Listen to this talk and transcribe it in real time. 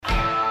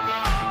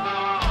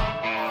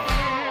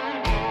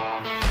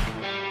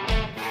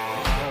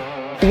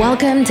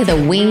Welcome to the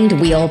Winged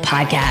Wheel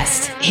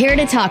Podcast. Here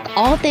to talk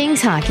all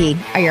things hockey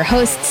are your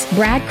hosts,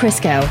 Brad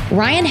Crisco,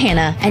 Ryan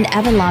Hanna, and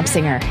Evan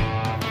Lobsinger.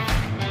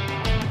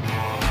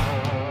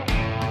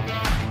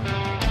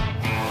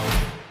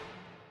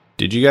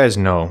 Did you guys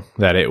know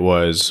that it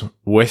was,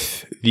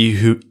 with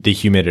the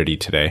humidity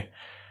today,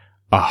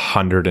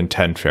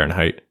 110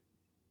 Fahrenheit?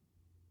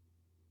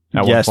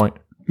 At Yes. one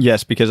point?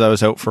 Yes, because I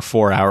was out for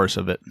 4 hours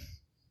of it.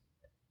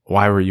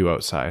 Why were you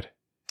outside?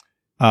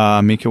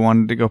 Mika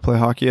wanted to go play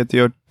hockey at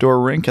the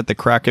outdoor rink at the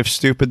Crack If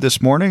Stupid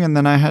this morning, and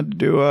then I had to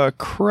do a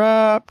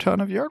crap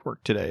ton of yard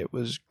work today. It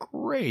was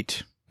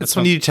great. That's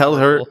when you tell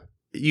her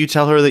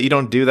that you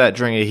don't do that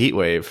during a heat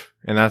wave,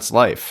 and that's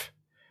life.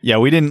 Yeah,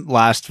 we didn't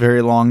last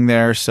very long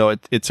there, so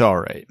it's all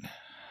right.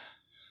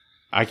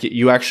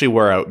 You actually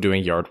were out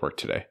doing yard work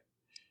today.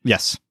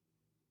 Yes.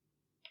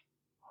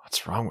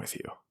 What's wrong with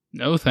you?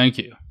 No, thank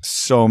you.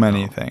 So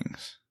many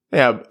things.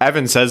 Yeah,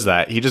 Evan says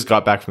that. He just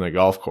got back from the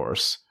golf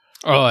course.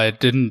 Oh, I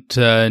didn't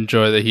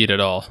enjoy the heat at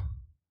all.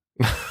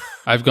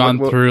 I've gone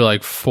through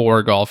like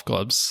 4 golf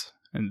clubs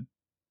in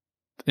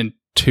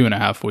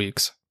 2.5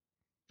 weeks.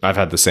 I've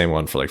had the same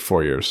one for like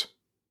 4 years.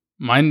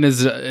 Mine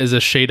is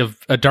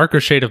a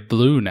darker shade of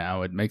blue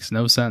now. It makes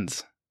no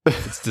sense.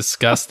 It's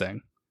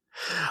disgusting.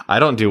 I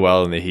don't do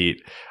well in the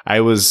heat.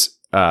 I was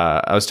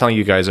telling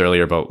you guys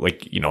earlier about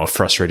a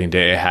frustrating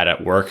day I had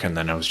at work, and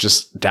then I was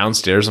just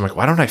downstairs. I'm like,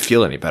 why don't I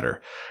feel any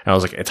better? And I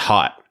was like, it's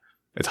hot.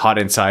 It's hot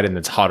inside and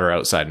it's hotter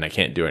outside, and I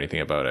can't do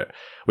anything about it.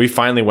 We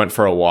finally went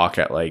for a walk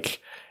at like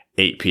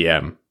 8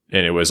 p.m.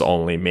 and it was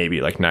only maybe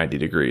like 90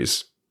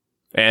 degrees.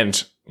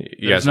 And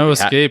there's no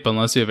escape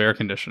unless you have air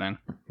conditioning.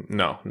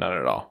 No, none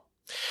at all.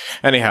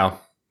 Anyhow,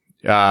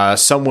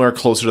 somewhere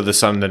closer to the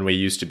sun than we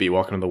used to be.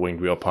 Welcome to the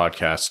Winged Wheel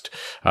Podcast.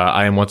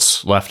 I am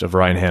what's left of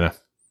Ryan Hanna.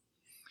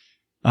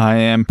 I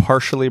am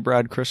partially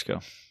Brad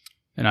Crisco.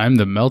 And I'm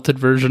the melted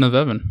version of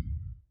Evan.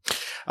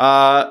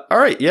 All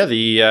right. Yeah,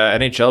 the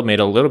NHL made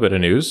a little bit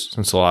of news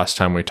since the last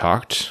time we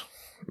talked.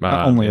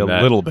 Only a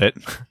little bit.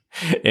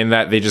 In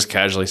that they just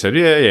casually said,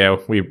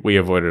 we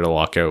avoided a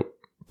lockout.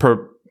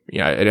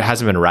 It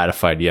hasn't been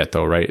ratified yet,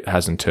 though, right?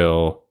 Has it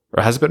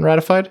been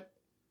ratified?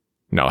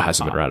 No, it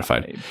hasn't been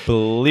ratified. I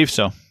believe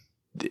so.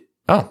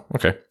 Oh,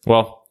 okay.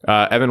 Well,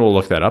 Evan will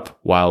look that up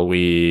while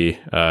we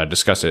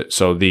discuss it.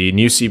 So the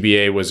new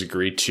CBA was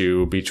agreed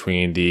to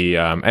between the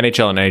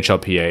NHL and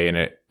NHLPA, and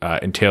it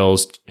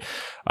entails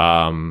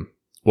a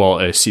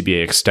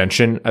CBA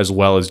extension as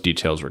well as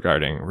details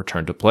regarding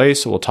return to play.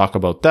 So we'll talk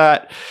about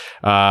that.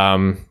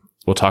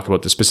 We'll talk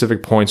about the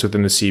specific points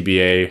within the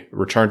CBA,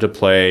 return to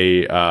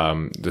play,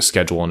 the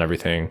schedule and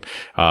everything.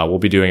 We'll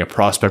be doing a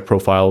prospect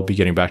profile. We'll be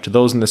getting back to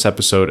those in this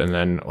episode, and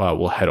then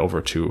we'll head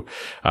over to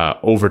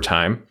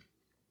overtime.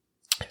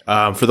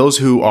 For those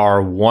who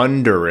are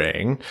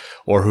wondering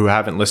or who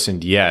haven't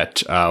listened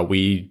yet,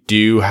 we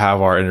do have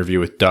our interview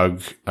with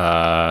Doug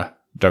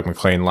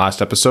McLean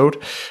last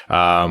episode,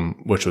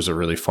 which was a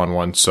really fun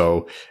one.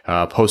 So,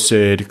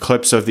 posted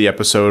clips of the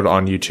episode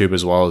on YouTube,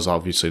 as well as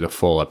obviously the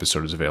full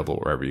episode is available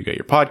wherever you get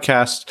your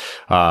podcast.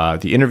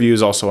 The interview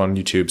is also on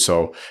YouTube.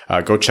 So,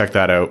 go check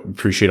that out.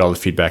 Appreciate all the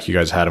feedback you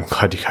guys had. I'm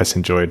glad you guys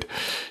enjoyed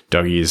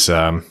Dougie's,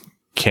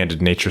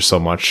 candid nature so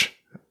much.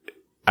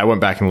 I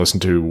went back and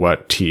listened to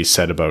what he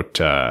said about,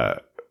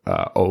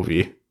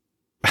 Ovi.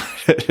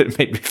 It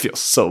made me feel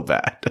so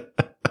bad.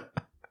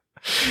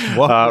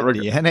 What would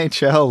the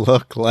NHL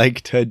look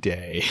like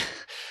today?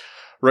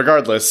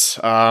 Regardless,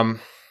 the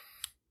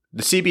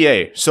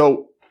CBA.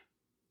 So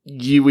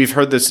we've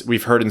heard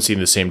and seen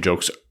the same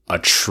jokes a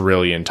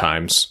trillion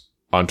times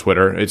on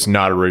Twitter. It's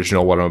not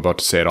original what I'm about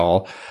to say at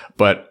all.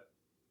 But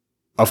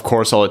of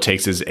course, all it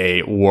takes is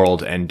a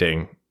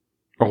world-ending,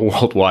 a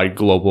worldwide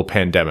global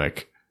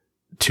pandemic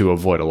to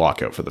avoid a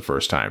lockout for the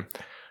first time.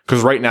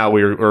 Because right now,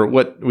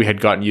 what we had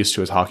gotten used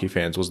to as hockey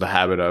fans was the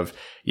habit of,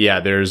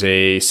 there's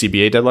a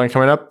CBA deadline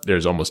coming up.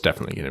 There's almost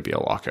definitely going to be a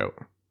lockout.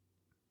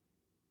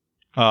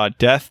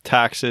 Death,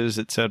 taxes,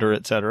 et cetera,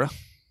 et cetera.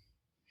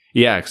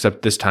 Yeah,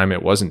 except this time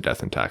it wasn't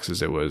death and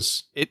taxes. It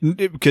was...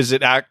 Because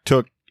it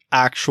took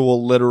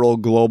actual literal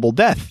global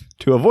death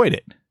to avoid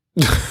it.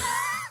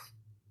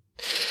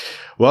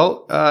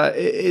 Well,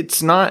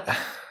 it's not...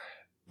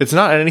 It's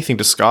not anything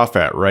to scoff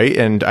at, right?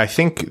 And I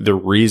think the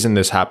reason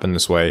this happened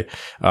this way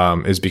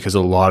is because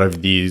a lot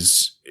of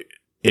these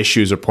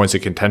issues or points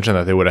of contention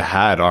that they would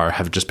have had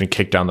have just been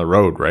kicked down the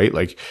road, right?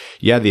 Like,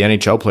 the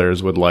NHL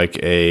players would like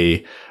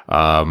a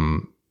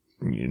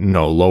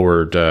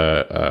lowered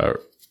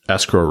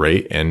escrow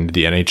rate, and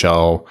the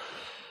NHL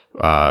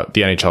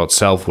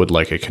itself would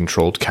like a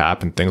controlled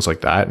cap and things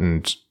like that.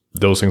 And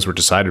those things were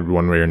decided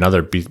one way or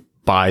another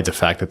by the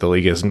fact that the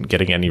league isn't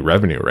getting any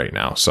revenue right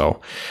now.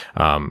 So,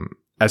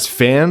 as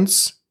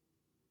fans,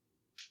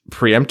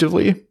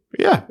 preemptively,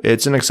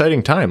 it's an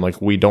exciting time.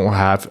 Like, we don't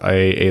have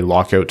a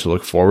lockout to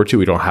look forward to.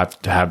 We don't have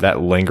to have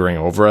that lingering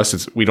over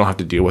us. We don't have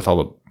to deal with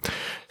all the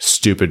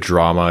stupid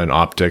drama and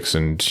optics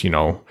and,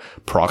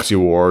 proxy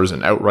wars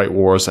and outright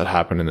wars that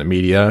happen in the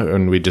media.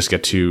 And we just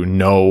get to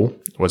know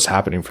what's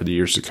happening for the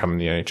years to come in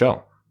the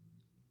NHL.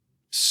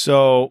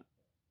 So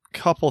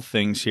couple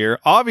things here.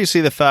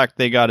 Obviously, the fact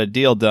they got a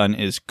deal done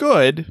is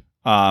good,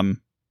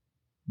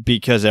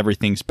 because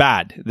everything's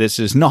bad. This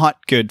is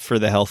not good for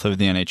the health of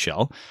the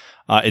NHL.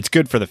 It's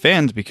good for the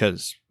fans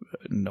because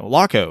no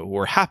lockout.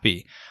 We're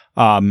happy.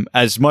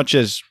 As much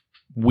as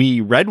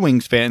we Red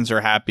Wings fans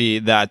are happy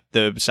that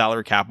the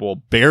salary cap will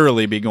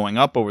barely be going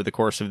up over the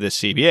course of this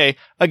CBA,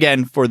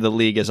 again, for the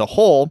league as a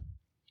whole,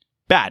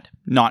 bad,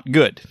 not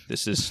good.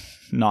 This is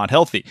not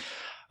healthy.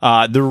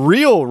 The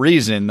real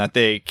reason that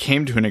they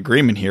came to an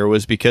agreement here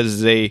was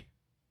because they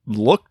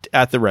looked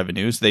at the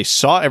revenues, they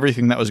saw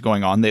everything that was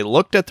going on, they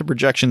looked at the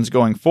projections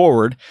going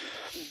forward,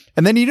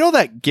 and then you know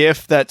that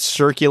GIF that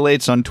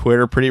circulates on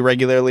Twitter pretty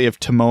regularly of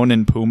Timon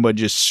and Pumbaa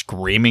just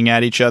screaming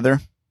at each other?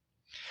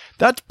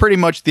 That's pretty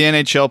much the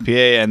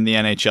NHLPA and the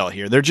NHL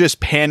here. They're just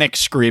panic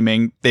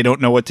screaming. They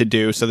don't know what to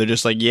do, so they're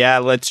just like, yeah,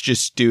 let's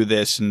just do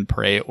this and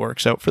pray it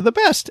works out for the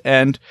best.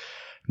 And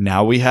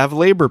now we have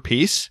labor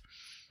peace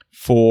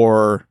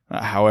for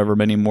however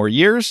many more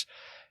years.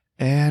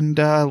 And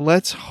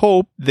let's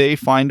hope they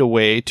find a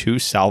way to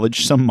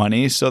salvage some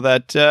money so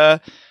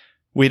that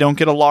we don't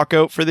get a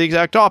lockout for the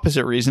exact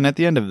opposite reason at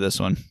the end of this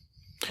one.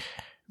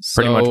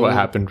 Pretty much what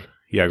happened.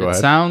 Yeah, go ahead. It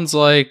sounds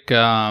like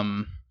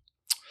the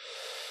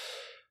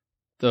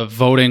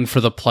voting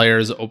for the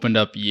players opened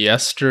up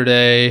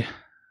yesterday,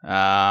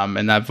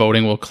 and that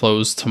voting will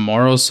close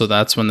tomorrow. So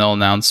that's when they'll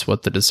announce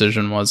what the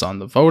decision was on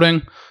the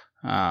voting.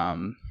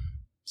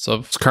 So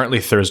it's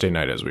currently Thursday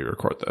night as we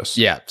record this.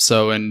 Yeah.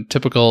 So in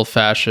typical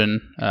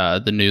fashion,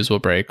 the news will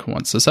break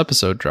once this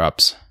episode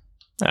drops.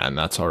 And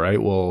that's all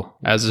right. We'll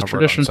as is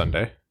tradition on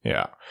Sunday.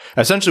 Yeah.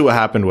 Essentially what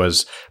happened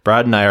was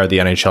Brad and I are the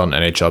NHL and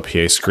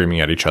NHLPA screaming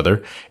at each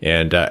other,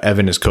 and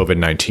Evan is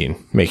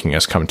COVID-19, making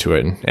us come to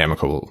an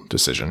amicable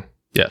decision.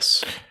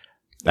 Yes.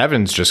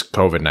 Evan's just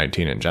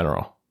COVID-19 in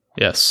general.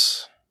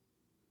 Yes.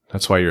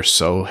 That's why you're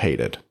so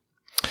hated.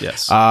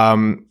 Yes.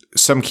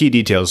 Some key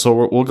details.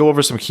 So we'll go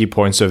over some key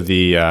points of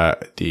the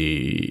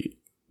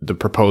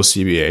proposed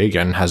CBA.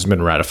 Again, hasn't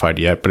been ratified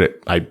yet, but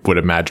I would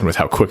imagine with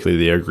how quickly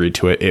they agreed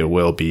to it, it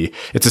will be.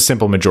 It's a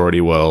simple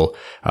majority will,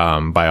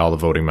 by all the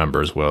voting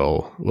members,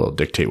 will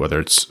dictate whether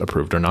it's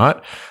approved or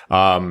not.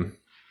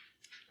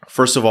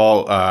 First of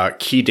all,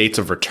 key dates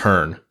of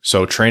return.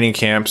 So training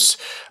camps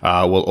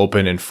will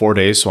open in 4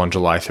 days, so on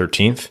July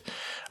 13th.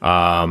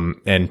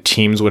 And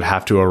teams would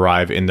have to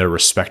arrive in their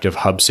respective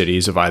hub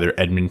cities of either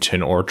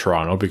Edmonton or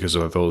Toronto, because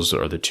of those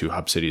are the two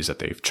hub cities that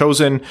they've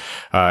chosen.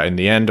 In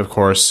the end, of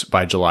course,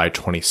 by July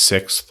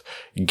 26th,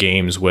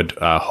 games would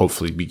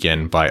hopefully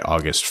begin by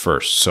August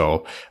 1st.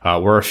 So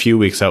we're a few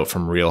weeks out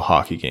from real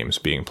hockey games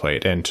being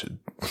played. And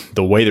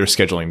the way they're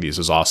scheduling these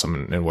is awesome,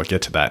 and we'll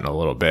get to that in a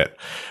little bit.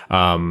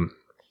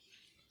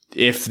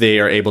 If they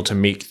are able to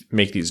make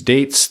these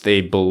dates, they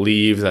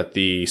believe that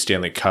the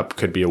Stanley Cup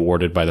could be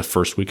awarded by the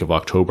first week of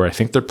October. I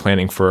think they're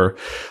planning for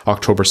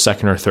October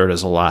 2nd or 3rd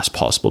as the last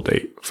possible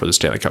date for the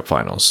Stanley Cup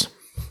finals.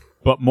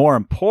 But more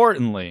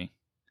importantly,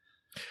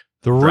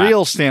 the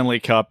real Stanley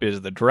Cup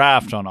is the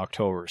draft on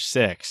October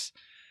 6th.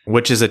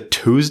 Which is a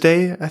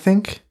Tuesday, I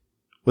think.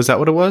 Was that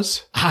what it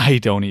was? I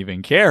don't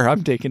even care.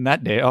 I'm taking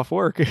that day off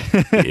work.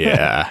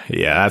 yeah,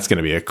 that's going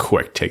to be a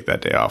quick take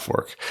that day off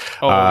work.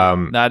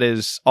 That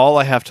is all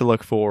I have to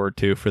look forward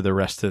to for the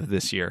rest of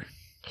this year.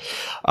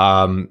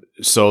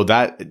 So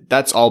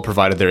that's all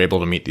provided they're able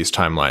to meet these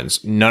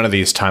timelines. None of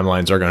these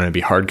timelines are going to be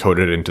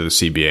hard-coded into the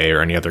CBA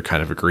or any other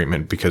kind of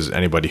agreement, because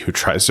anybody who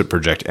tries to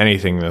project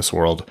anything in this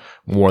world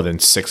more than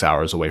 6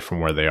 hours away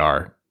from where they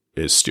are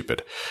is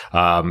stupid.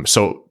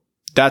 So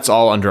that's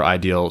all under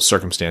ideal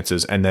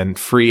circumstances. And then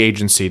free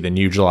agency, the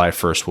new July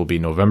 1st will be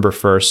November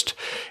 1st.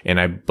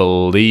 And I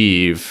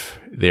believe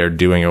they're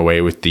doing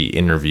away with the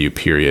interview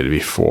period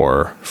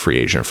before free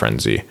agent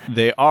frenzy.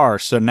 They are.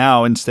 So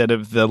now instead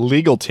of the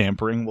legal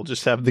tampering, we'll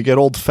just have the good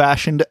old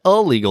fashioned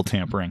illegal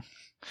tampering.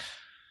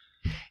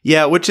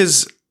 Yeah, which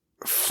is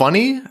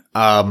funny.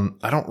 I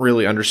don't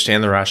really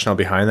understand the rationale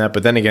behind that.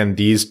 But then again,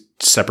 these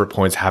separate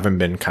points haven't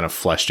been kind of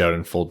fleshed out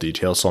in full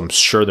detail. So I'm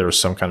sure there was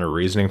some kind of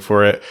reasoning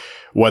for it.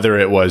 Whether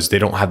it was they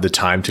don't have the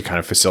time to kind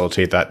of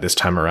facilitate that this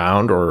time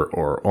around,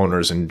 or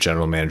owners and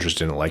general managers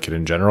didn't like it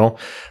in general,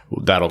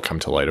 that'll come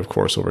to light, of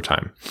course, over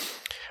time.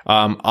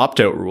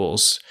 Opt-out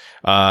rules.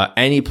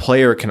 Any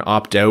player can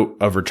opt out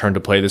of return to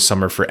play this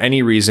summer for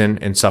any reason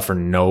and suffer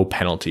no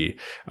penalty.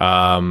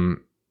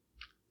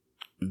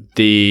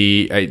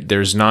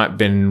 There's not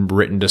been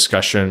written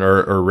discussion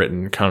or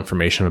written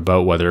confirmation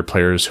about whether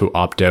players who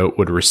opt out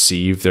would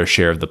receive their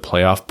share of the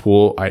playoff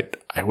pool.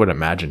 I would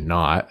imagine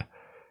not.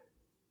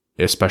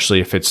 Especially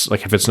if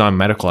it's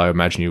non-medical, I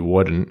imagine you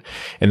wouldn't.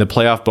 And the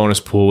playoff bonus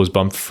pool was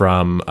bumped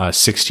from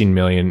 16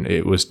 million.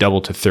 It was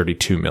doubled to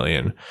 32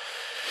 million.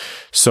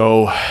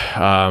 So,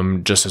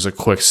 just as a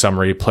quick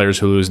summary, players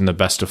who lose in the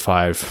best of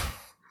 5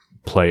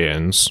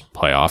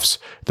 playoffs,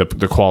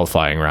 the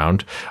qualifying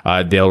round,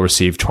 they'll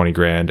receive 20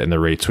 grand, and the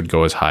rates would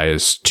go as high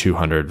as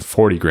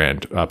 240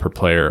 grand per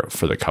player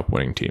for the cup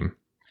winning team.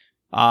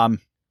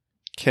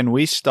 can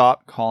we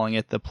stop calling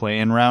it the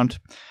play-in round?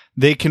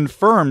 They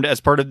confirmed as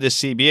part of this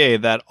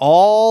CBA that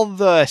all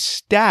the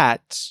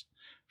stats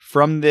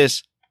from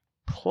this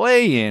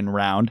play-in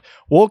round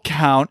will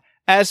count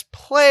as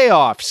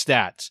playoff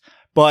stats.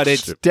 But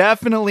it's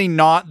definitely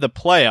not the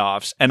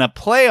playoffs, and a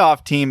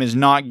playoff team is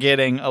not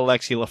getting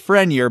Alexis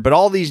Lafreniere, but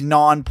all these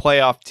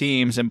non-playoff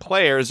teams and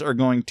players are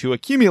going to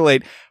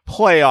accumulate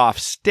playoff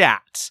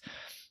stats.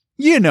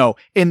 You know,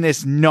 in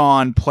this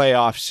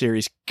non-playoff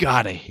series.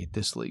 God, I hate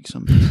this league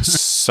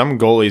sometimes. Some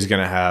goalie's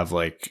going to have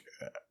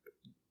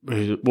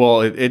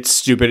it's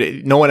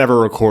stupid. No one ever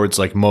records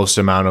most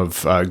amount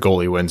of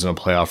goalie wins in a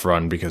playoff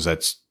run because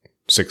that's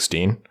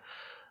 16.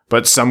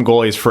 But some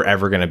goalie's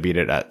forever going to beat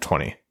it at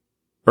 20.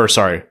 Or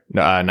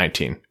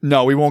 19.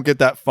 No, we won't get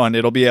that fun.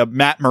 It'll be a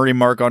Matt Murray,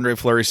 Marc-Andre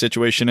Fleury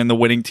situation, and the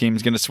winning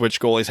team's going to switch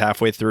goalies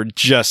halfway through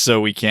just so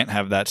we can't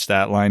have that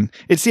stat line.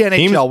 It's the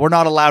NHL. We're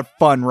not allowed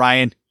fun,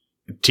 Ryan.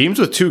 Teams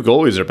with 2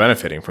 goalies are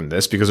benefiting from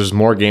this because there's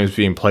more games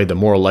being played. The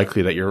more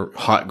likely that your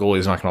hot goalie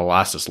is not going to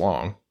last as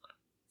long.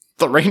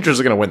 The Rangers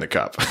are going to win the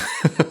cup.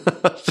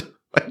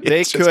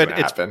 They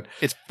could.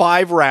 It's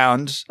 5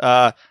 rounds.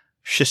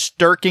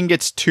 Shesterkin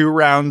gets 2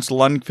 rounds.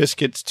 Lundqvist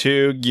gets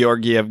 2.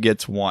 Georgiev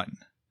gets 1.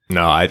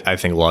 No, I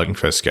think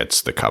Lundqvist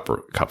gets the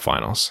cup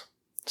finals.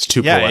 It's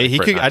too he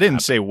could. I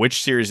didn't say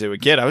which series they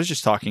would get. I was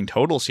just talking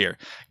totals here.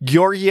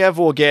 Georgiev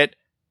will get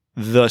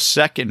the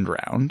second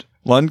round.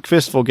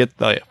 Lundqvist will get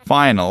the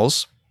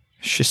finals.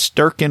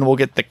 Shesterkin will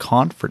get the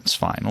conference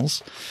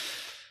finals,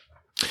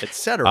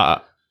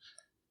 etc.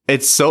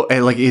 It's so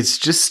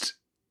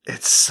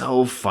it's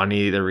so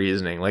funny, the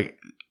reasoning.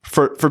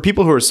 For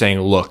people who are saying,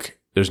 look,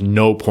 there's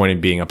no point in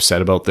being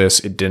upset about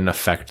this. It didn't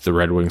affect the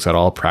Red Wings at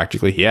all,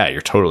 practically. Yeah,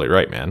 you're totally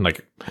right, man.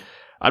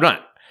 I'm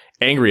not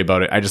angry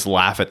about it. I just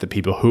laugh at the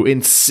people who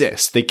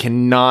insist they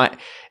cannot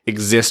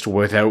exist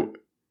without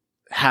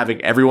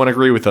having everyone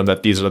agree with them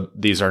that these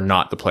are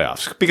not the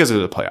playoffs because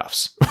of the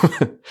playoffs.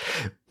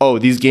 Oh,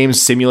 these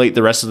games simulate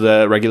the rest of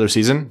the regular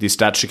season? These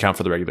stats should count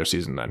for the regular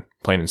season then.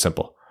 Plain and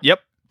simple. Yep.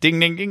 Ding,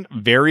 ding, ding.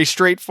 Very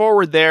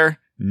straightforward there.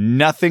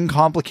 Nothing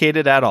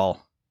complicated at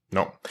all.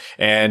 No.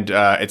 And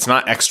it's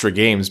not extra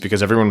games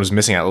because everyone was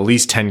missing at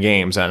least 10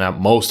 games, and at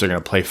most they're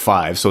going to play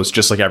 5. So it's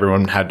just like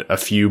everyone had a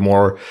few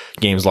more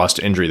games lost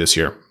to injury this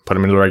year. Put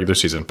them into the regular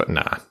season, but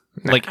nah.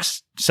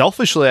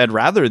 Selfishly, I'd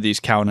rather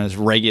these count as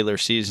regular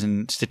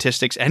season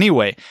statistics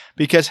anyway,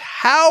 because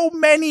how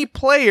many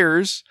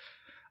players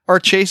are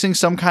chasing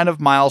some kind of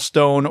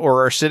milestone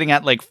or are sitting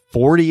at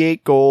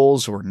 48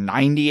 goals or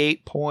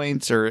 98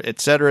 points or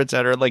et cetera, et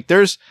cetera.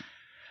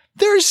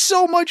 There's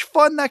so much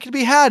fun that could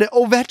be had.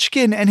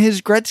 Ovechkin and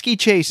his Gretzky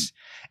chase.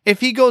 If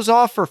he goes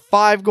off for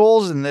 5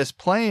 goals in this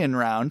play-in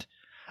round,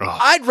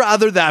 I'd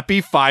rather that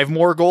be 5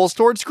 more goals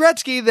towards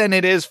Gretzky than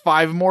it is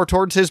 5 more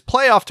towards his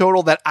playoff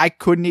total that I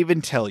couldn't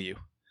even tell you.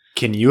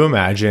 Can you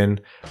imagine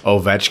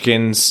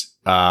Ovechkin's,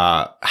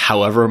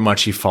 however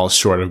much he falls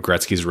short of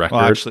Gretzky's record?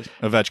 Well, actually,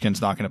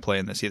 Ovechkin's not going to play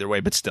in this either way,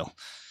 but still.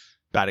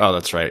 Oh,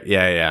 that's right.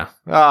 Yeah.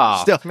 Oh,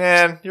 still,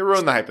 man, you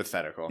ruined the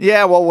hypothetical.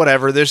 Yeah, well,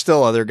 whatever. There's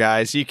still other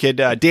guys. You could,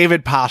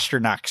 David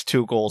Pasternak's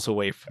 2 goals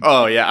away from.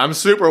 Oh, yeah. I'm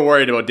super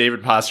worried about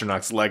David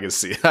Pasternak's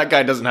legacy. That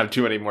guy doesn't have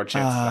too many more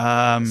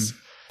chances.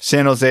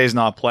 San Jose's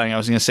not playing. I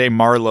was going to say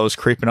Marlowe's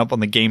creeping up on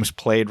the games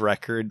played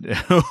record.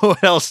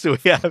 What else do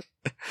we have?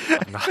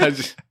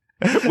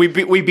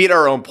 We beat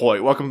our own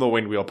point. Welcome to the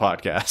Wind Wheel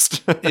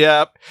podcast.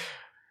 Yep.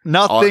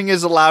 Nothing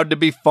is allowed to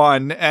be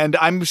fun, and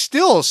I'm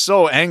still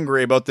so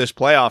angry about this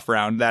playoff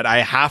round that I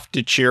have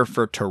to cheer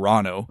for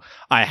Toronto.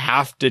 I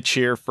have to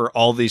cheer for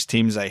all these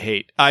teams I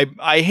hate.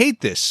 I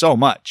hate this so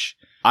much.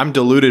 I'm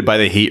deluded by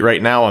the Heat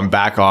right now. I'm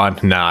back on.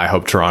 Nah, I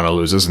hope Toronto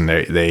loses and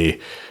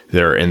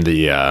they're in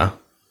the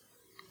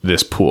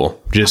this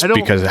pool just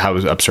because of how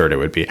absurd it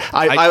would be.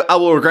 I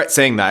will regret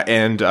saying that,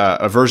 and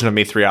a version of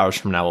me 3 hours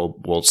from now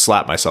will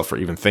slap myself for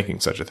even thinking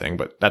such a thing,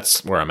 but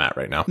that's where I'm at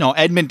right now. No,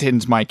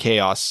 Edmonton's my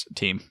chaos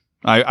team.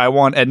 I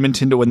want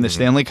Edmonton to win the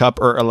Stanley Cup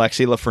or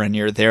Alexis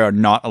Lafreniere. They are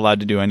not allowed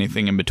to do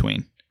anything in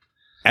between.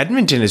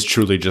 Edmonton is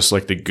truly just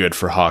the good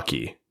for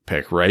hockey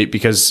pick, right?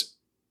 Because,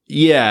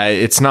 yeah,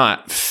 it's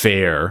not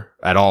fair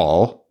at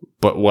all,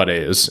 but what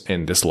is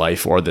in this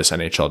life or this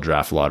NHL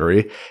draft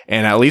lottery.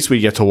 And at least we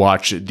get to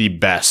watch the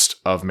best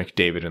of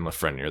McDavid and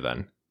Lafreniere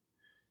then.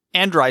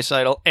 And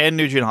Draisaitl, and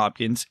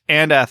Nugent-Hopkins,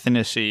 and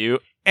Athanasiou,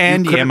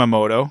 and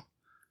Yamamoto.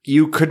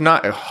 You could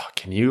not...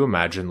 can you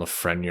imagine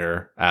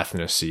Lafreniere,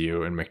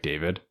 Athanasiou, and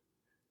McDavid?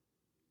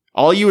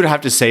 All you would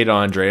have to say to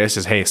Andreas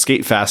is, hey,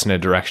 skate fast in a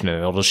direction and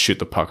it'll just shoot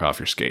the puck off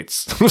your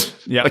skates.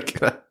 Yeah.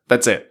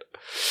 That's it.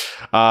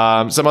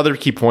 Some other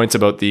key points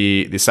about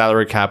the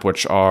salary cap,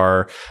 which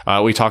are,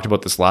 we talked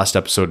about this last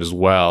episode as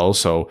well.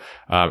 So,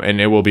 and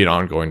it will be an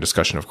ongoing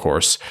discussion, of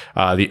course.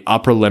 The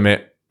upper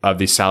limit of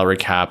the salary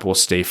cap will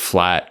stay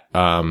flat,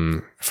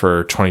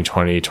 for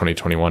 2020,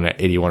 2021 at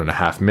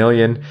 $81.5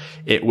 million.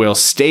 It will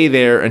stay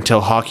there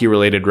until hockey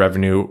related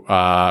revenue,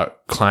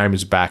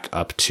 climbs back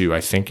up to,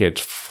 I think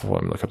it's,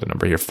 let me look up the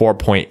number here,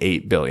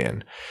 $4.8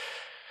 billion.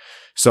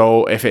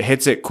 So if it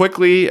hits it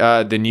quickly,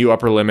 the new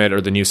upper limit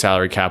or the new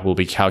salary cap will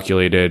be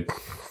calculated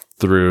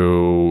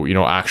through,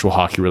 actual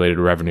hockey related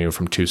revenue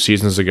from 2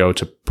 seasons ago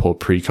to pull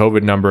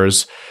pre-COVID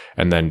numbers,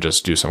 and then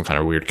just do some kind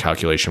of weird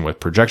calculation with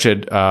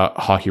projected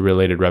hockey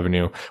related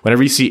revenue.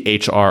 Whenever you see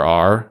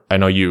HRR, I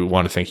know you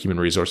want to think human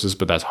resources,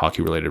 but that's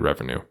hockey related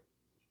revenue.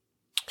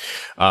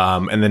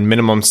 And then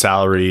minimum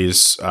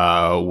salaries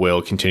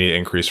will continue to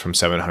increase from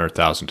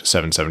 700,000 to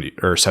 770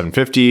 or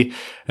 750,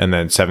 and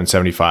then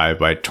 775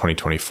 by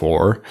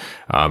 2024,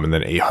 and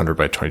then 800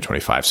 by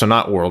 2025. So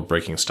not world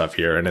breaking stuff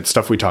here, and it's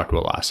stuff we talked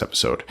about last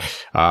episode.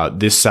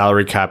 This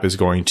salary cap is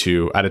going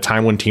to, at a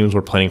time when teams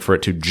were planning for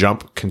it to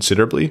jump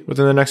considerably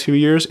within the next few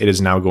years, it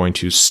is now going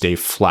to stay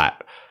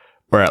flat,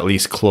 or at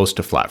least close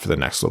to flat for the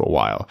next little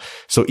while.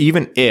 So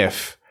even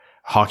if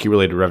hockey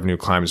related revenue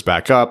climbs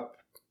back up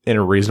in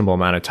a reasonable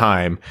amount of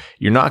time,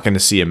 you're not going to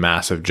see a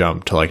massive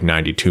jump to like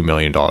 $92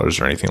 million or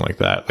anything like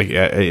that. Like,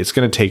 it's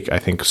going to take, I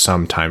think,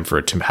 some time for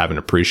it to have an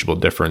appreciable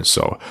difference.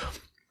 So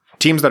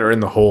teams that are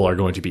in the hole are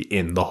going to be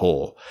in the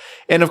hole.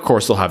 And of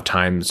course, they'll have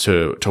time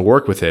to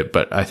work with it.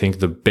 But I think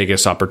the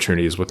biggest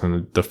opportunity is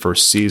within the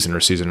first season or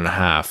season and a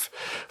half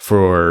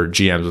for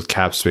GMs with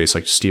cap space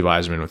like Steve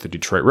Yzerman with the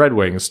Detroit Red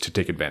Wings to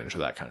take advantage of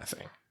that kind of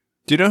thing.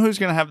 Do you know who's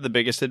going to have the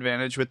biggest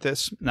advantage with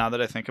this, now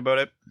that I think about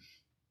it?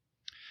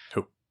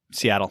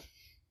 Seattle.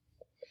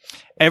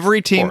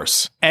 Every team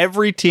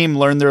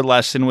learned their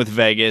lesson with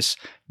Vegas.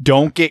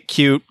 Don't get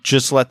cute.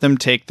 Just let them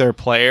take their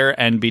player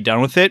and be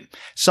done with it.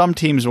 Some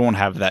teams won't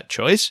have that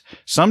choice.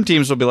 Some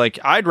teams will be like,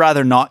 I'd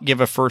rather not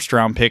give a first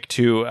round pick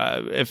to,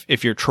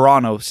 if you're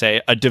Toronto, say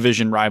a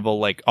division rival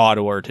like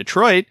Ottawa or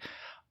Detroit,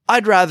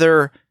 I'd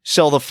rather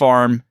sell the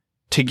farm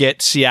to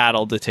get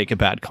Seattle to take a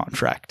bad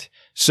contract.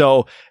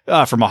 So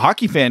from a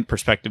hockey fan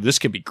perspective, this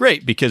could be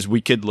great because we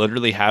could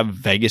literally have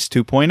Vegas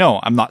 2.0.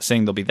 I'm not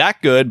saying they'll be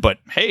that good, but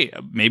hey,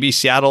 maybe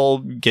Seattle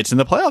gets in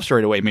the playoffs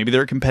right away. Maybe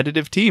they're a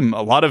competitive team.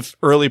 A lot of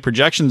early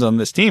projections on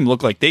this team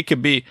look like they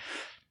could be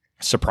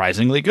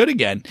surprisingly good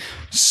again.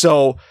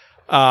 So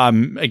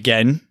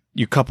again,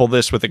 you couple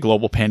this with a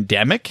global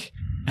pandemic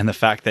and the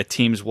fact that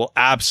teams will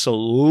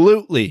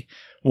absolutely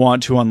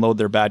want to unload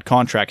their bad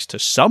contracts to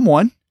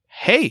someone.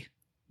 Hey,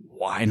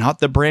 why not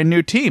the brand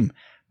new team?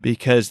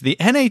 Because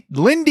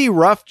Lindy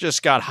Ruff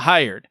just got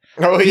hired.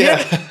 Oh,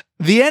 yeah.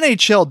 The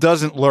NHL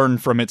doesn't learn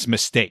from its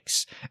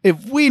mistakes.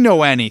 If we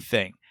know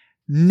anything,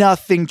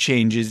 nothing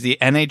changes. The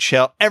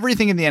NHL,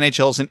 everything in the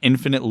NHL is an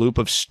infinite loop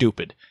of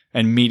stupid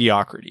and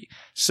mediocrity.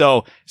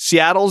 So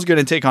Seattle's going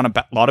to take on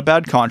a lot of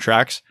bad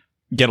contracts,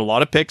 get a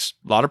lot of picks,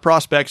 a lot of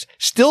prospects,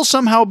 still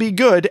somehow be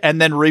good, and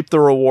then reap the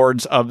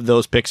rewards of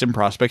those picks and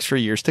prospects for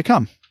years to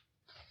come.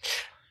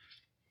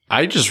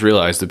 I just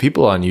realized that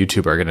people on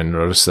YouTube are going to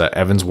notice that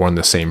Evan's worn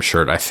the same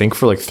shirt, I think,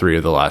 for like 3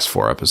 of the last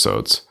 4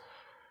 episodes.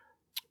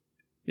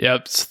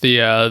 Yep, it's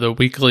the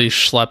weekly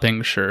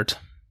schlepping shirt.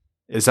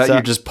 Is that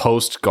your just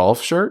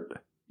post-golf shirt?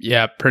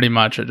 Yeah, pretty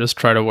much. I just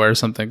try to wear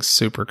something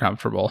super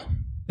comfortable.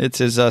 It's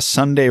his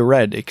Sunday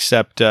red,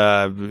 except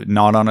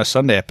not on a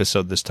Sunday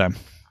episode this time.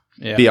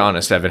 Yeah. Be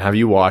honest, Evan. Do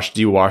you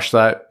wash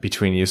that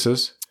between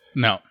uses?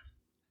 No.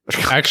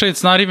 Actually,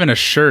 it's not even a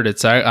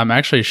shirt. I'm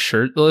actually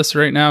shirtless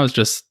right now. It's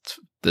just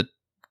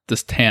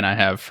this tan I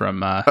have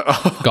from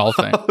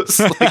golfing.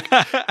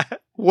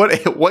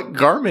 Like, what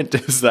garment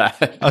is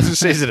that? I was going to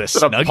say, is it a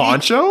snuggie? A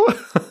poncho?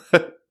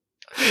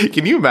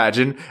 Can you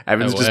imagine?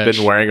 Evan's just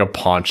been wearing a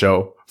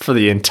poncho for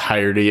the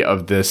entirety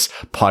of this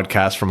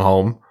podcast from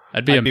home.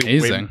 That'd be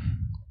amazing.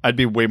 I'd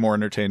be way more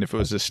entertained if it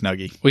was a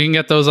snuggie. We can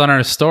get those on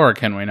our store,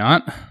 can we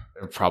not?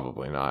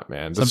 Probably not,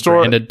 man. Some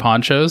branded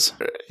ponchos.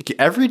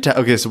 Every time.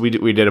 Okay, so we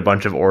did a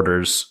bunch of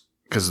orders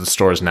because the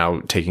store is now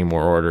taking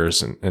more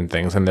orders and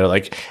things, and they're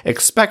like,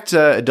 expect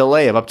a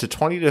delay of up to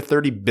 20 to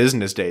 30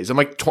 business days. I'm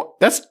like,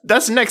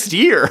 that's next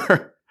year.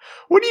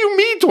 What do you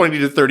mean 20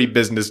 to 30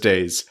 business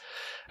days?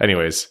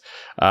 Anyways,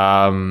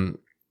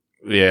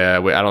 yeah,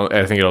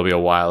 I think it'll be a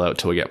while out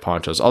till we get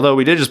ponchos. Although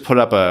we did just put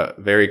up a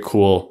very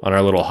cool, on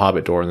our little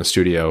Hobbit door in the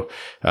studio,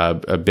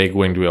 a big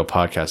Winged Wheel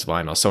podcast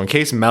vinyl. So in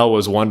case Mel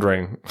was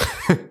wondering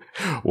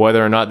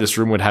whether or not this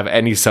room would have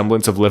any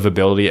semblance of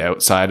livability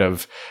outside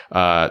of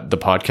the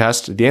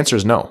podcast, the answer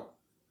is no.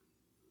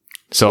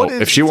 So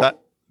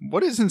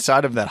what is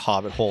inside of that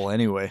Hobbit hole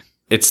anyway?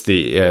 It's the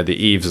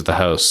eaves of the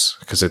house,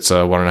 because it's a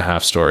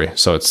 1.5 story.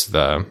 So it's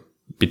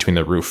between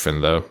the roof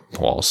and the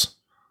walls.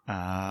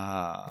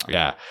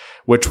 Yeah,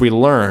 which we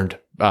learned,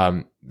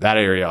 that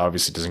area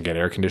obviously doesn't get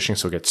air conditioning,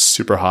 so it gets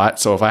super hot.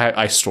 So if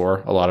I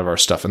store a lot of our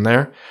stuff in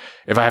there,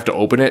 if I have to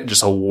open it,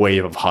 just a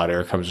wave of hot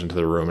air comes into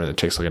the room, and it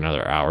takes like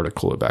another hour to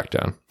cool it back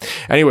down.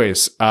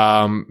 Anyways,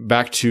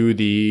 back to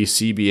the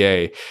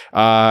CBA.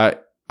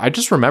 I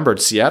just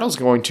remembered Seattle's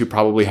going to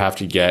probably have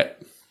to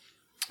get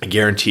a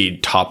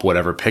guaranteed top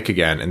whatever pick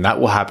again, and that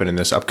will happen in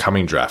this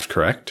upcoming draft,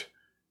 correct?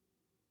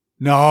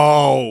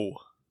 No.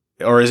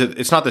 Or is it?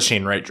 It's not the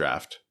Shane Wright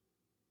draft.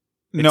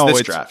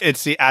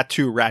 It's the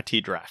Atu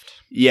Ratti draft.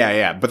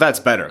 Yeah, but that's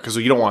better because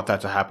you don't want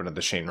that to happen at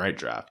the Shane Wright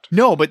draft.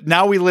 No, but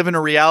now we live in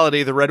a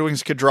reality. The Red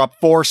Wings could drop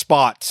 4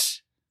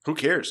 spots. Who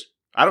cares?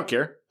 I don't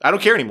care. I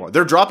don't care anymore.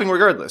 They're dropping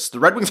regardless. The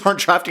Red Wings aren't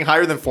drafting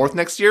higher than 4th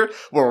next year.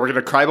 Well, we're going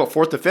to cry about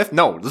 4th to 5th.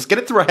 No, let's get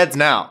it through our heads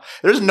now.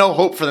 There's no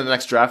hope for the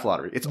next draft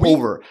lottery. It's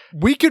over.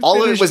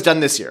 All of it was done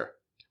this year.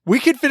 We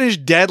could finish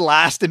dead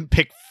last and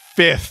pick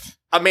 5th.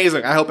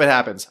 Amazing. I hope it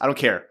happens. I don't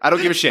care. I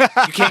don't give a shit.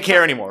 You can't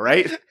care anymore,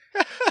 right?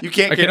 You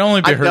can't. I can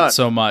only be hurt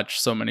so much,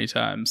 so many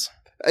times.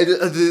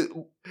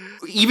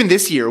 Even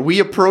this year, we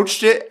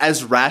approached it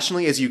as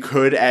rationally as you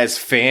could as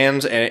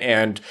fans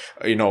and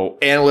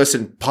analysts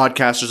and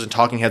podcasters and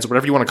talking heads,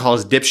 whatever you want to call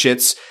us,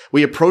 dipshits.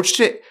 We approached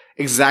it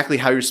exactly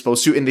how you're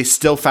supposed to, and they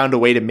still found a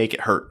way to make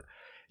it hurt.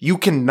 You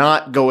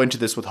cannot go into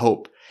this with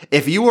hope.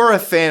 If you are a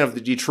fan of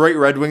the Detroit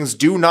Red Wings,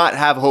 do not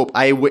have hope.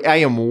 I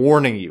am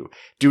warning you.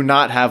 Do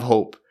not have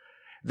hope.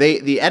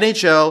 The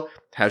NHL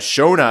has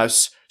shown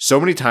us so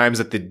many times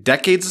that the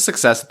decades of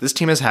success that this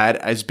team has had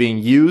is being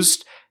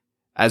used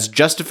as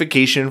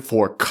justification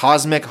for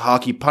cosmic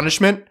hockey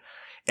punishment,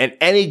 and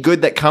any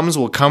good that comes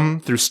will come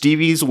through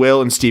Stevie's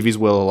will and Stevie's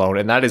will alone,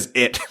 and that is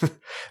it.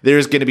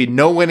 There's going to be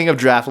no winning of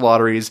draft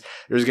lotteries.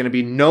 There's going to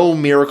be no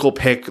miracle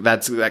pick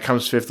that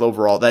comes 5th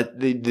overall.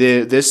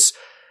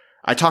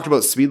 I talked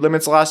about speed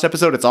limits last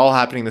episode. It's all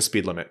happening the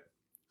speed limit.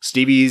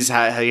 Stevie's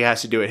he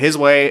has to do it his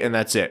way, and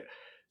that's it.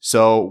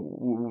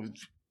 So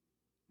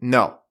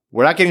no,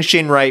 we're not getting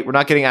Shane Wright. We're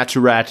not getting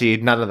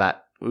Aturati. None of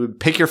that.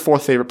 Pick your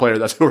 4th favorite player.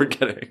 That's what we're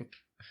getting.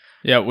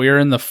 Yeah, we're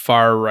in the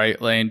far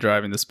right lane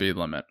driving the speed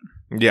limit.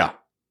 Yeah.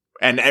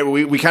 And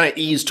we kind of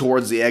ease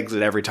towards the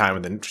exit every time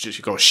and then just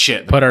go,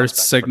 shit. Put our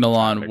signal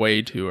on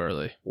way too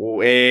early.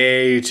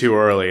 Way too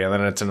early. And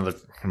then it's another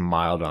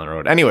mile down the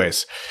road.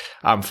 Anyways,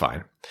 I'm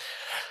fine.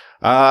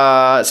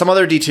 Some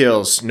other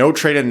details. No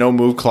trade and no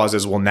move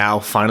clauses will now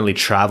finally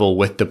travel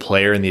with the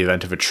player in the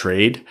event of a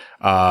trade.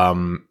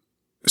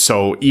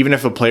 So even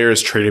if a player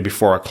is traded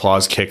before a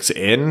clause kicks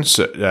in,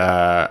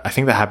 I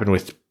think that happened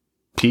with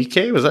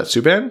PK. Was that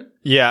Subban?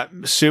 Yeah,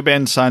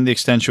 Subban signed the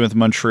extension with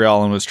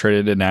Montreal and was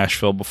traded to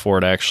Nashville before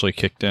it actually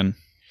kicked in.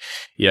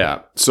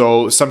 Yeah.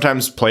 So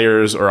sometimes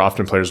players, or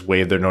often players,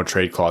 waive their no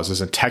trade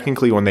clauses, and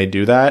technically when they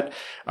do that,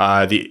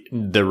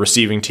 the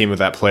receiving team of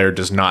that player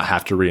does not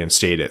have to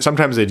reinstate it.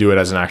 Sometimes they do it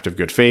as an act of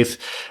good faith,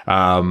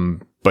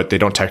 but they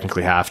don't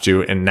technically have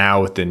to. And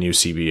now with the new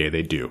CBA,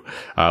 they do,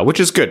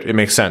 which is good. It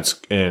makes sense,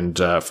 and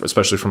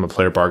especially from a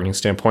player bargaining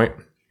standpoint.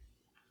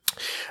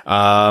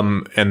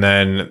 And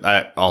then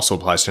that also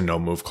applies to no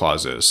move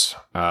clauses.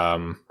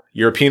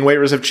 European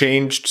waivers have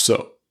changed,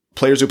 so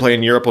players who play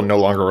in Europe will no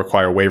longer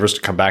require waivers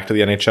to come back to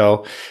the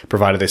NHL,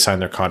 provided they sign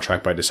their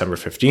contract by December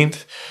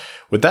 15th.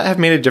 Would that have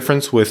made a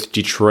difference with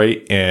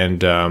Detroit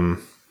and who's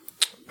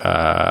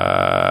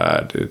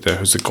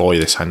the goalie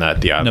they signed that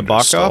at the end?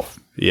 Nabokov?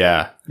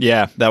 Yeah.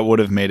 Yeah, that would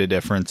have made a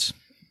difference.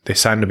 They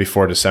signed it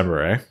before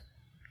December, eh?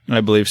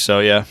 I believe so,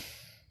 yeah.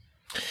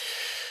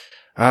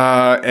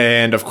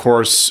 And of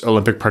course,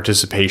 Olympic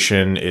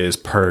participation is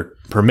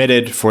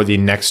permitted for the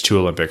next two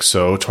Olympics.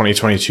 So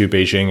 2022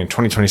 Beijing and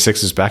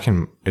 2026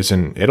 is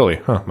in Italy,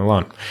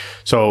 Milan.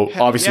 So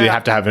obviously they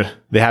have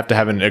to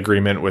have an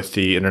agreement with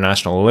the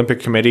International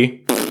Olympic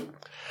Committee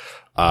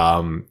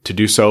to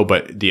do so,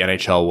 but the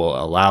NHL will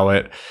allow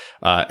it.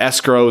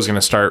 Escrow is going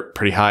to start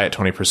pretty high at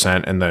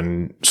 20% and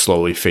then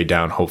slowly fade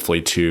down,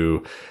 hopefully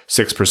to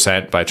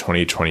 6% by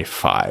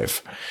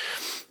 2025.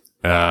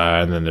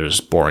 And then there's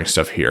boring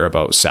stuff here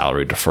about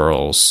salary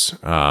deferrals,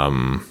 blah,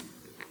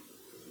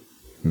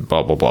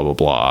 blah, blah, blah,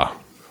 blah,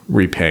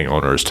 repaying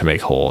owners to make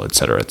whole, et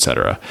cetera, et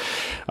cetera.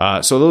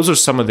 So those are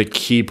some of the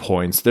key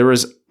points. There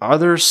was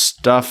other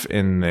stuff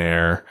in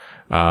there.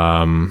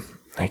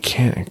 I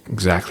can't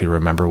exactly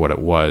remember what it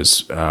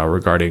was,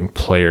 regarding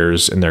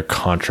players and their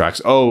contracts.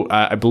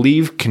 I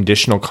believe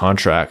conditional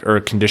contract or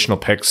conditional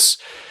picks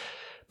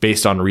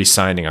based on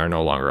re-signing are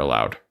no longer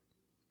allowed.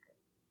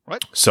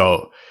 What?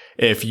 So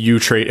if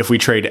we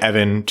trade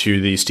Evan to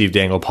the Steve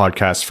Dangle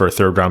podcast for a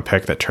 3rd round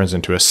pick that turns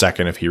into a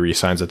 2nd if he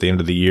re-signs at the end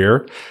of the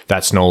year,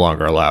 that's no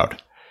longer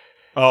allowed.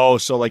 Oh,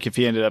 so like if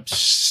he ended up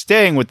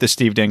staying with the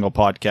Steve Dangle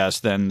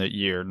podcast, then the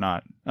year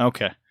not.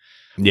 Okay.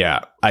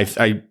 Yeah.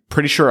 I'm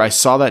pretty sure I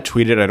saw that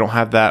tweeted. I don't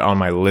have that on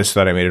my list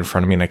that I made in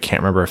front of me, and I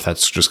can't remember if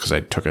that's just because I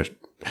took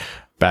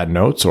bad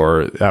notes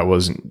or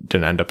that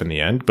didn't end up in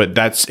the end. But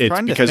it's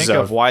trying to because think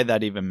of why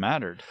that even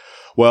mattered.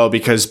 Well,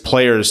 because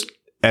players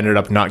ended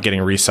up not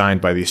getting re-signed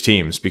by these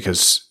teams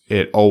because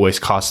it always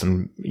cost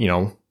them,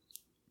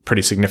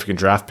 pretty significant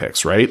draft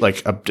picks, right?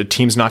 Like a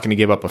team's not going to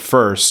give up a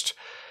 1st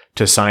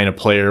to sign a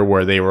player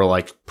where they were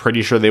like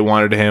pretty sure they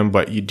wanted him,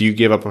 but you do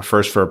give up a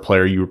 1st for a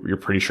player you're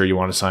pretty sure you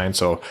want to sign.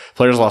 So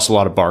players lost a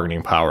lot of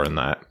bargaining power in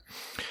that.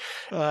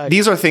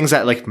 These are things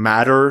that like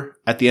matter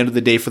at the end of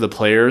the day for the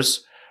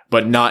players,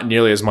 but not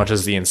nearly as much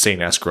as the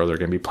insane escrow they're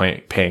going to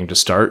be paying to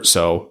start.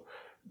 So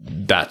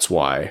that's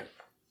why.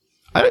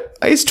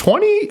 Is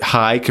 20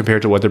 high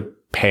compared to what they're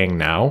paying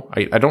now?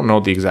 I don't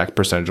know the exact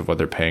percentage of what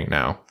they're paying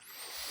now.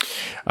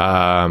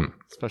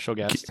 Special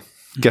guest.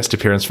 Guest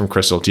appearance from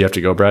Crystal. Do you have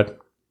to go, Brad?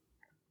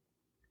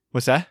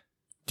 What's that?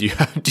 Do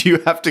you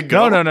have to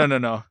go? No.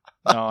 No,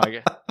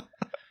 I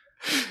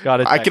got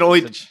it. I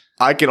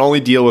I can only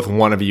deal with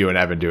one of you and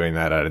Evan doing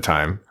that at a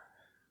time.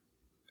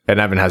 And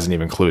Evan hasn't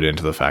even clued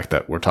into the fact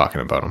that we're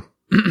talking about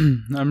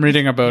him. I'm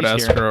reading about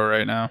He's escrow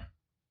right now.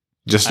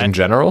 Just in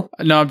general?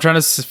 No, I'm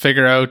trying to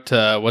figure out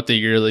what the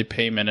yearly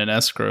payment in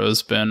escrow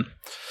has been.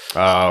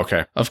 Oh,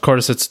 okay. Of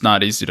course, it's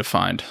not easy to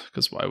find,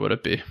 because why would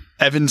it be?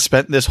 Evan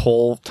spent this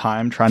whole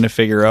time trying to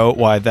figure out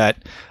why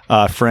that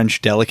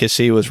French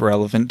delicacy was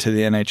relevant to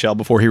the NHL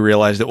before he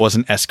realized it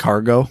wasn't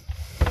escargot.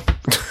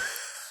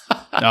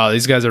 No,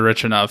 these guys are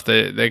rich enough.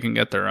 They can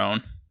get their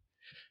own.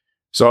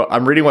 So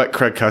I'm reading what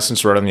Craig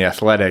Cousins wrote on The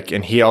Athletic,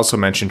 and he also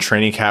mentioned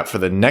training camp for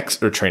the next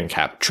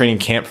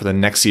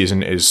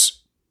season is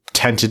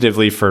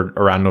tentatively for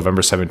around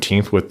November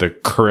 17th, with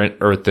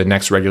the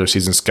next regular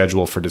season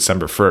schedule for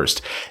December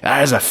 1st.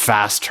 That is a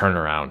fast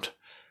turnaround.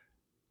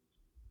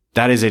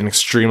 That is an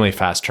extremely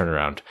fast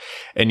turnaround.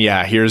 And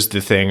yeah, here's the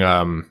thing.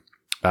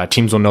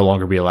 Teams will no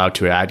longer be allowed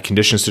to add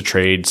conditions to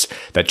trades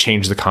that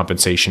change the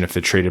compensation if the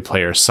traded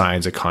player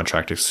signs a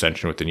contract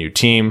extension with the new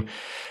team.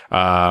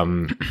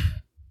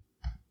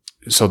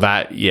 So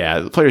that, yeah,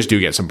 the players do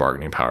get some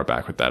bargaining power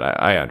back with that.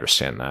 I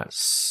understand that.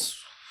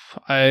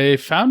 I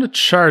found a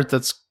chart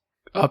that's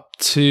up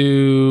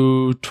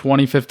to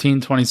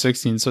 2015,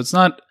 2016. So it's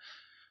not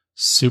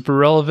super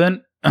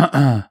relevant.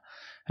 And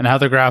how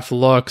the graph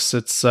looks,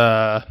 it's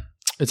a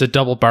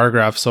double bar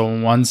graph. So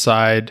on one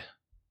side,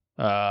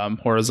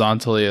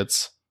 horizontally,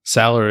 it's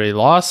salary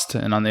lost,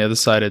 and on the other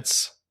side,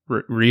 it's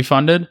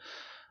refunded.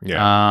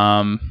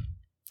 Yeah.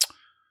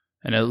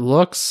 And it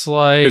looks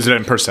like... Is it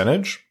in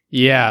percentage?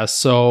 Yeah,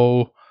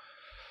 so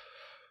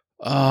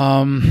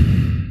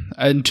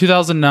in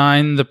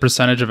 2009, the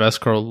percentage of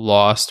escrow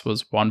lost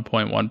was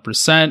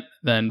 1.1%,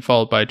 then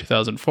followed by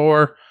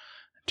 2004.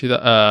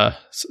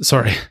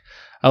 Sorry,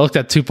 I looked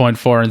at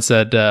 2.4 and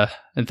said,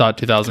 and thought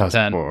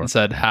 2010 and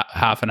said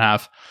half and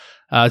half.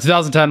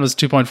 2010 was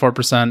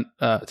 2.4%.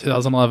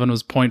 2011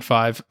 was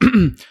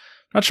 0.5.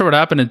 Not sure what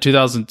happened in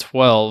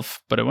 2012,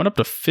 but it went up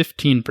to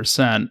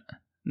 15%. And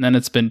then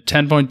it's been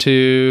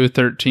 10.2,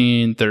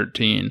 13,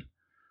 13.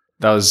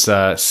 That was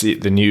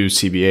the new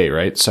CBA,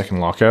 right? Second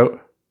lockout.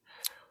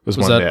 Was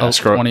that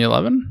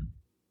 2011?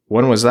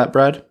 When was that,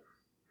 Brad?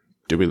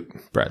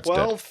 Brad's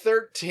 12, dead.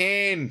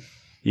 13.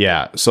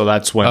 Yeah, so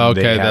that's when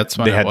they had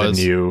the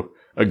new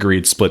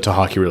agreed split to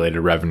hockey-related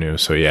revenue.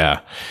 So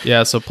yeah.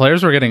 Yeah, so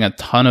players were getting a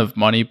ton of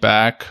money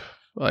back.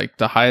 Like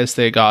the highest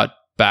they got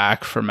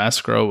back from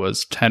escrow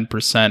was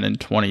 10% in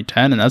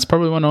 2010, and that's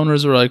probably when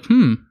owners were like,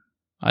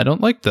 I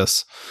don't like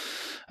this.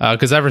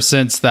 Because ever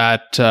since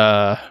that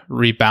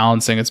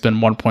rebalancing, it's been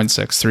 1.6,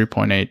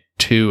 3.8,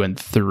 2, and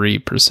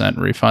 3%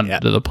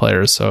 refunded to the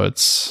players. So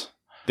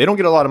they don't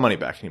get a lot of money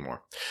back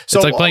anymore. So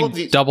it's like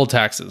playing double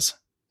taxes.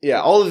 Yeah,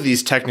 all of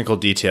these technical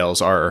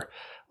details are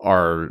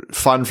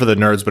fun for the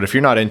nerds, but if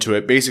you're not into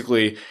it,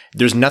 basically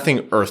there's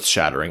nothing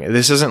earth-shattering.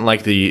 This isn't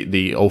like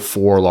the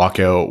 04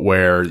 lockout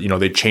where,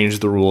 they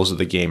changed the rules of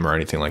the game or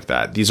anything like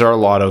that. These are a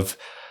lot of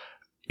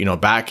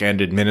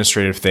back-end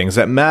administrative things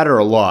that matter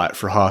a lot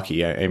for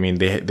hockey. I mean,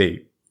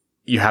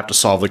 you have to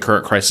solve the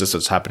current crisis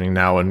that's happening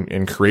now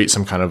and create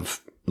some kind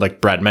of,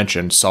 like Brad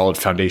mentioned, solid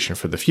foundation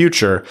for the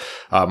future,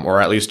 or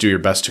at least do your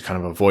best to kind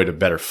of avoid a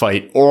better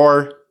fight,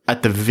 or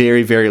at the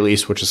very, very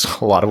least, which is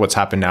a lot of what's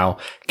happened now,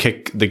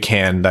 kick the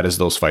can that is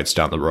those fights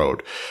down the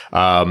road.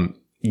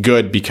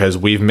 Good, because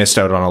we've missed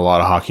out on a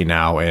lot of hockey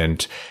now,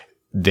 and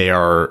they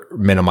are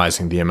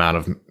minimizing the amount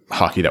of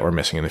hockey that we're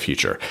missing in the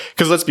future.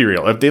 Because let's be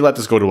real, if they let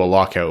this go to a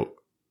lockout,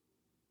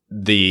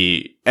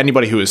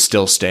 anybody who is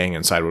still staying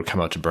inside would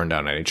come out to burn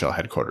down NHL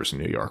headquarters in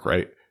New York,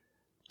 right?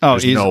 Oh,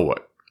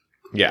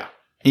 yeah,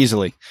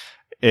 easily.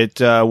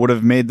 It would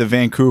have made the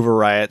Vancouver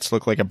riots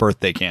look like a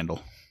birthday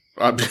candle.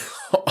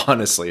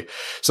 Honestly.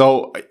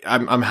 So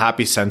I'm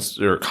happy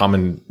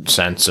common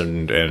sense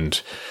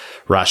and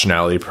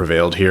rationality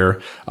prevailed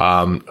here.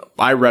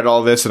 I read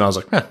all this and I was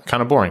like,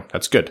 kind of boring.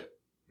 That's good.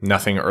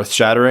 Nothing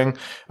earth-shattering.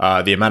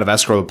 The amount of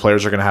escrow the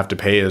players are going to have to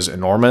pay is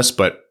enormous,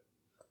 but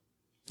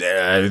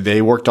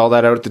they worked all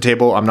that out at the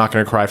table. I'm not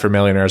going to cry for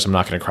millionaires. I'm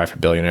not going to cry for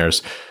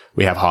billionaires.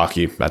 We have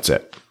hockey. That's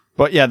it.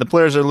 But yeah, the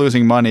players are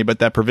losing money, but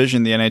that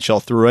provision the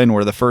NHL threw in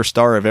where the first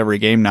star of every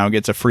game now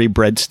gets a free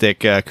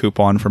breadstick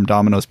coupon from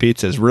Domino's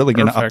Pizza is really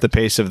going to up the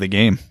pace of the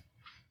game.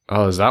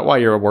 Oh, is that why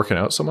you're working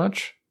out so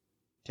much?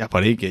 Yeah,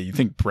 buddy, you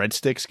think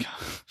breadsticks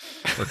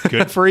are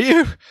good for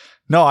you?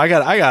 No, I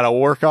got to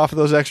work off of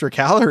those extra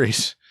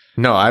calories.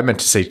 No, I meant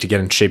to say to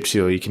get in shape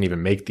so you can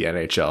even make the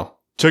NHL.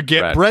 To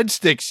get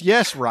breadsticks,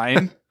 yes,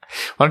 Ryan.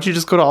 Why don't you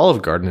just go to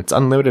Olive Garden? It's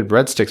unlimited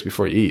breadsticks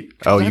before you eat.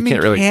 Oh, you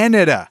can't really.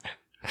 Canada.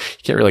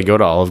 You can't really go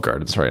to Olive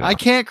Gardens right now. I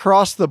can't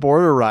cross the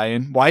border,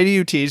 Ryan. Why do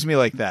you tease me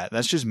like that?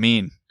 That's just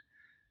mean.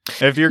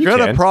 If you're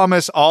going to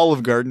promise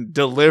Olive Garden,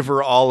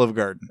 deliver Olive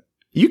Garden.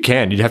 You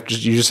can. You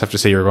just have to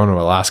say you're going to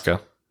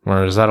Alaska.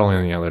 Or is that only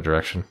in the other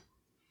direction?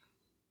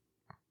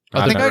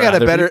 I think I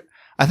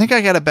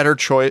got a better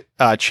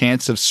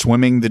chance of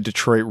swimming the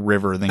Detroit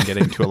River than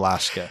getting to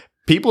Alaska.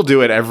 People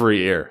do it every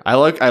year. I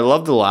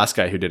love the last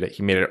guy who did it.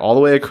 He made it all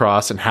the way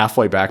across and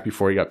halfway back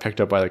before he got picked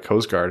up by the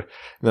Coast Guard. And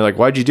they're like,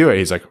 "Why'd you do it?"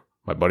 He's like,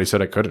 my buddy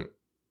said I couldn't.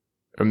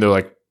 And they're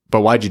like,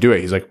 but why'd you do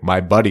it? He's like,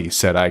 my buddy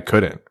said I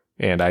couldn't,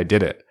 and I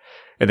did it.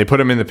 And they put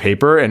him in the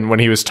paper, and when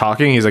he was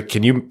talking, he's like,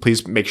 can you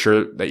please make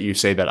sure that you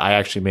say that I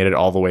actually made it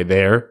all the way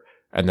there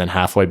and then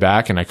halfway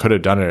back, and I could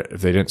have done it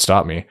if they didn't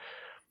stop me.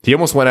 He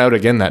almost went out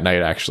again that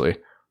night, actually,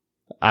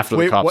 after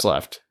the cops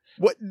left.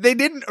 What? They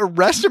didn't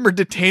arrest him or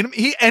detain him?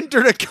 He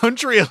entered a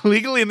country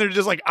illegally, and they're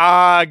just like,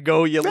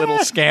 go, you little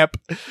scamp.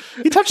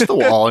 He touched the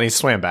wall, and he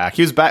swam back.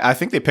 He was back. I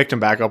think they picked him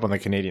back up on the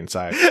Canadian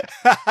side.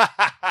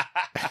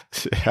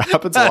 It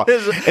happens a lot.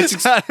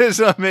 That is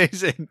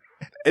amazing.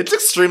 It's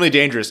extremely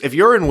dangerous. If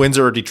you're in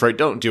Windsor or Detroit,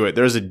 don't do it.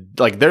 There's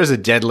a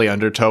deadly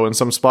undertow in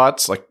some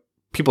spots. Like,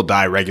 people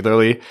die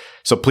regularly,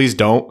 so please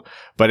don't.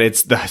 But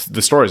it's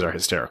the stories are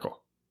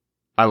hysterical.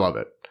 I love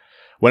it.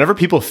 Whenever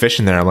people fish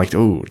in there, I'm like,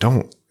 ooh,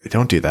 don't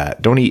do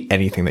that. Don't eat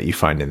anything that you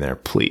find in there,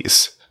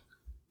 please.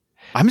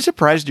 I'm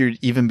surprised you'd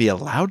even be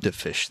allowed to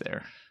fish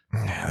there.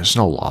 Yeah, there's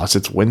no laws.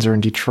 It's Windsor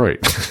and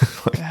Detroit.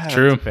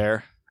 True.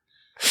 Fair.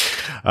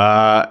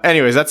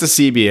 Anyways, that's a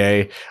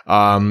CBA.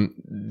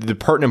 The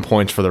pertinent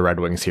points for the Red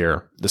Wings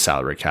here, the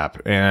salary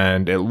cap.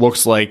 And it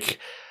looks like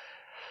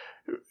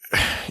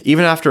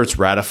even after it's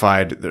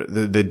ratified,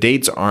 the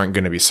dates aren't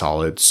going to be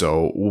solid.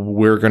 So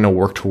we're going to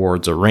work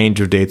towards a range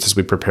of dates as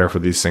we prepare for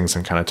these things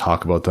and kind of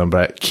talk about them.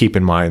 But keep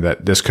in mind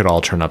that this could all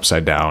turn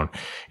upside down,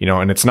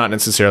 and it's not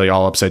necessarily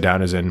all upside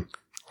down as in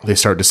they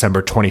start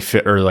December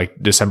 25th or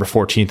like December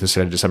 14th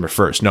instead of December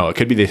 1st. No, it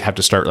could be they have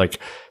to start like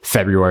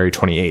February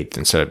 28th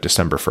instead of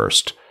December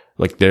 1st.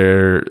 Like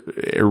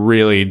it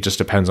really just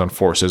depends on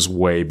forces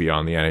way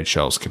beyond the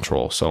NHL's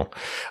control. So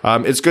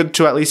it's good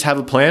to at least have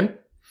a plan.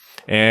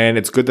 And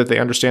it's good that they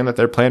understand that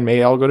their plan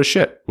may all go to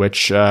shit,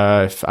 which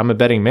if I'm a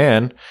betting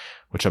man,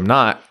 which I'm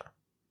not,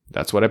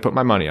 that's what I put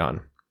my money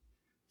on.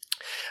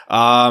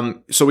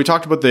 So we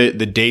talked about the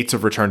dates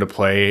of return to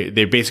play.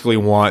 They basically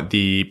want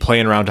the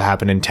play-in round to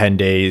happen in 10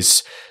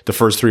 days, the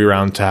first 3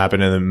 rounds to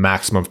happen in a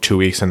maximum of 2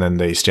 weeks, and then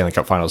the Stanley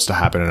Cup Finals to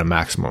happen in a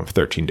maximum of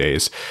 13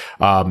 days.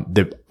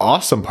 The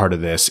awesome part of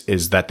this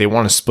is that they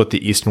want to split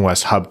the East and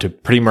West hub to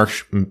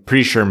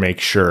pretty sure make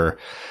sure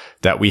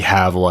that we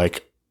have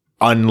like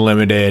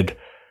unlimited,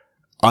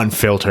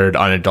 unfiltered,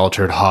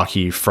 unadulterated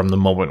hockey from the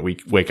moment we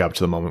wake up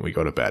to the moment we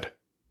go to bed.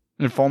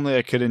 If only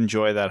I could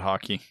enjoy that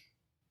hockey.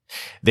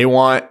 They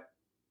want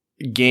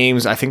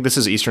games, I think this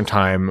is Eastern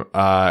time,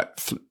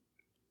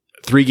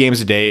 3 games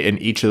a day in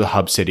each of the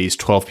hub cities,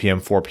 12 p.m.,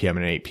 4 p.m.,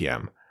 and 8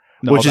 p.m.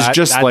 No, which is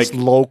just like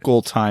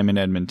local time in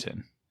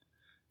Edmonton.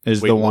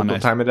 Local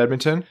time in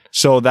Edmonton?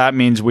 So that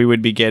means we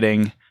would be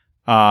getting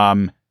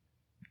 10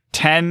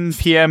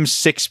 p.m.,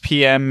 6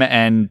 p.m.,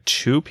 and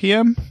 2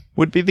 p.m.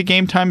 would be the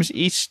game times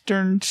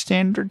Eastern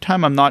Standard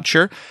Time. I'm not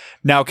sure.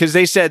 Now, because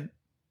they said,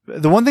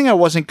 the one thing I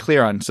wasn't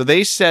clear on, so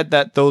they said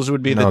that those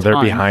would be the time. No,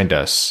 they're behind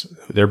us.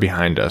 They're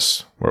behind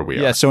us where we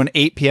are. Yeah, so an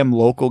 8 p.m.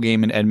 local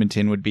game in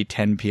Edmonton would be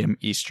 10 p.m.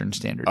 Eastern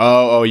Standard Time.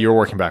 Oh, you're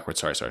working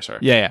backwards. Sorry.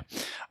 Yeah.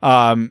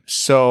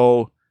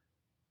 So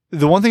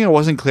the one thing I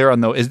wasn't clear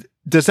on, though, is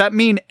does that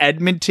mean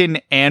Edmonton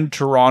and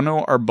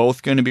Toronto are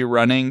both going to be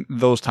running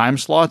those time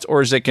slots,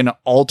 or is it going to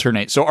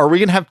alternate? So are we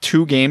going to have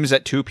 2 games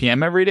at 2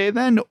 p.m. every day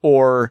then?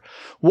 Or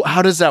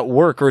how does that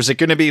work? Or is it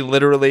going to be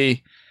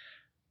literally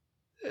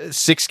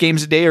 6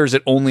 games a day, or is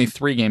it only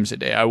 3 games a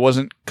day? I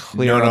wasn't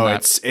clear on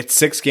that. It's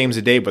 6 games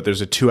a day, but there's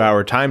a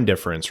 2-hour time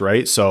difference,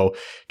 right? So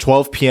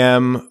 12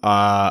 p.m.,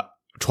 12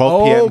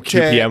 p.m., 2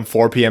 p.m.,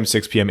 4 p.m.,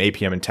 6 p.m., 8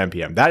 p.m., and 10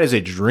 p.m. That is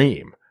a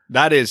dream.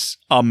 That is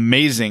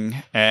amazing.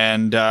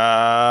 And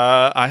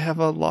I have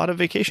a lot of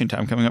vacation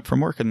time coming up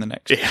from work in the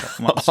next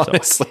couple months.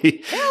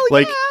 Honestly,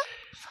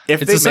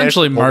 if it's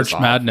essentially March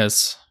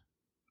Madness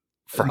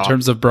in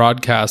terms of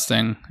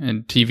broadcasting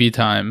and TV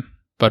time,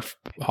 but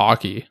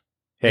hockey.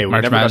 Hey,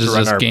 March Madness is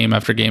just game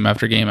after game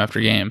after game after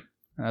game.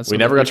 We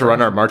never got to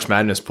run our March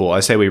Madness pool.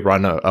 I say we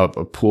run a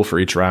pool for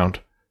each round.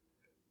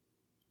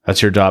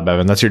 That's your job,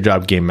 Evan. That's your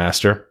job, Game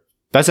Master.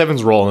 That's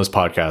Evan's role in this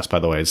podcast, by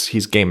the way.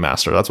 He's Game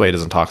Master. That's why he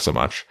doesn't talk so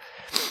much.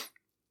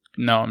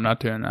 No, I'm not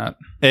doing that.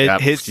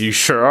 You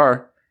sure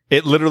are.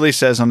 It literally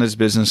says on his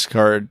business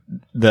card,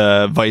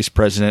 the Vice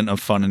President of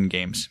Fun and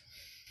Games.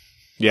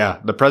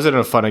 Yeah, the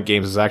President of Fun and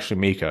Games is actually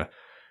Mika.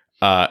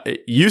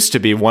 It used to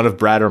be one of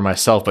Brad or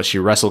myself, but she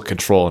wrestled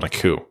control in a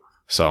coup.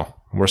 So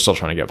we're still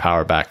trying to get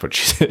power back, but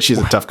she's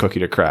a tough cookie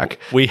to crack.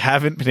 We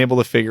haven't been able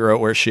to figure out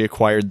where she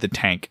acquired the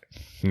tank.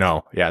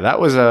 No. Yeah, that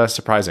was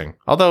surprising.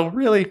 Although,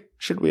 really,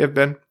 should we have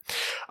been?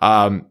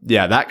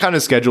 Yeah, that kind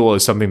of schedule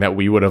is something that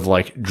we would have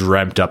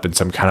dreamt up in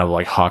some kind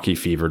of hockey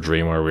fever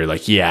dream where we're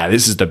like, yeah,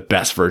 this is the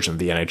best version of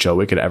the NHL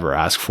we could ever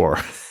ask for.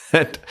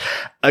 And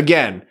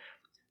again,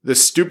 the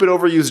stupid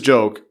overused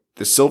joke,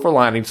 the silver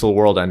lining to the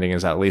world ending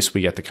is at least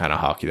we get the kind of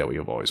hockey that we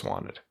have always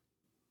wanted.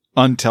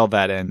 Until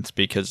that ends,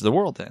 because the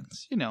world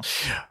ends.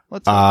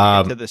 Let's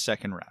get to the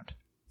second round.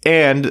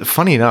 And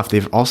funny enough,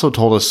 they've also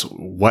told us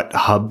what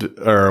hub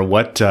or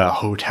what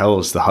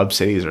hotels the hub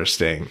cities are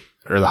staying.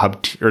 or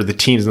the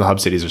teams in the hub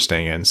cities are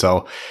staying in.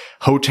 So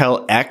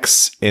Hotel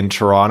X in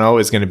Toronto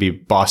is going to be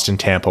Boston,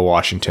 Tampa,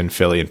 Washington,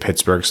 Philly, and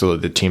Pittsburgh. So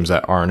the teams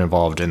that aren't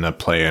involved in the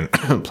play-in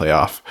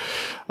playoff.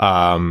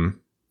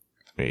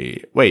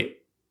 Wait,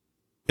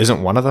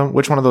 isn't one of them?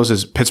 Which one of those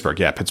is Pittsburgh?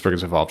 Yeah, Pittsburgh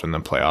is involved in the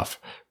playoff.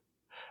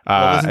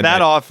 Well, isn't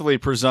that awfully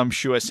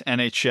presumptuous,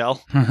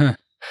 NHL?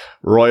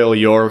 Royal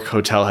York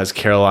Hotel has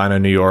Carolina,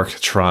 New York,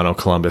 Toronto,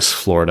 Columbus,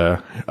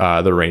 Florida,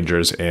 the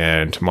Rangers,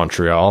 and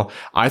Montreal.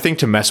 I think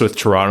to mess with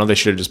Toronto, they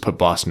should have just put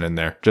Boston in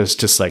there just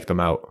to psych them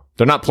out.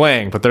 They're not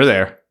playing, but they're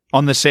there.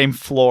 On the same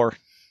floor.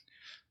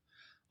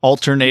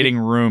 Alternating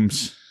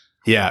rooms.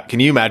 Yeah. Can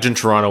you imagine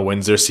Toronto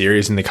wins their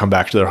series and they come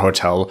back to their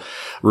hotel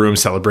room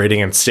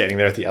celebrating and standing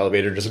there at the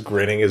elevator just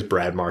grinning as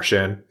Brad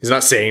Marchand? He's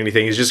not saying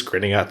anything. He's just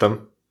grinning at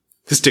them.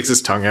 He sticks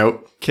his tongue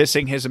out.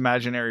 Kissing his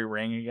imaginary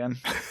ring again.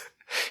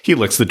 He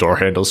licks the door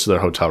handles to their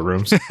hotel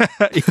rooms.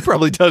 He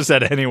probably does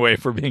that anyway,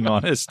 for being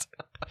honest.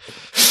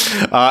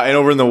 And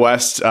over in the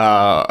West,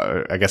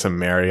 I guess a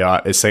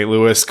Marriott is St.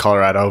 Louis,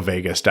 Colorado,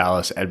 Vegas,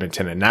 Dallas,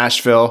 Edmonton, and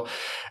Nashville.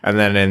 And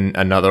then in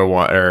another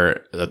one,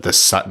 or the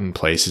Sutton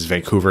place is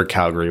Vancouver,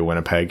 Calgary,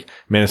 Winnipeg,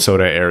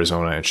 Minnesota,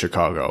 Arizona, and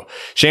Chicago.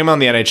 Shame on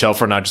the NHL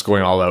for not just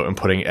going all out and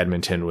putting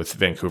Edmonton with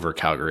Vancouver,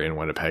 Calgary, and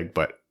Winnipeg.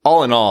 But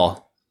all in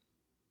all,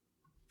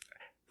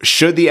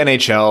 should the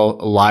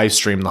NHL live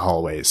stream the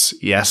hallways?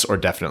 Yes, or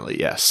definitely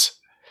yes.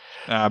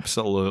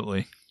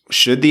 Absolutely.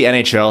 Should the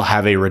NHL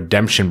have a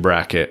redemption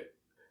bracket,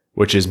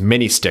 which is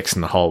mini sticks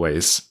in the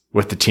hallways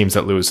with the teams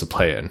that lose the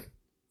play-in?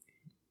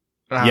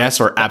 Yes,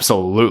 or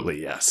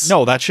absolutely yes.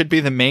 No, that should be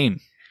the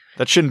main.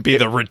 That shouldn't be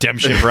the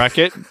redemption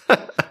bracket.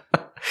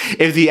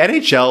 If the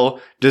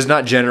NHL does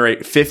not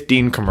generate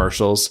 15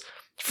 commercials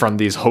from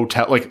these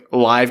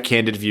live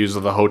candid views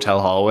of the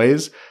hotel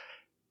hallways,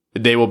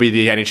 they will be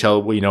the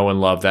NHL we know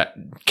and love that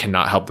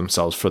cannot help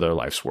themselves for their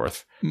life's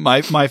worth.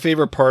 My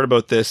favorite part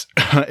about this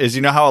is,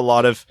 you know how a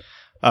lot of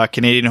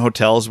Canadian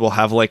hotels will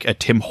have like a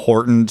Tim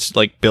Hortons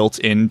like built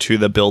into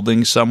the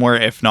building somewhere,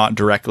 if not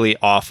directly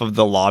off of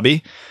the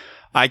lobby.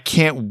 I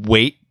can't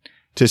wait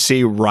to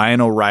see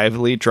Ryan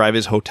O'Reilly drive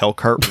his hotel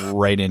cart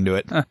right into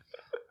it.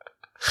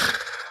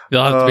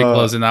 You'll have to be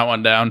closing that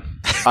one down.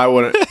 I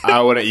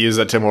wouldn't use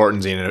that Tim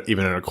Hortons even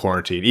in a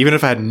quarantine. Even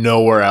if I had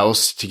nowhere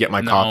else to get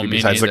my coffee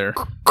besides the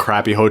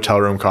crappy hotel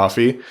room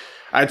coffee,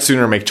 I'd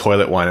sooner make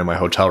toilet wine in my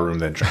hotel room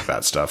than drink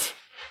that stuff.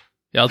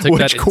 Yeah, I'll take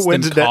that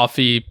instant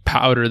coffee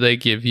powder they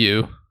give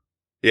you.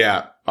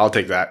 Yeah, I'll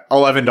take that.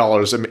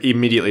 $11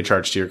 immediately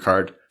charged to your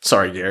card.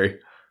 Sorry, Gary.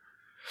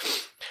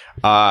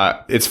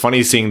 It's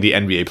funny seeing the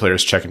NBA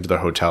players check into their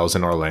hotels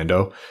in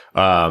Orlando.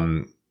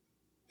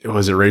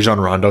 Was it Rajon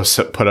Rondo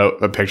put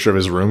out a picture of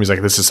his room? He's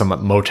like, this is some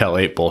Motel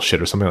 8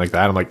 bullshit or something like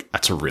that. I'm like,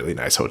 that's a really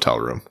nice hotel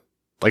room.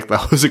 Like,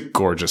 that was a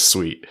gorgeous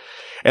suite.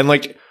 And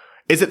like,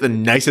 is it the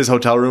nicest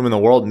hotel room in the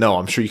world? No,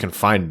 I'm sure you can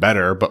find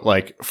better. But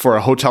like, for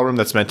a hotel room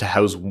that's meant to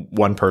house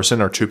one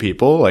person or two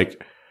people,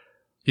 like...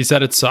 He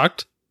said it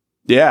sucked?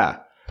 Yeah.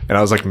 And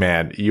I was like,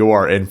 man, you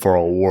are in for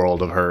a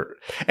world of hurt.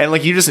 And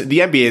like, the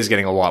NBA is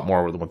getting a lot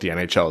more than what the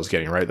NHL is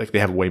getting, right? Like, they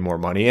have way more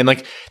money. And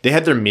like, they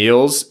had their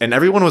meals, and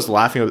everyone was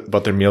laughing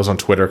about their meals on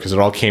Twitter because it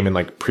all came in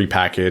like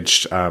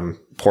prepackaged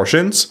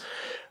portions.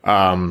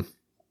 And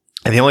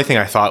the only thing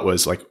I thought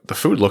was like, the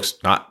food looks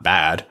not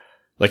bad.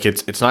 Like,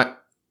 it's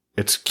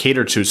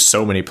catered to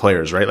so many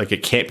players, right? Like,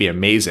 it can't be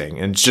amazing.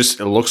 And it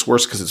looks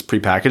worse because it's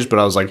prepackaged. But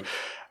I was like,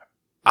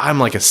 I'm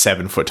like a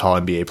 7-foot tall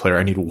NBA player.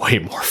 I need way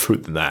more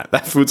food than that.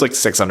 That food's like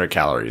 600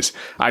 calories.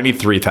 I need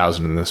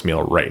 3,000 in this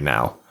meal right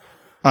now.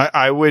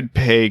 I would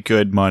pay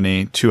good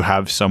money to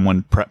have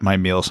someone prep my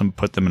meals and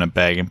put them in a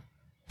bag and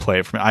play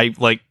it for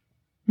me.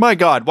 My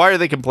God, why are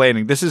they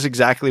complaining? This is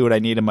exactly what I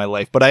need in my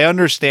life. But I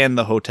understand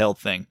the hotel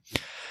thing.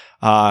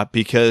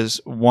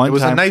 Because it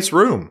was a nice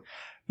room.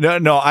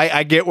 No,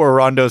 I get where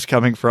Rondo's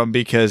coming from,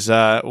 because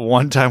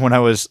one time when I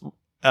was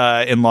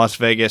in Las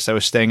Vegas, I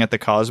was staying at the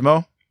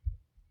Cosmo.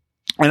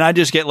 And I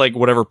just get like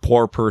whatever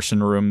poor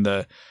person room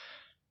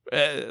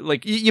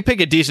you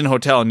pick a decent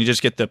hotel and you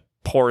just get the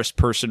poorest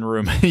person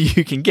room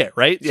you can get,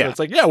 right? Yeah. So it's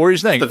like, yeah, where are you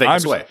staying?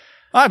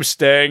 I'm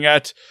staying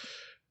at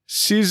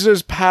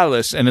Caesar's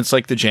Palace, and it's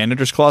like the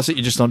janitor's closet.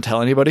 You just don't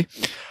tell anybody.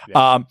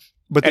 Yeah.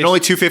 But only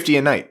 $250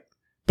 a night.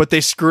 But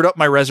they screwed up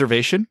my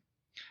reservation.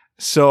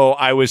 So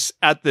I was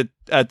at the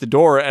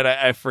door, and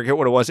I forget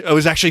what it was. It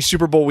was actually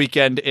Super Bowl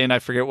weekend in I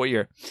forget what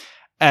year.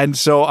 And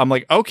so I'm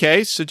like,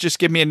 okay, so just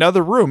give me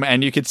another room.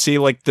 And you could see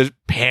like the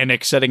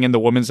panic setting in the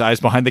woman's eyes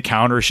behind the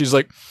counter. She's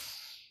like,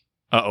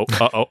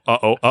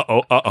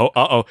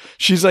 uh-oh.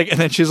 She's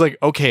like,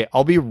 okay,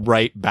 I'll be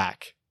right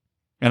back.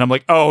 And I'm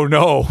like, oh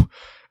no.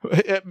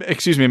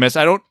 Excuse me, miss.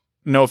 I don't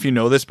know if you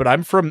know this, but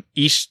I'm from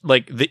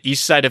the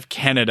east side of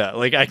Canada.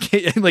 Like, I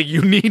can't, like,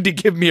 you need to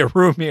give me a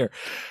room here.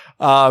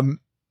 And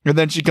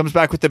then she comes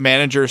back with the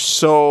manager.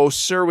 So,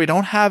 sir, we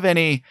don't have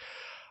any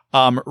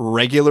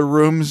regular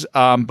rooms,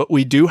 but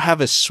we do have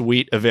a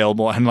suite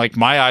available. And like,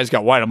 my eyes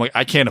got wide. I'm like,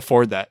 I can't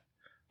afford that.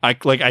 I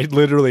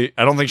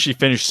don't think she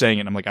finished saying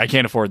it. I'm like, I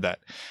can't afford that.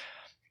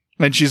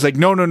 And she's like,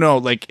 no.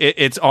 Like,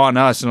 it's on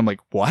us. And I'm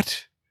like,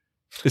 what?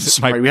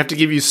 We have to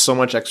give you so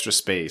much extra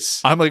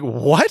space. I'm like,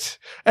 what?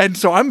 And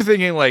so I'm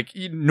thinking like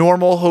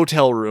normal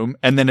hotel room,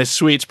 and then a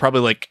suite's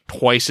probably like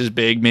twice as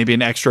big, maybe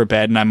an extra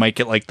bed, and I might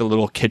get like the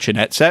little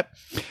kitchenette set.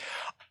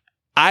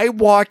 I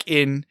walk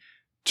in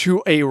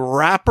to a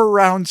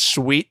wraparound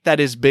suite that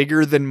is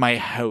bigger than my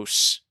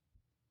house.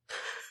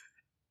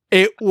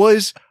 It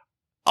was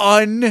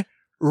unreal.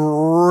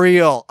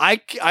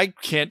 I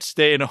can't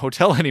stay in a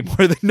hotel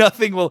anymore.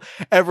 Nothing will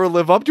ever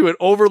live up to it.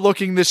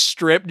 Overlooking this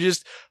strip,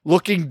 just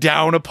looking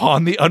down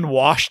upon the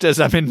unwashed as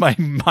I'm in my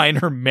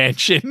minor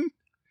mansion.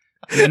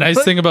 The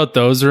nice thing about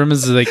those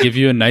rooms is they give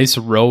you a nice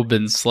robe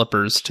and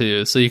slippers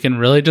too, so you can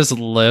really just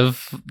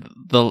live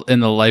in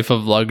the life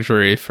of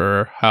luxury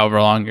for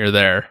however long you're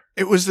there.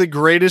 It was the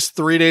greatest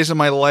 3 days of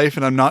my life,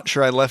 and I'm not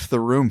sure I left the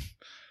room.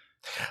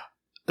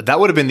 That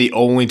would have been the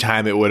only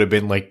time it would have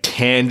been like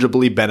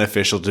tangibly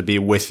beneficial to be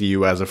with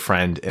you as a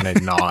friend in a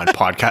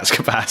non-podcast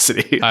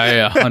capacity.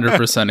 I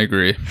 100%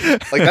 agree.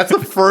 Like that's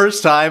the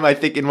first time I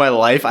think in my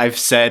life I've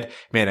said,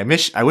 man,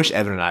 I wish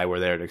Evan and I were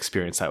there to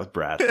experience that with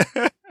Brad.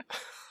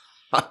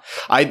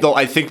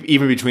 I think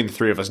even between the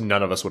three of us,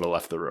 none of us would have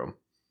left the room.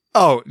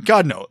 Oh,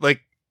 God, no.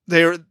 Like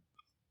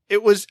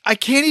it was, I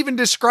can't even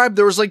describe.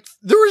 There was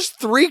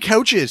 3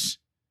 couches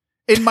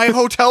in my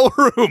hotel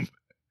room.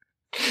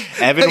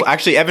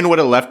 Evan would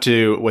have left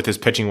with his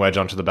pitching wedge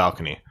onto the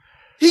balcony.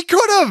 He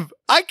could have.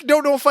 I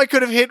don't know if I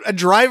could have hit a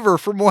driver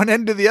from one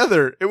end to the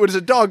other. It was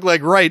a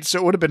dogleg right, so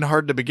it would have been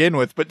hard to begin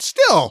with, but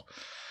still.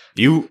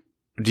 Do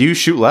you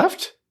shoot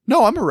left?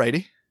 No, I'm a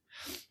righty.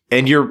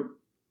 And your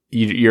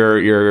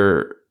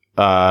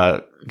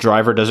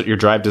drive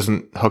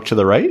doesn't hook to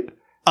the right?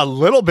 A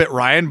little bit,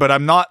 Ryan, but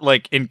I'm not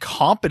like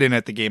incompetent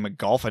at the game of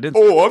golf. I'm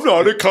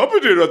not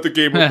incompetent at the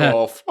game of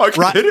golf. I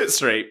can hit it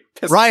straight.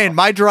 Ryan,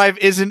 my drive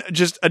isn't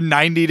just a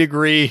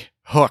 90-degree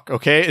hook,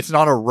 okay? It's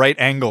not a right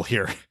angle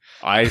here.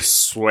 I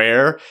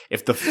swear,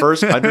 if the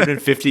first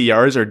 150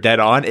 yards are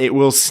dead on, it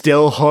will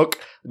still hook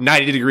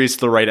 90 degrees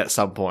to the right at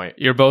some point.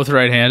 You're both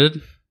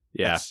right-handed?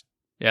 Yeah.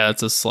 Yeah,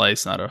 it's a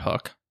slice, not a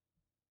hook.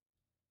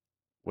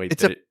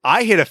 Wait,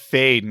 I hit a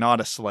fade,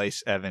 not a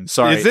slice, Evan.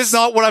 Sorry. Is this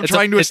not what I'm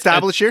trying to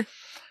establish here?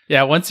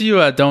 Yeah, once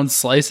you don't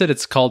slice it,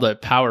 it's called a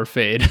power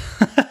fade.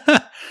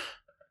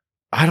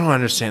 I don't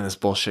understand this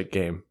bullshit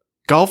game.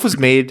 Golf was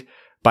made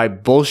by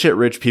bullshit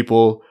rich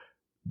people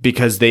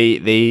because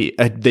they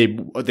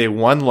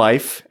won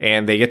life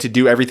and they get to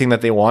do everything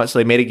that they want. So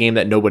they made a game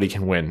that nobody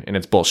can win, and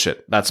it's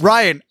bullshit. That's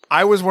Ryan.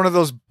 I was one of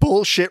those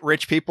bullshit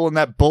rich people in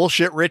that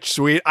bullshit rich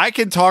suite. I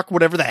can talk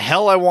whatever the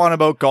hell I want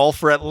about golf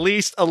for at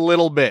least a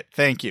little bit.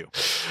 Thank you.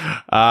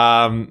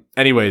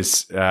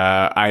 Anyways,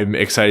 I'm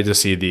excited to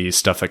see the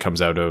stuff that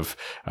comes out of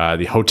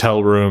the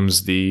hotel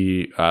rooms,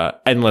 the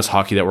endless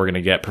hockey that we're going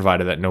to get,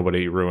 provided that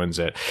nobody ruins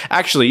it.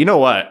 Actually, you know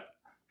what?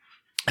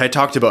 I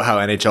talked about how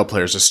NHL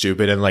players are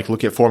stupid, and like,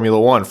 look at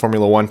Formula One.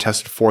 Formula One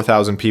tested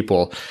 4,000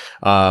 people,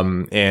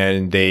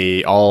 and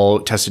they all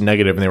tested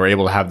negative, and they were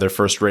able to have their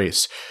first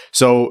race.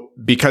 So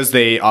because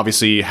they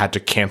obviously had to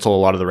cancel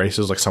a lot of the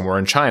races, like somewhere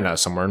in China,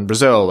 somewhere in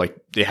Brazil, like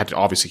they had to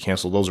obviously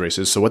cancel those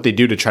races. So what they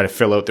do to try to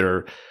fill out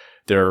their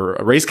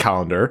race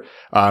calendar,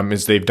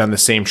 is they've done the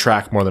same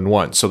track more than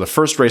once. So the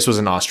first race was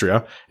in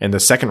Austria, and the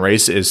second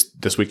race is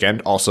this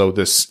weekend, also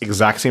this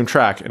exact same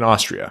track in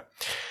Austria.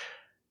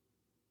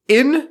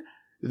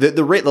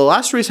 The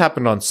last race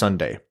happened on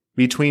Sunday.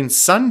 Between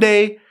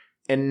Sunday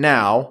and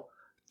now,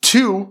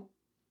 2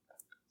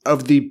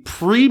 of the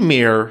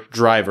premier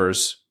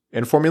drivers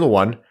in Formula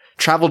One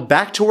traveled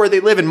back to where they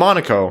live in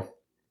Monaco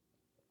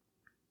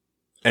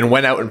and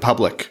went out in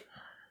public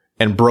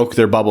and broke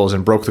their bubbles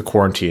and broke the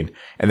quarantine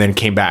and then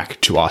came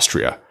back to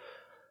Austria.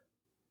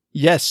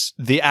 Yes,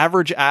 the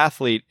average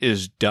athlete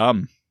is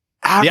dumb.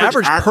 The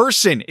average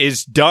person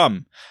is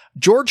dumb.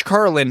 George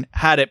Carlin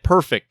had it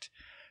perfect.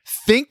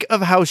 Think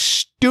of how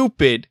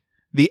stupid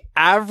the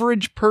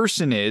average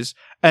person is,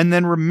 and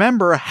then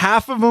remember,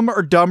 half of them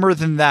are dumber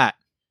than that.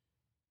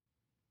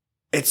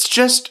 It's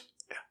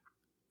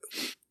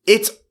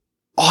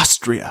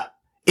Austria.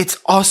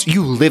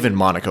 You live in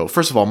Monaco.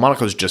 First of all,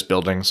 Monaco's just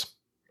buildings.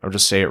 I'll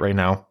just say it right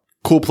now.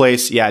 Cool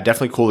place. Yeah,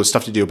 definitely cool. There's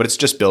stuff to do, but it's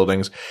just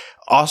buildings.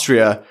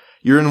 Austria,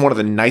 you're in one of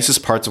the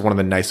nicest parts of one of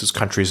the nicest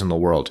countries in the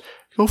world.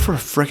 Go for a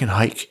friggin'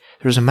 hike.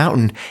 There's a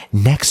mountain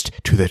next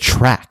to the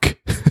track.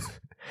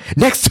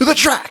 Next to the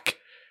track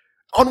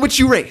on which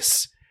you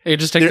race. You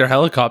just take their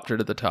helicopter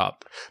to the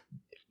top.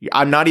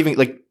 I'm not even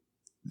like.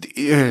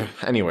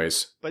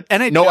 Anyways, but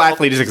NHL, no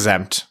athlete is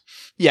exempt.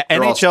 Yeah,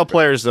 they're NHL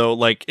players though,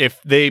 like if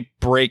they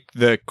break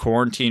the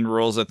quarantine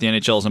rules that the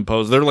NHL has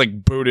imposed, they're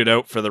like booted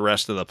out for the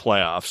rest of the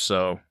playoffs.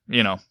 So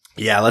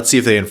Yeah, let's see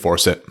if they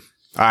enforce it.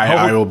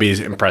 I will be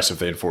impressed if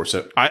they enforce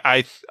it.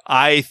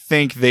 I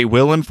think they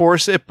will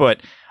enforce it,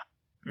 but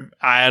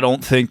I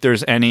don't think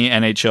there's any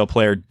NHL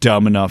player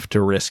dumb enough to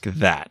risk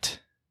that.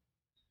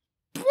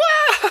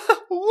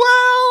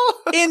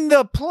 Well, in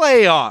the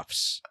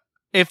playoffs,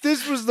 if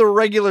this was the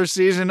regular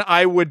season,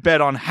 I would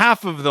bet on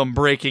half of them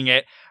breaking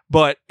it.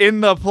 But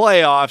in the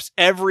playoffs,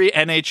 every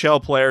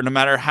NHL player, no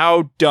matter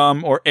how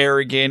dumb or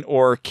arrogant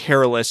or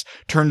careless,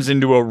 turns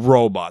into a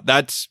robot.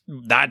 That's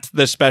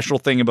the special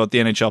thing about the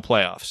NHL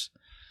playoffs.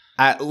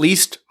 At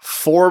least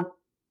 4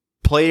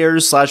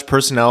 players /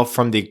 personnel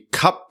from the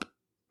Cup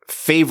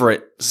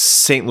favorite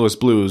St. Louis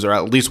Blues, or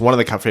at least one of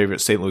the Cup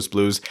favorite St. Louis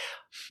Blues,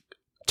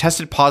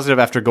 tested positive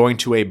after going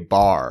to a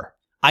bar.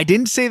 I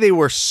didn't say they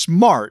were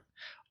smart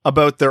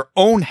about their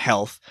own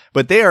health,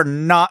 but they are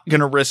not going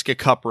to risk a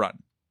Cup run.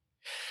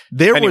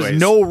 There was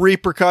no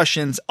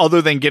repercussions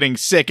other than getting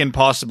sick and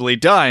possibly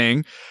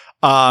dying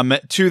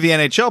to the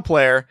NHL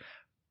player,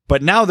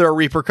 but now there are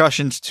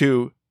repercussions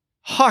to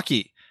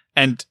hockey.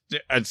 And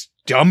as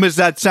dumb as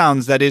that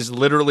sounds, that is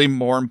literally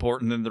more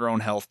important than their own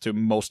health to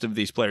most of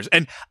these players.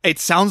 And it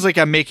sounds like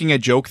I'm making a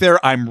joke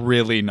there. I'm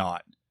really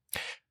not.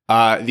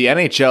 The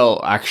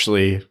NHL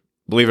actually,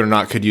 believe it or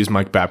not, could use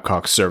Mike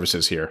Babcock's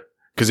services here.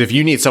 Because if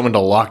you need someone to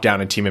lock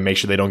down a team and make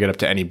sure they don't get up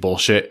to any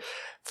bullshit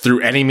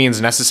through any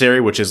means necessary,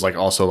 which is like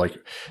also like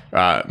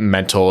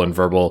mental and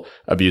verbal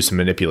abuse and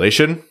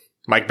manipulation,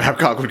 Mike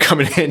Babcock would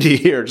come in handy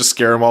here, just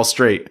scare them all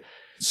straight.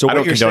 So I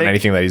don't condone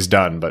anything that he's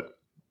done, but...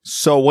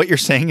 So what you're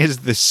saying is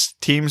the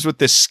teams with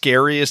the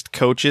scariest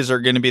coaches are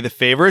going to be the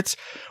favorites?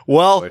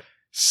 Well,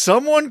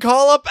 someone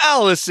call up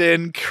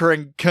Allison.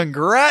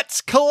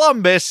 Congrats,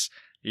 Columbus.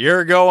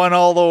 You're going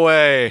all the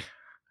way.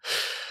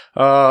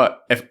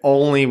 If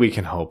only we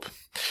can hope.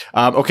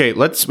 Okay,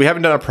 we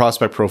haven't done a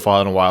prospect profile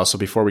in a while, so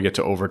before we get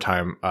to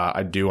overtime,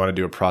 I do want to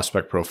do a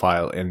prospect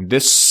profile. And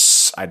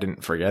this, I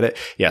didn't forget it.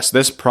 Yes,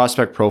 this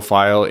prospect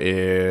profile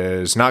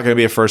is not going to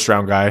be a first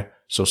round guy.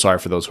 So sorry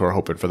for those who are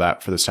hoping for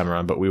that for this time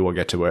around, but we will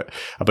get to it.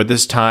 But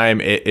this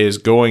time it is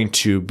going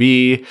to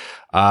be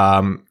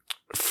from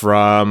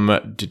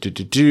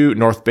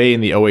North Bay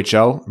in the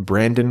OHL,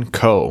 Brandon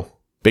Coe.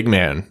 Big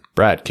man.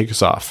 Brad, kick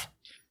us off.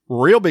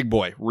 Real big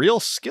boy. Real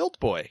skilled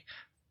boy.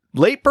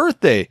 Late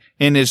birthday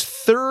in his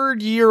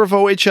 3rd year of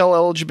OHL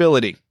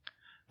eligibility.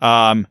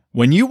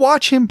 When you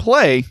watch him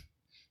play,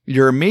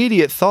 your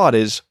immediate thought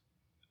is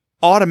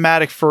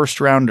automatic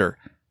first rounder.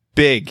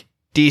 Big,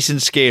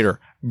 decent skater.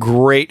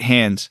 Great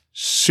hands,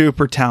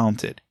 super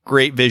talented,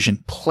 great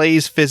vision,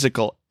 plays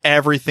physical,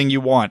 everything you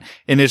want.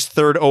 In his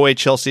 3rd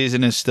OHL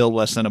season is still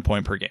less than a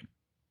point per game.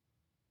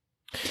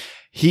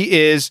 He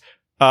is,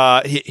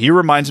 he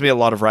reminds me a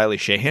lot of Riley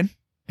Sheahan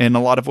in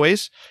a lot of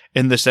ways,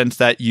 in the sense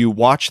that you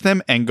watch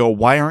them and go,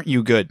 why aren't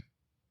you good?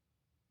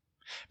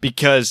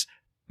 Because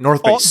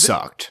North Bay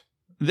sucked.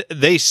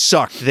 They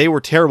sucked. They were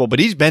terrible, but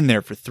he's been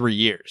there for 3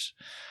 years.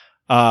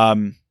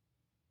 The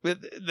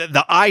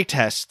eye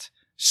test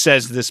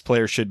says this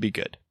player should be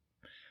good.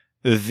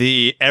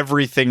 The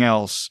everything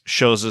else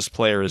shows this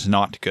player is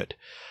not good.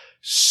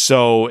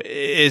 So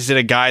is it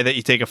a guy that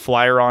you take a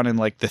flyer on in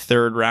like the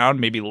 3rd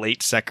round, maybe late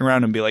 2nd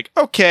round, and be like,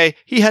 okay,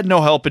 he had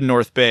no help in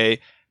North Bay,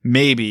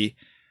 maybe,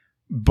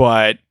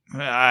 but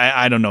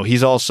I don't know.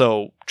 He's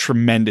also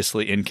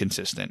tremendously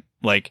inconsistent.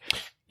 Like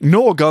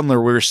Noel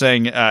Gunler, we were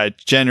saying,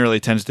 generally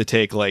tends to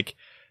take like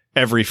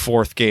every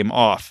 4th game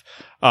off.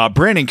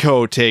 Brandon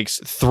Coe takes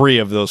 3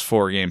 of those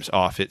 4 games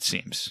off, it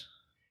seems.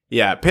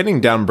 Yeah,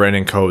 pinning down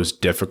Brandon Coe is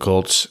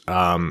difficult.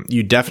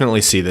 You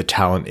definitely see the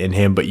talent in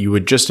him, but you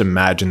would just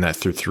imagine that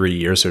through 3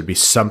 years, there would be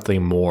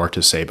something more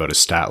to say about his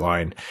stat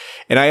line.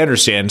 And I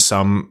understand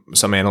some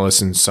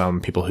analysts and some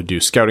people who do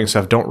scouting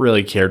stuff don't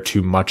really care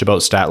too much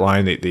about stat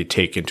line. They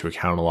take into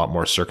account a lot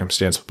more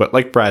circumstance. But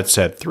like Brad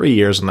said, 3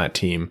 years on that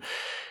team,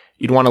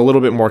 you'd want a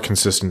little bit more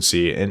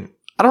consistency. And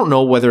I don't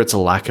know whether it's a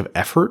lack of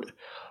effort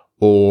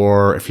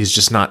or if he's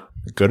just not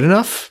good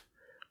enough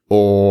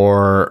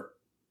or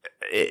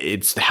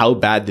it's how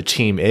bad the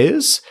team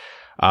is,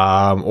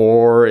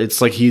 or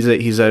it's like he's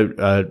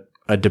a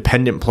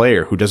dependent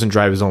player who doesn't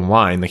drive his own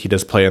line. Like he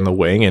does play on the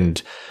wing,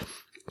 and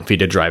if he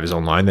did drive his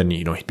own line, then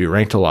he'd be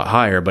ranked a lot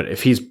higher. But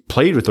if he's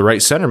played with the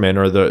right centerman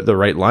or the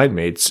right line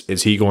mates,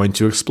 is he going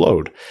to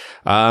explode?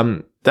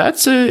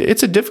 It's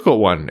a difficult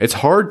one. It's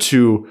hard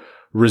to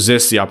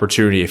resist the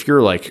opportunity if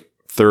you're like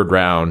 3rd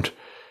round,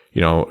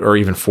 or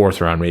even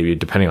 4th round, maybe,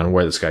 depending on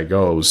where this guy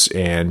goes.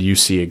 And you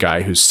see a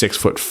guy who's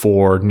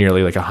 6'4",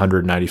 nearly like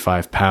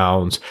 195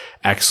 pounds,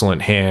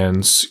 excellent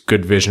hands,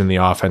 good vision in the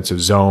offensive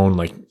zone,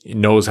 like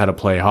knows how to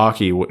play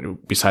hockey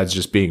besides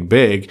just being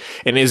big,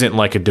 and isn't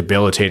like a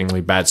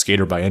debilitatingly bad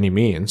skater by any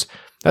means.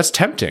 That's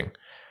tempting.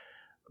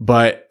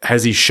 But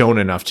has he shown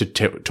enough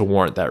to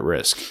warrant that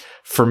risk?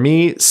 For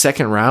me,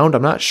 2nd round,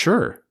 I'm not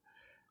sure.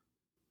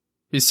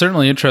 It's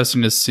certainly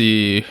interesting to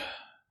see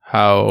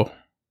how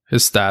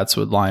his stats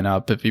would line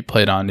up if he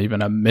played on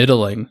even a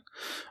middling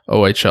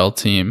OHL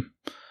team.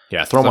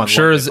 Yeah, throw him on.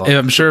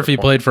 I'm sure if he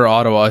played for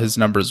Ottawa, his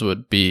numbers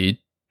would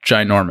be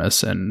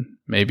ginormous and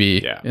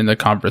maybe in the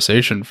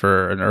conversation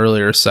for an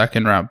earlier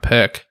 2nd round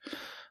pick.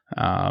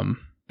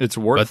 It's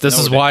worth. But this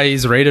is why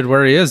he's rated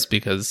where he is,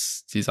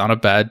 because he's on a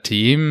bad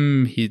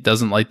team. He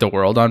doesn't light the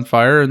world on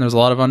fire, and there's a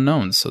lot of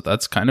unknowns. So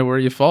that's kind of where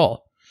you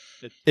fall.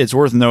 It's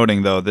worth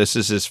noting, though, this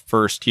is his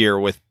 1st year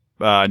with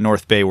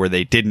North Bay where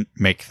they didn't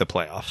make the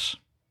playoffs.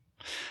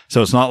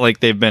 So it's not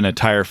like they've been a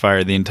tire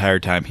fire the entire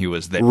time he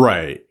was there.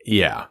 Right.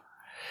 Yeah.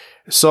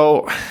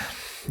 So,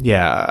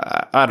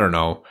 yeah, I don't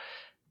know.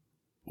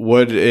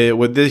 Would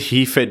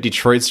he fit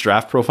Detroit's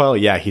draft profile?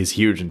 Yeah, he's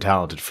huge and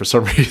talented. For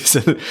some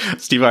reason,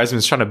 Steve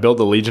Eisman's trying to build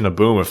the Legion of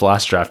Boom if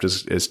last draft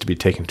is to be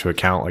taken into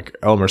account. Like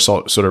Elmer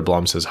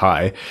Soderblom says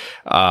high.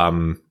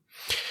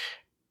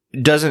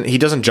 He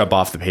doesn't jump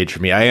off the page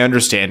for me. I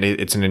understand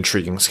it's an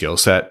intriguing skill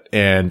set,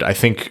 and I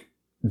think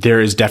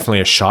there is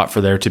definitely a shot for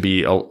there to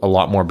be a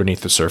lot more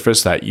beneath the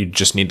surface, that you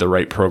just need the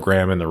right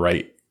program and the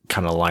right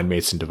kind of line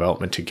mates and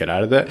development to get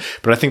out of that.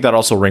 But I think that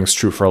also rings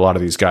true for a lot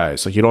of these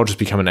guys. Like, you don't just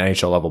become an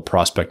NHL level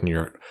prospect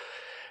and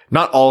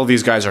not all of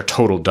these guys are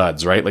total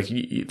duds, right? Like,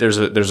 there's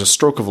a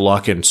stroke of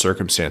luck and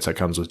circumstance that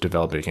comes with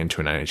developing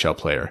into an NHL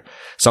player.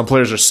 Some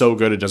players are so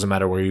good, it doesn't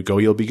matter where you go,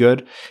 you'll be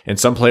good. And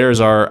some players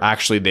are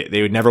actually,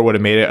 they never would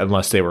have made it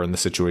unless they were in the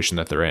situation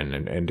that they're in.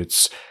 And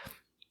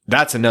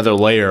that's another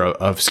layer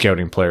of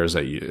scouting players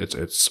that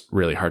it's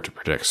really hard to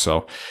predict.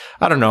 So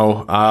I don't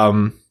know.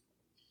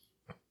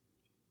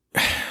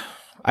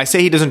 I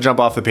say he doesn't jump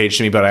off the page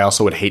to me, but I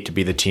also would hate to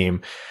be the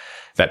team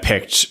that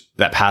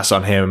passed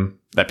on him,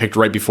 that picked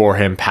right before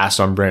him, passed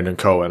on Brandon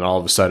Coe, and all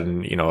of a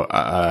sudden,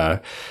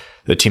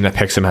 the team that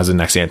picks him has the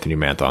next Anthony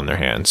Mantha on their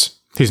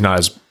hands. I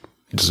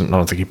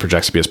don't think he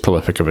projects to be as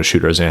prolific of a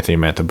shooter as Anthony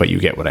Mantha, but you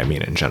get what I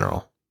mean in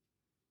general.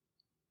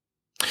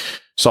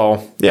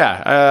 So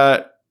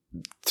yeah,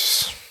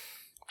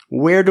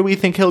 where do we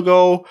think he'll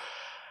go?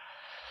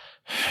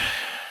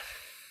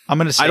 I'm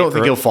going to say I don't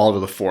think he'll fall to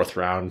the fourth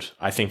round.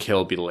 I think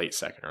he'll be late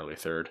second, early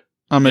third.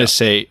 I'm going to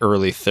say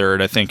early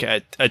third. I think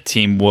a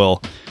team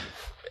will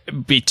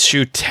be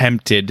too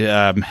tempted.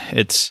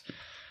 It's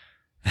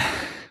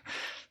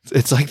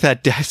like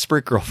that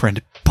desperate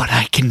girlfriend, but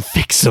I can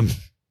fix him.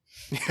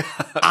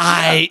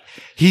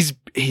 He's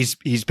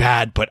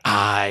bad, but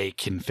I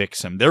can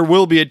fix him. There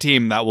will be a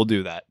team that will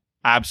do that.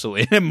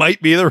 Absolutely. It might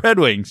be the Red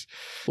Wings.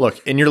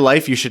 Look, in your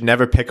life, you should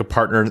never pick a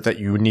partner that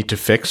you need to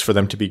fix for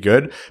them to be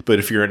good. But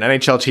if you're an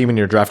NHL team and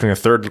you're drafting a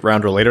third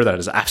rounder later, that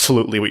is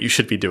absolutely what you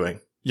should be doing.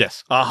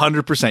 Yes,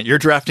 100%. You're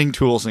drafting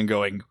tools and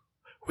going,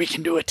 we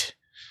can do it.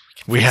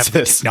 We have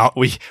this. No,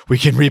 we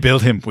can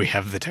rebuild him. We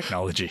have the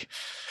technology.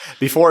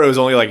 Before, it was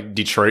only like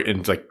Detroit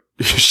and like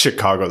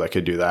Chicago that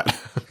could do that.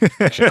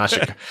 Actually, not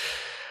Chicago.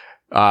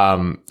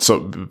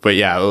 But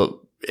yeah,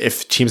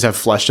 if teams have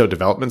fleshed out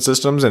development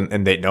systems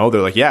and they know,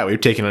 they're like, yeah, we've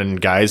taken in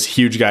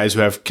huge guys who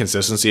have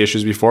consistency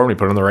issues before, and we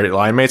put in the right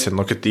line mates, and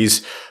look at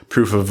these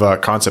proof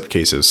of concept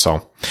cases.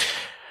 So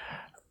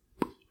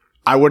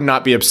I would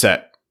not be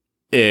upset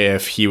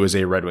if he was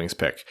a Red Wings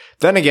pick.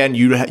 Then again,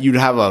 you'd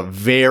have a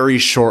very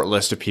short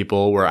list of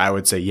people where I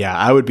would say, yeah,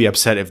 I would be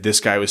upset if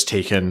this guy was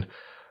taken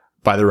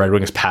by the Red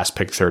Wings past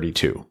pick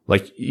 32.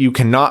 Like, you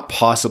cannot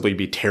possibly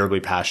be terribly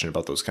passionate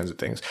about those kinds of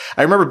things.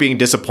 I remember being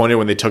disappointed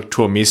when they took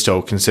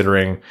Tuomisto,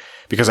 considering,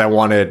 because I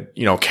wanted,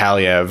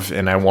 Kaliev,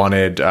 and I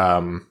wanted,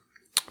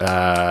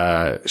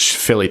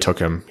 Philly took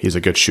him. He's a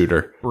good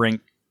shooter.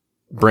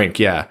 Brink,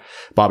 yeah.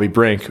 Bobby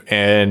Brink,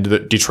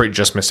 and Detroit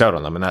just missed out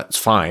on them, and that's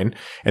fine.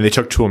 And they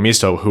took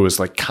Tuomisto, who was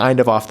like kind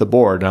of off the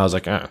board, and I was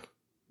like,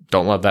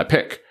 don't love that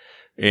pick.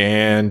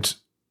 And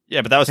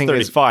yeah, but that was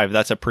 35.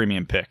 That's a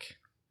premium pick.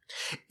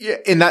 Yeah,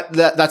 and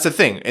that's the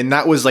thing. And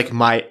that was like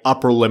my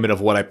upper limit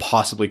of what I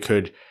possibly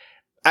could,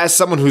 as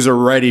someone who's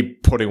already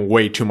putting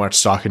way too much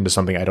stock into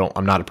something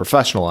I'm not a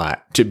professional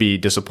at, to be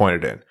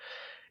disappointed in.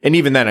 And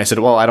even then I said,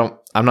 well,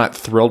 I'm not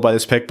thrilled by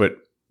this pick, but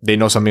they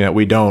know something that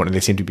we don't, and they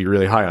seem to be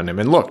really high on him.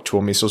 And look,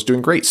 Tuomisto's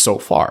doing great so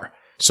far.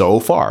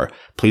 So far.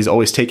 Please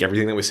always take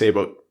everything that we say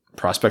about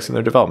prospects and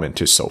their development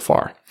to so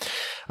far.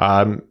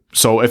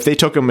 So if they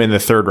took him in the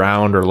third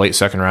round or late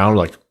second round,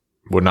 like,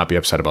 would not be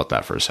upset about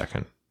that for a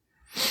second.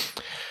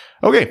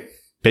 Okay,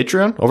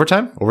 Patreon,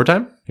 overtime. You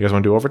guys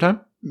want to do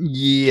overtime?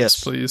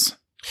 Yes, please.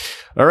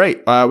 All right,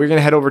 we're going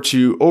to head over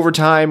to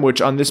overtime,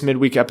 which on this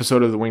midweek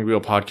episode of the Winged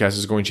Wheel podcast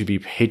is going to be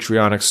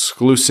Patreon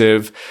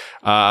exclusive.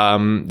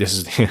 This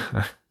is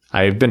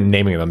I've been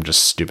naming them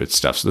just stupid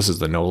stuff, so this is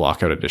the no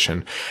lockout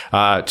edition.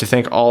 To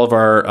thank all of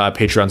our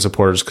Patreon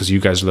supporters, because you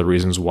guys are the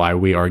reasons why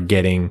we are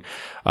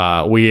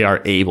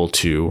able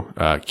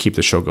to keep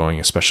the show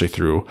going, especially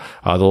through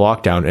the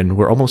lockdown, and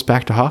we're almost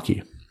back to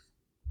hockey.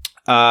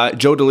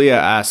 Joe D'Elia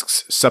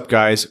asks, sup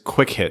guys,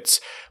 quick hits.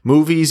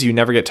 Movies you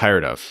never get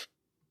tired of.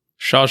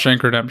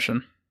 Shawshank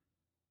Redemption.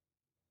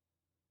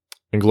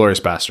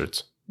 Inglourious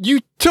Bastards. You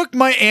took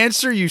my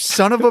answer, you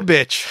son of a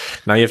bitch.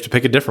 Now you have to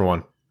pick a different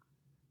one.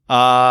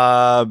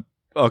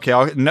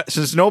 Okay,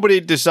 since nobody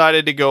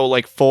decided to go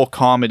like full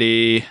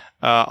comedy,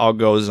 I'll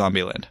go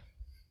Zombieland.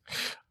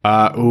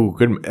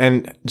 Good.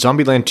 And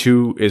Zombieland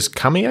 2 is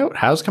coming out?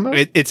 How's coming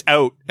out? It's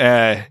out.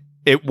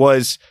 It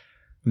was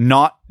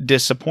not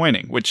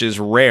disappointing, which is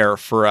rare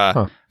for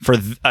a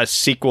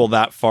sequel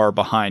that far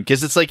behind,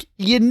 because it's like,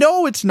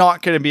 it's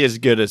not going to be as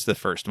good as the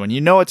first one.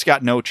 It's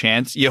got no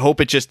chance. You hope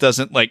it just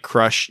doesn't like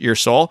crush your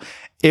soul.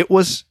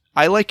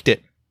 I liked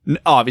it.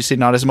 Obviously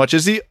not as much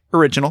as the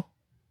original,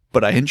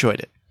 but I enjoyed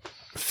it.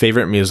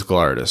 Favorite musical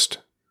artist?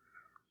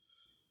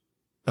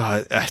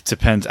 It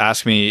depends.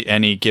 Ask me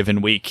any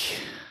given week.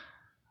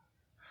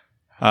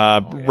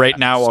 Right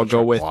now, I'll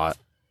go with.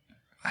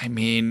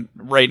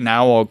 Right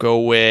now I'll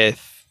go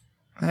with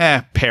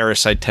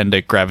Paris. I tend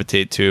to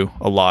gravitate to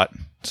a lot,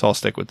 so I'll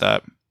stick with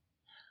that.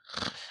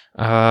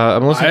 I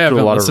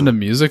haven't listened to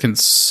music in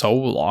so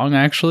long.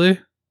 Actually,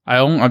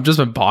 I've just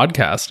been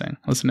podcasting,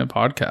 listening to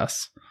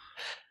podcasts.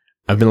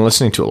 I've been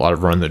listening to a lot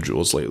of Run the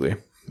Jewels lately.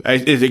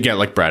 Again,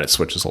 like Brad, it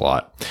switches a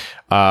lot.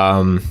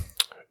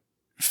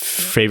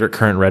 Favorite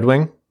current Red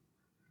Wing?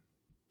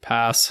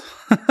 Pass.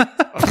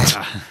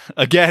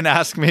 Again,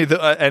 ask me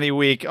any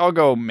week. I'll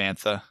go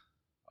Mantha.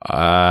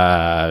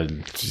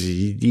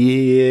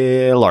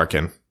 Yeah,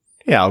 Larkin.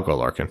 Yeah, I'll go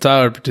Larkin.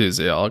 Tyler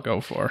Bertuzzi, I'll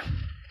go for.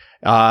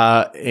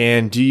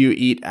 And do you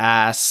eat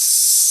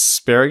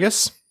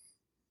asparagus?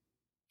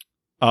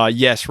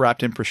 Yes,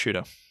 wrapped in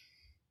prosciutto.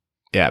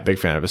 Yeah, big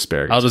fan of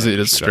asparagus. I'll just eat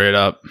it straight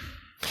up.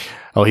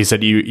 Oh, he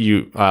said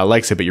you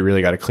likes it, but you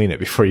really got to clean it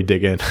before you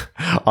dig in.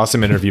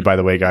 Awesome interview, by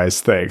the way,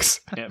 guys.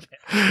 Thanks.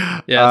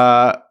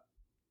 Yeah.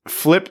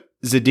 Flip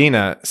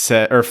Dezina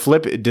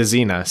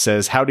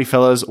says, "Howdy,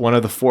 fellas. One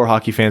of the 4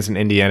 hockey fans in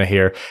Indiana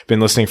here.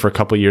 Been listening for a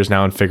couple years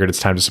now and figured it's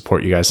time to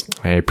support you guys."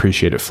 I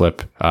appreciate it,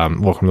 Flip.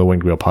 Welcome to the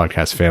Winged Wheel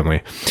Podcast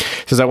family.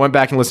 Says, "I went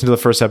back and listened to the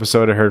first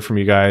episode I heard from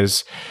you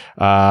guys,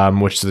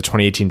 which is the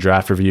 2018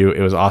 draft review.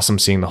 It was awesome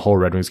seeing the whole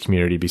Red Wings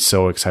community be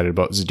so excited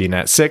about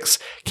Zadina at 6.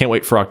 Can't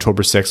wait for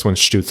October 6th when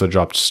Stützle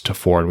drops to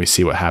 4 and we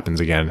see what happens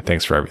again.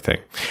 Thanks for everything."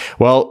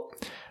 Well,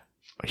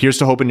 here's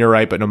to hoping you're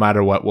right, but no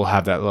matter what, we'll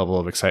have that level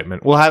of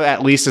excitement. We'll have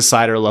at least a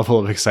cider level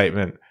of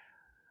excitement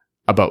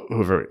about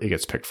whoever it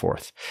gets picked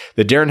 4th.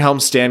 The Darren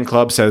Helm Stan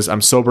Club says, "I'm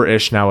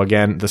sober-ish now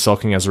again. The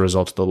sulking as a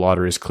result of the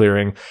lottery is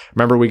clearing.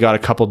 Remember, we got a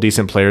couple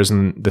decent players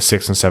in the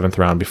 6th and 7th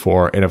round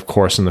before, and of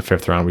course in the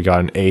 5th round, we got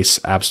an ace,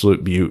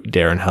 absolute beaut,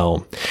 Darren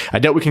Helm. I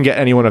doubt we can get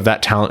anyone of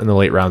that talent in the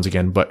late rounds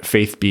again, but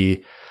faith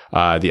be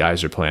the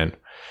Iser plan.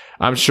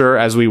 I'm sure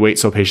as we wait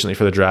so patiently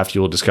for the draft,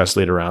 you will discuss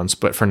later rounds,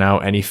 but for now,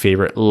 any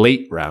favorite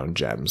late round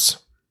gems?"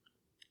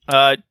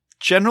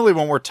 Generally,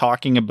 when we're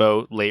talking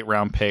about late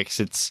round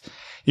picks,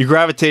 you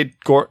gravitate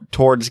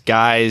towards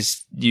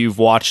guys you've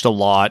watched a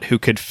lot who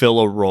could fill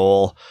a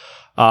role.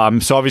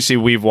 So obviously,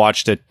 we've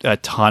watched a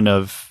ton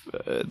of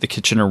the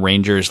Kitchener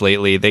Rangers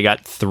lately. They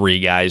got 3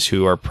 guys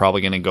who are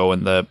probably going to go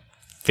in the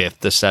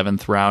 5th to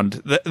 7th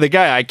round. The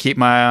guy I keep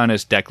my eye on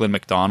is Declan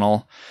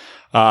McDonald.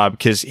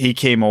 Because he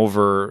came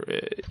over,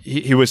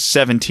 he was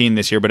 17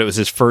 this year, but it was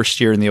his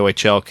first year in the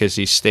OHL because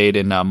he stayed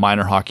in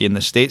minor hockey in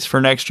the States for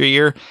an extra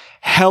year.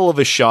 Hell of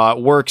a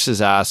shot, works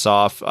his ass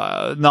off.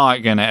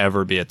 Not going to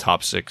ever be a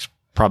top 6,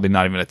 probably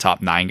not even a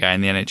top 9 guy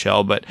in the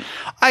NHL, but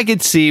I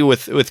could see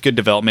with good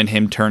development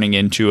him turning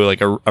into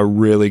like a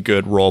really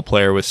good role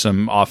player with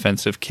some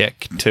offensive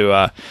kick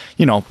to,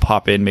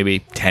 pop in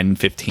maybe 10,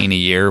 15 a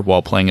year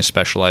while playing a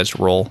specialized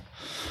role.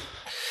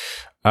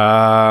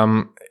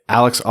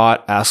 Alex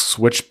Ott asks,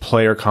 which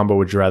player combo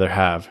would you rather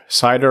have?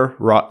 Cider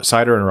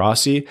and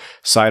Rossi,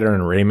 Cider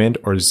and Raymond,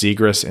 or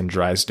Zegras and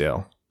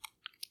Drysdale?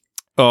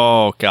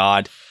 Oh,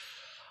 God.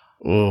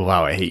 Oh,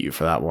 wow. I hate you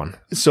for that one.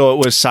 So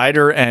it was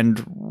Cider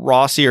and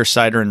Rossi or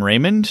Cider and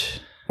Raymond?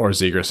 Or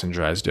Zegras and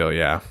Drysdale,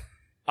 yeah.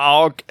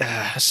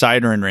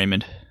 Cider and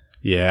Raymond.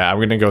 Yeah, I'm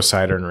going to go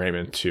Cider and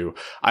Raymond too.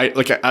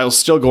 I'll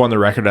still go on the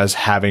record as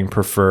having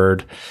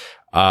preferred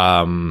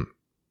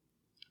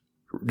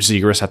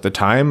Zegras at the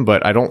time,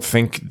 but I don't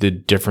think the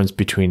difference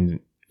between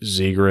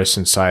Zegras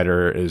and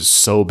Cider is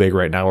so big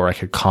right now where I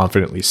could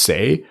confidently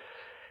say.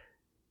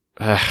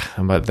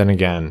 But then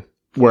again,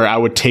 where I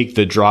would take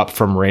the drop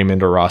from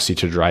Raymond or Rossi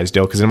to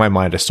Drysdale, because in my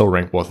mind, I still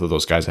rank both of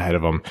those guys ahead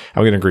of them.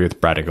 I'm going to agree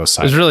with Brad and go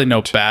Cider. There's really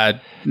no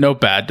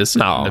bad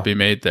decision to be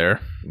made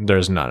there.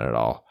 There's none at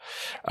all.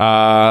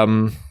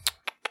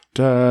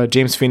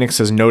 James Phoenix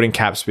says, noting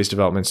cap space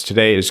developments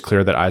today, it is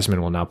clear that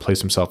Yzerman will now place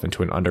himself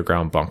into an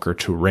underground bunker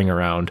to ring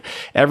around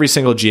every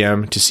single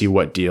GM to see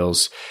what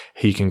deals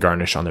he can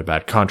garnish on their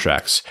bad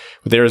contracts.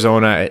 With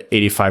Arizona at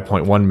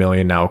 $85.1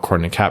 million now,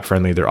 according to Cap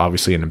Friendly, they're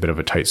obviously in a bit of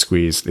a tight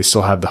squeeze. They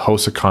still have the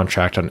Hossa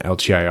contract on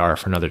LTIR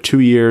for another 2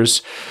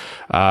 years.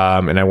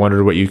 And I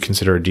wondered what you'd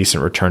consider a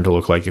decent return to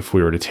look like if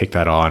we were to take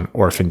that on,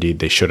 or if indeed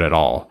they should at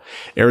all.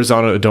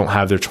 Arizona don't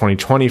have their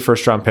 2020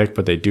 first round pick,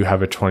 but they do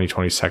have a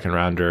 2020 second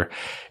rounder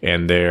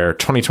and their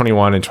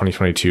 2021 and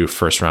 2022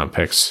 first round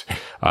picks.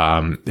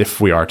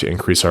 If we are to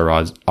increase our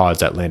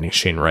odds at landing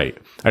Shane Wright,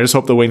 I just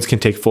hope the Wings can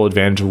take full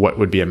advantage of what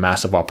would be a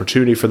massive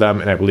opportunity for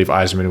them. And I believe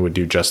Yzerman would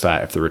do just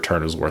that if the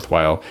return is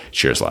worthwhile.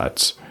 Cheers,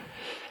 lads.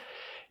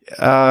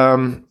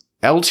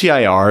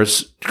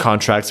 LTIR's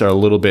contracts are a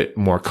little bit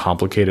more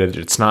complicated.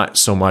 It's not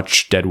so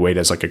much dead weight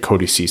as like a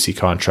Cody Ceci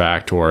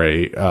contract or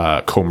a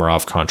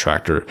Komarov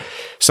contract or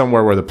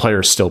somewhere where the player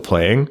is still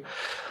playing.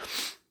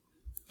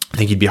 I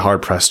think you'd be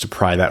hard pressed to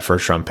pry that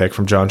first round pick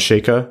from John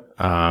Shaka.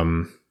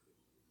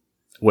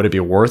 Would it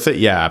be worth it?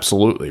 Yeah,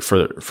 absolutely.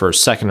 For a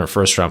second or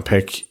first round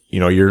pick,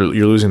 you're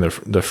losing the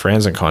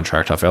Franzen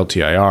contract off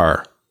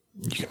LTIR.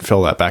 You can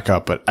fill that back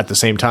up, but at the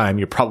same time,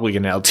 you're probably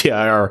going to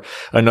LTIR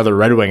another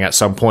Red Wing at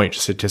some point,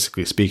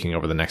 statistically speaking,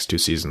 over the next 2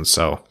 seasons.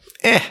 So,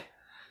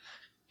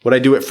 Would I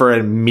do it for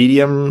a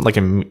medium, like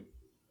a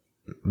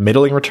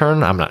middling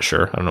return? I'm not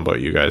sure. I don't know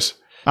about you guys.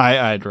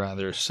 I'd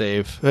rather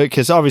save,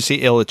 because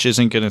obviously Illich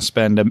isn't going to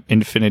spend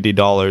infinity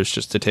dollars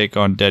just to take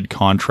on dead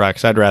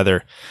contracts. I'd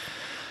rather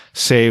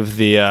save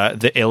the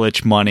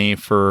Illich money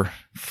for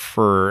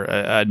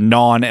a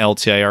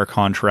non-LTIR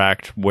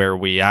contract where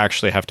we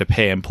actually have to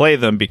pay and play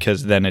them,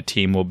 because then a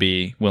team will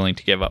be willing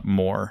to give up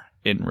more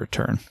in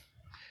return.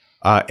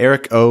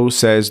 Eric O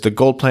says, the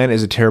gold plan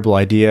is a terrible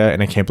idea,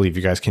 and I can't believe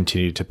you guys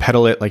continue to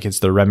peddle it like it's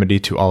the remedy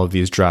to all of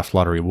these draft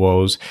lottery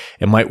woes.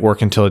 It might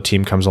work until a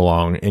team comes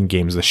along and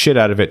games the shit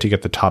out of it to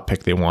get the top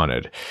pick they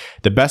wanted.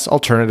 The best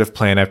alternative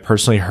plan I've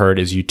personally heard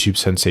is YouTube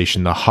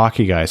sensation The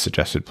Hockey Guy's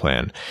suggested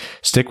plan.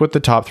 Stick with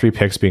the top 3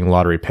 picks being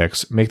lottery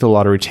picks. Make the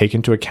lottery take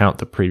into account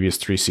the previous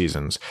 3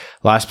 seasons.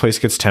 Last place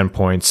gets 10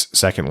 points,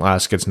 second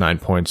last gets 9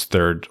 points,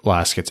 third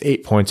last gets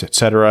 8 points,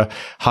 etc.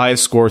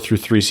 Highest score through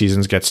 3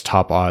 seasons gets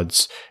top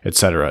odds,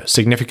 etc.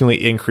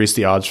 Significantly increase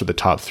the odds for the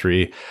top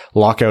 3.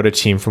 Lock out a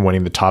team from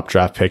winning the top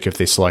draft pick if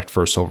they select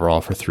first overall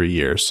for 3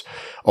 years.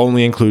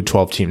 Only include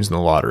 12 teams in the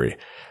lottery.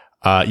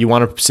 You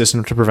want a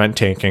system to prevent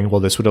tanking.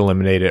 Well, this would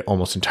eliminate it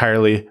almost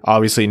entirely.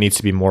 Obviously, it needs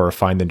to be more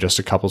refined than just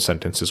a couple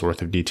sentences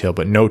worth of detail,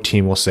 but no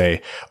team will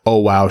say, oh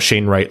wow,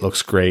 Shane Wright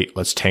looks great.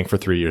 Let's tank for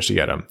 3 years to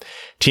get him.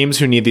 Teams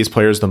who need these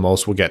players the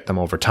most will get them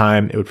over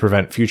time. It would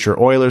prevent future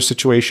Oilers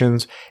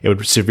situations. It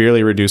would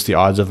severely reduce the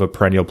odds of a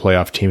perennial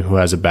playoff team who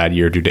has a bad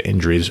year due to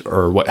injuries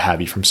or what have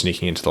you from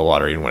sneaking into the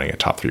lottery and winning a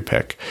top 3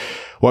 pick.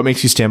 What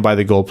makes you stand by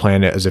the gold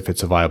plan as if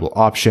it's a viable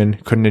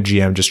option? Couldn't a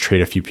GM just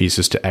trade a few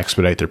pieces to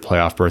expedite their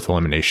playoff berth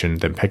elimination,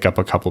 then pick up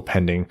a couple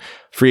pending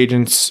free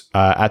agents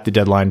at the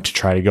deadline to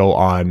try to go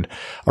on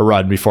a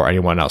run before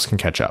anyone else can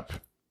catch up?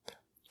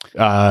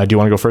 Do you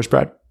want to go first,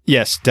 Brad?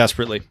 Yes,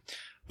 desperately.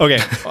 Okay.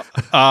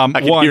 I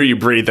can hear you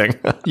breathing.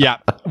 Yeah.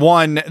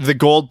 One, the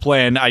gold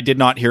plan, I did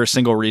not hear a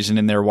single reason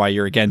in there why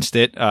you're against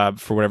it,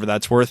 for whatever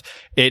that's worth.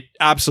 It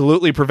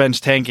absolutely prevents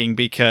tanking,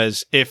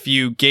 because if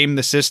you game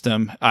the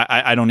system,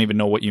 I don't even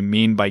know what you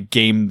mean by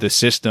game the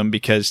system,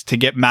 because to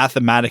get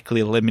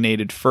mathematically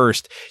eliminated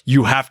first,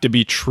 you have to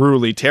be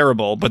truly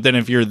terrible. But then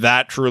if you're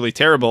that truly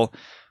terrible,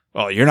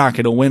 well, you're not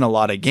going to win a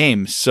lot of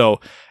games. So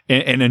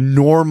in a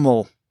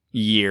normal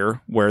year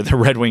where the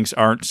Red Wings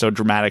aren't so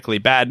dramatically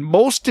bad,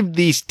 most of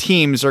these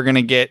teams are going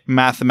to get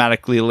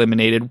mathematically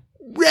eliminated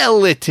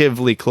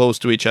relatively close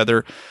to each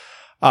other.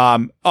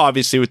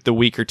 Obviously with the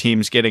weaker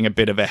teams getting a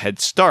bit of a head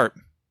start.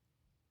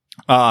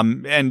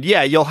 And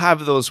yeah, you'll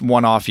have those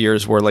one-off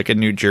years where like a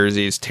New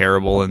Jersey is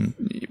terrible and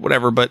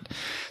whatever, but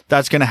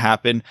that's going to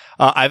happen.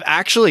 I've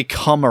actually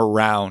come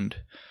around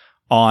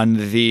on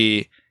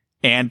the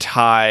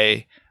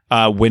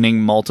winning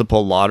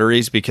multiple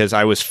lotteries, because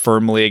I was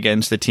firmly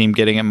against the team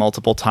getting it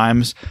multiple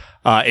times.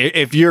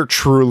 If you're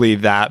truly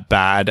that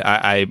bad,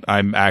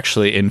 I'm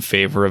actually in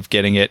favor of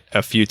getting it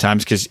a few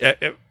times, because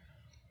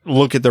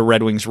look at the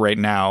Red Wings right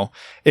now.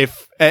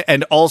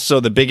 And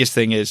also the biggest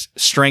thing is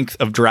strength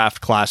of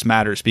draft class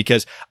matters,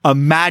 because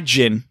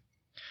imagine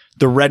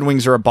the Red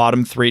Wings are a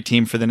bottom 3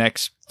 team for the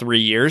next 3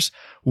 years.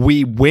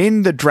 We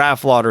win the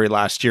draft lottery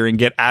last year and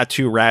get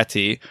Aatu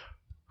Räty,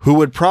 who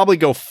would probably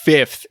go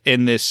 5th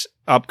in this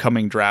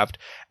upcoming draft.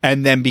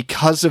 And then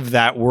because of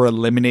that, we're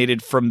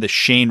eliminated from the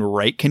Shane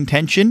Wright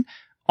contention.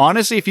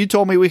 Honestly, if you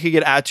told me we could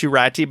get Aatu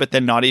Räty, but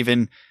then not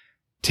even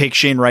take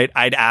Shane Wright,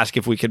 I'd ask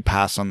if we could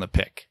pass on the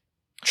pick.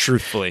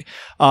 Truthfully.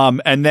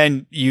 And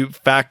then you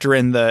factor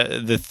in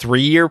the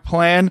 3-year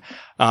plan.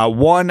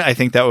 One, I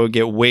think that would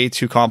get way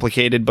too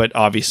complicated, but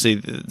obviously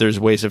there's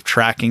ways of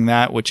tracking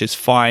that, which is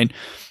fine.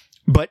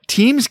 But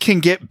teams can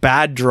get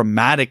bad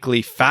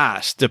dramatically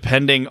fast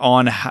depending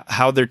on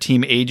how their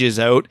team ages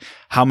out,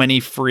 how many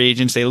free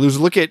agents they lose.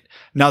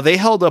 Now they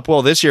held up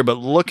well this year, but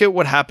look at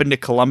what happened to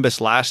Columbus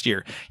last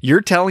year.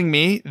 You're telling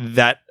me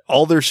that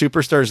all their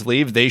superstars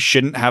leave, they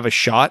shouldn't have a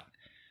shot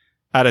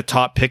at a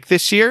top pick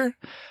this year?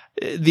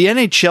 The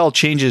NHL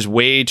changes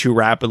way too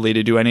rapidly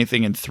to do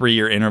anything in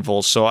 3-year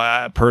intervals. So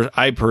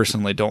I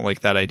personally don't like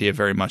that idea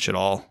very much at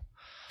all.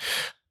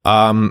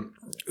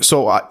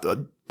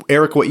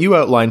 Eric, what you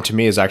outlined to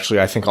me is actually,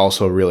 I think,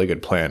 also a really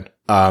good plan.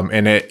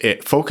 And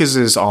it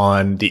focuses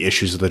on the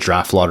issues of the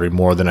draft lottery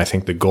more than I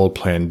think the gold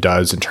plan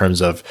does in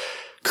terms of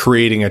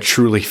creating a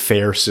truly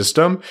fair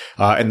system.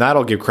 And that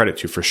I'll give credit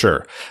to for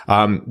sure.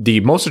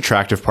 The most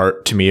attractive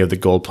part to me of the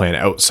gold plan,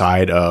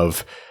 outside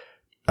of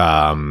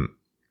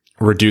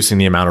reducing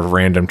the amount of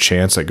random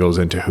chance that goes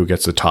into who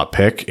gets the top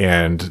pick,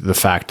 and the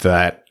fact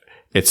that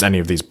it's any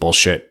of these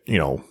bullshit,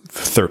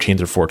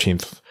 13th or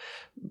 14th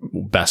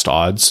best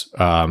odds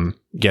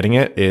getting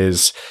it,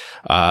 is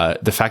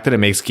the fact that it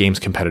makes games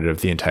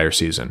competitive the entire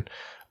season.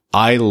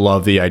 I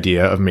love the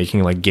idea of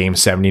making like game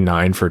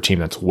 79 for a team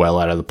that's well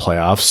out of the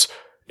playoffs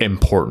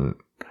important.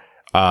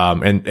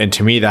 And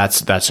to me,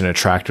 that's an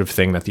attractive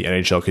thing that the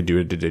NHL could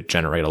do to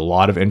generate a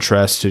lot of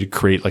interest, to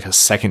create like a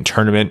second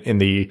tournament in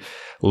the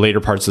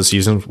later parts of the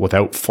season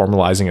without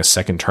formalizing a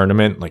second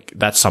tournament. Like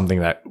that's something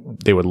that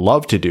they would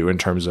love to do in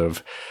terms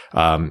of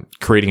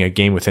creating a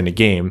game within a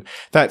game.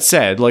 That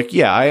said, like,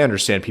 yeah, I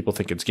understand people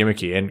think it's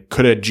gimmicky. And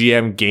could a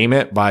GM game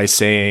it by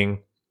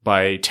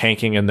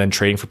tanking and then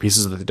trading for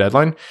pieces at the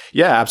deadline?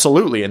 Yeah,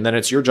 absolutely. And then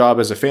it's your job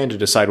as a fan to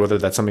decide whether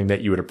that's something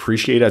that you would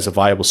appreciate as a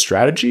viable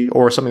strategy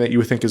or something that you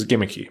would think is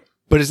gimmicky.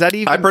 But is that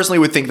even... I personally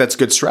would think that's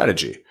good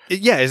strategy.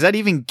 Yeah, is that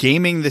even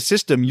gaming the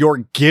system?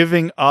 You're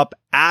giving up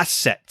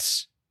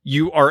assets.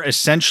 You are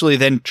essentially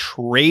then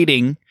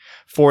trading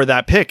for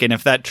that pick. And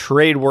if that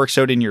trade works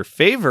out in your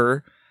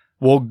favor,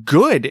 well,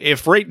 good.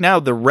 If right now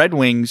the Red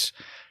Wings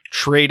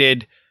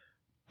traded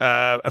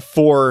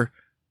for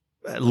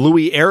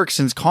Louis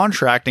Eriksson's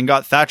contract and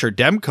got Thatcher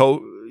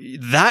Demko,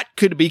 that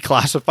could be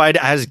classified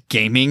as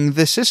gaming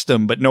the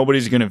system, but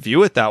nobody's going to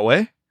view it that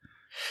way.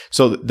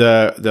 So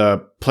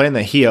the plan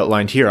that he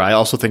outlined here, I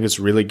also think is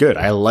really good.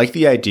 I like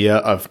the idea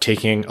of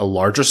taking a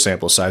larger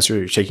sample size where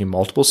you're taking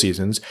multiple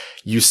seasons.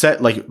 You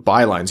set like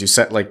bylines, you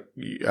set like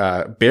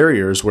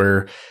barriers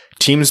where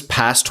teams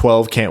past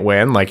 12 can't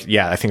win. Like,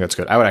 yeah, I think that's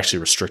good. I would actually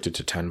restrict it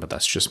to 10, but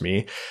that's just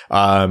me.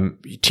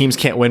 Teams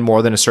can't win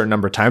more than a certain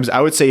number of times.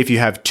 I would say if you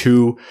have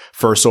 2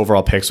 first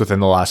overall picks within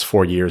the last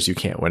 4 years, you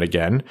can't win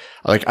again.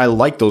 Like, I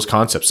like those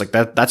concepts. Like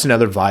that's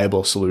another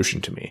viable solution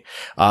to me.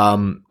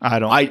 I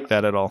don't like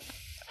that at all.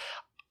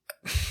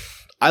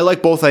 I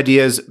like both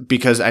ideas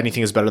because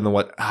anything is better than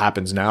what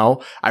happens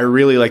now. I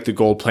really like the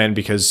gold plan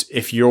because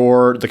if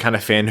you're the kind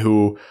of fan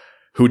who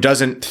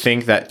doesn't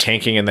think that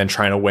tanking and then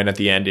trying to win at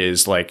the end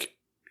is like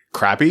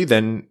crappy,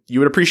 then you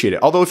would appreciate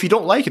it. Although if you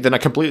don't like it, then I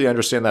completely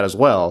understand that as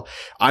well.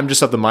 I'm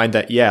just of the mind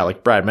that, yeah,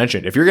 like Brad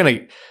mentioned, if you're going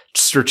to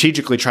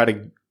strategically try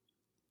to,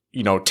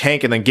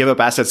 tank and then give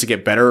up assets to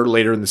get better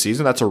later in the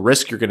season, that's a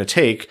risk you're going to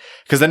take.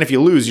 Because then if you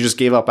lose, you just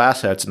gave up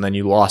assets and then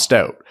you lost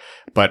out.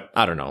 But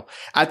I don't know.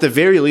 At the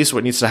very least,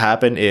 what needs to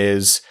happen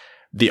is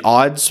the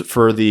odds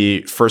for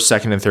the first,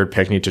 second, and third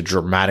pick need to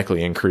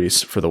dramatically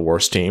increase for the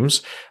worst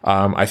teams.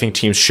 I think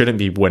teams shouldn't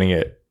be winning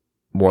it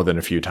more than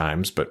a few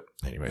times. But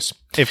anyways,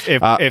 if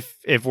the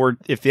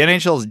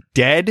NHL is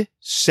dead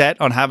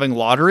set on having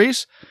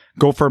lotteries,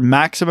 go for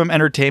maximum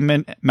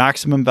entertainment,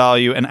 maximum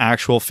value, and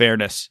actual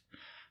fairness.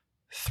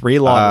 3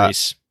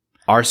 lotteries.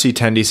 RC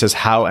Tendy says,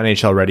 how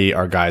NHL ready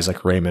are guys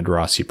like Raymond,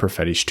 Rossi,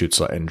 Perfetti,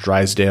 Stützle, and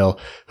Drysdale,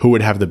 who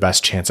would have the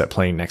best chance at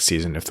playing next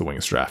season if the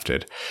Wings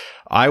drafted?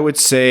 I would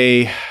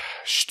say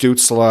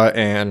Stützle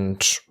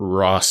and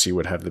Rossi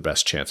would have the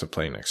best chance of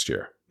playing next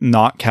year.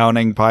 Not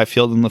counting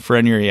Byfield and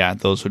Lafreniere, yeah,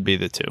 those would be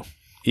the 2.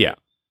 Yeah.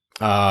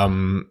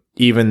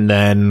 Even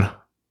then,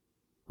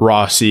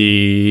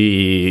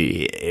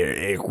 Rossi,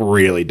 it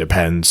really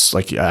depends.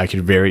 Like, I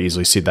could very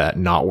easily see that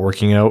not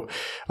working out.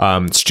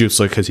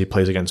 Stützle, because he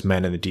plays against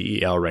men in the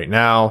DEL right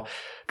now.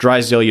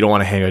 Drysdale, you don't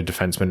want to hang a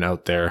defenseman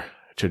out there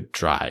to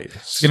dry.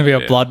 It's going to be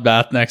a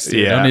bloodbath next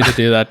year. Yeah. Don't need to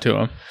do that to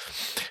him.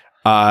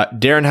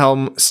 Darren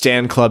Helm,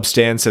 Stan Club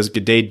Stan says,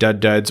 good day,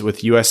 duds.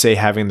 With USA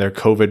having their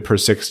COVID per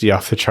 60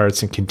 off the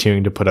charts and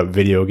continuing to put up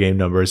video game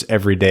numbers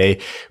every day,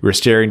 we're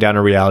staring down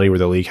a reality where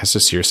the league has to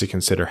seriously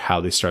consider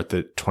how they start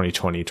the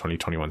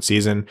 2020-2021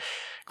 season.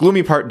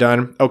 Gloomy part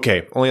done.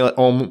 Okay,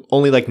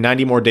 only like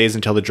 90 more days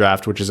until the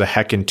draft, which is a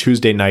heckin'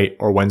 Tuesday night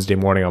or Wednesday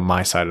morning on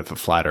my side of the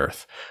flat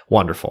earth.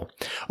 Wonderful.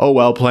 Oh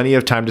well, plenty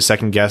of time to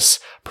second guess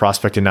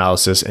prospect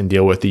analysis and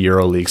deal with the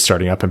Euro League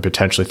starting up and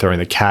potentially throwing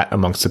the cat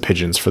amongst the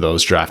pigeons for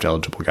those draft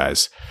eligible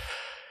guys.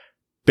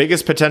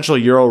 Biggest potential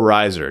Euro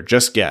riser.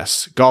 Just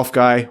guess. Golf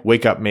guy,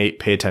 wake up mate,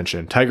 pay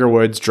attention. Tiger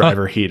Woods,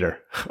 driver, heater.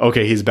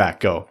 Okay, he's back.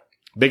 Go.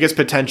 Biggest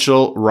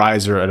potential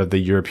riser out of the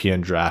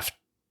European draft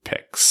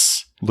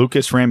picks.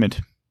 Lucas Raymond.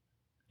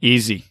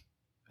 Easy.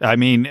 I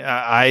mean,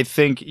 I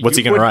think... What's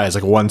he going to rise?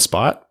 Like 1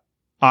 spot?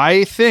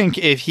 I think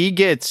if he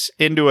gets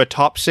into a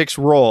top 6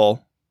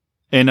 role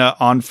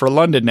for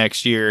London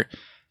next year,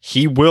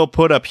 he will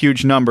put up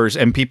huge numbers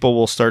and people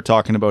will start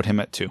talking about him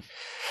at 2.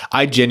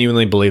 I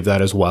genuinely believe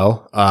that as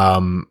well.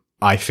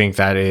 I think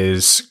that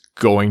is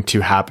going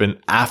to happen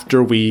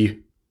after we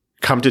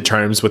come to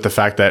terms with the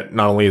fact that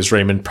not only is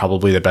Raymond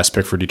probably the best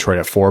pick for Detroit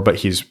at 4, but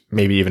he's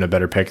maybe even a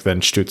better pick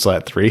than Stützle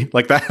at 3.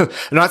 Like that. I'm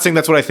not saying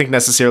that's what I think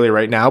necessarily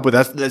right now,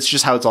 but that's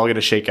just how it's all going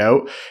to shake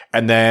out.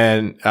 And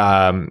then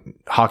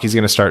hockey's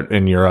going to start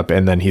in Europe,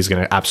 and then he's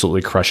going to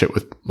absolutely crush it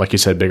with, like you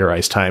said, bigger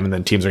ice time. And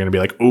then teams are going to be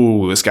like,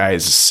 ooh, this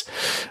guy's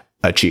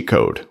a cheat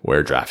code.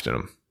 We're drafting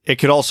him. It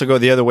could also go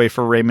the other way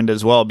for Raymond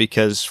as well,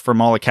 because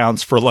from all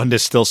accounts, Ferland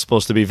is still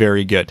supposed to be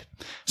very good.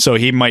 So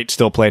he might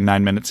still play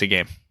 9 minutes a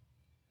game.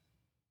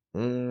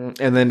 And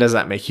then does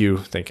that make you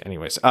think?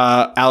 Anyways,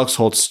 Alex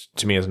Holtz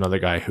to me is another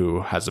guy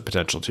who has the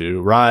potential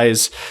to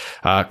rise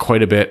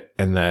quite a bit.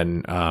 And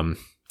then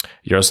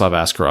Yaroslav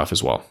Askarov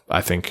as well.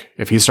 I think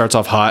if he starts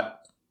off hot,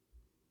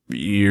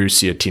 you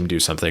see a team do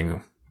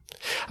something,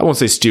 I won't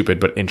say stupid,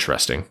 but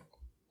interesting.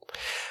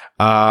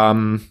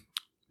 Jersey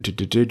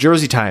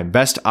time.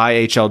 Best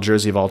IHL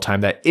jersey of all time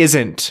that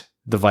isn't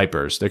the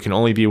Vipers. There can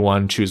only be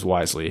one. Choose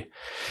wisely.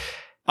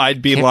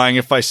 I'd be lying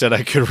if I said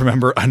I could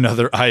remember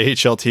another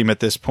IHL team at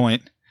this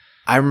point.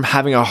 I'm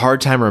having a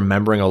hard time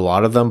remembering a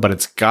lot of them, but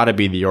it's got to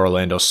be the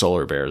Orlando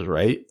Solar Bears,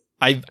 right?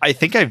 I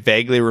think I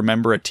vaguely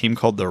remember a team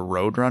called the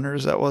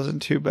Roadrunners that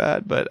wasn't too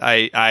bad, but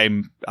I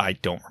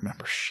don't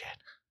remember shit.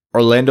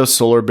 Orlando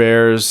Solar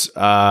Bears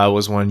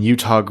was one.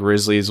 Utah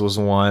Grizzlies was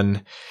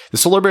one. The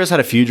Solar Bears had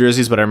a few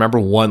jerseys, but I remember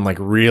one like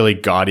really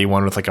gaudy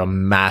one with like a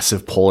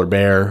massive polar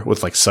bear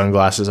with like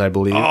sunglasses, I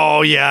believe.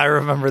 Oh yeah, I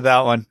remember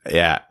that one.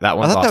 Yeah, that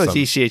one. I thought that was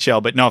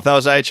ECHL, but no, if that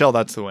was IHL,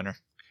 that's the winner.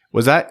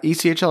 Was that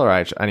ECHL or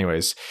IHL?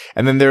 Anyways,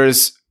 and then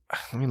there's.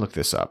 Let me look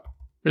this up.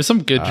 There's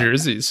some good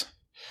jerseys.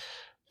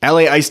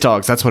 LA Ice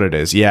Dogs, that's what it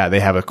is. Yeah, they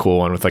have a cool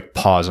one with like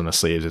paws on the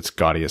sleeves. It's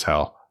gaudy as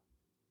hell.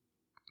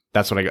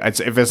 That's what I got.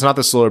 If it's not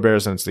the Solar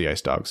Bears, then it's the Ice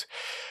Dogs.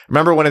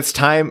 Remember when it's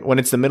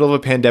the middle of a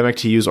pandemic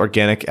to use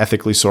organic,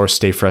 ethically sourced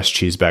Stay Fresh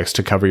cheese bags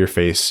to cover your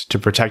face, to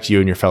protect you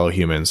and your fellow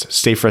humans.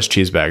 Stay Fresh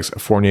cheese bags, a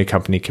Fournier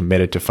company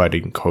committed to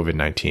fighting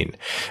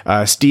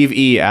COVID-19. Steve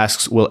E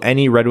asks, will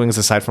any Red Wings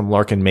aside from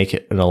Larkin make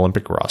it an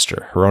Olympic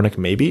roster? Hronek,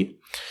 maybe?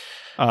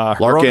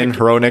 Larkin,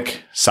 Hronek,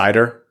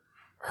 Sider.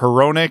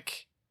 Hronek.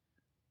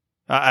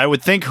 I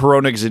would think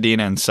Hronek,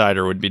 Zadina, and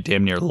Sider would be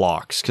damn near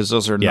locks because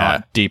those are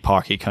not deep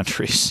hockey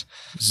countries.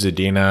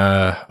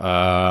 Zadina,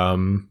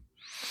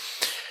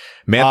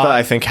 Mantha,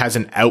 I think, has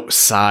an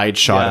outside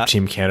shot of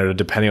Team Canada,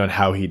 depending on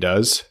how he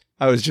does.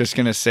 I was just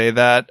going to say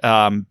that.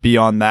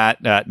 Beyond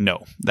that,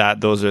 no.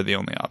 Those are the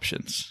only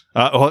options.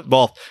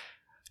 Well,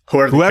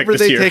 whoever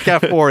they take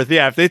at fourth,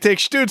 if they take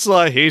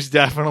Stützle, he's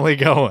definitely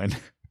going.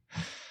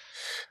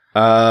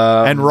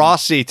 And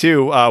Rossi,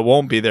 too,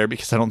 won't be there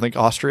because I don't think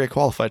Austria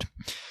qualified.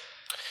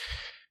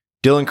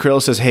 Dylan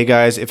Krill says, hey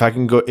guys,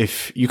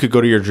 if you could go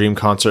to your dream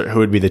concert, who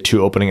would be the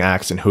two opening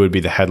acts and who would be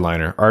the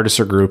headliner? Artist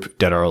or group,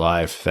 dead or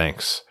alive?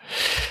 Thanks.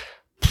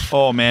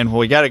 Oh man, well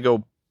we got to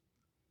go.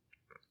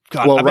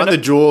 God, well, Run the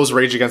Jewels,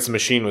 Rage Against the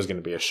Machine was going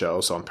to be a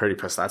show, so I'm pretty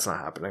pissed that's not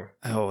happening.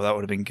 Oh, that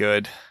would have been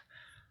good.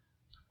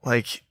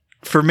 Like,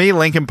 for me,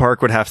 Linkin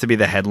Park would have to be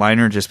the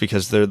headliner just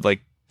because they're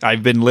like,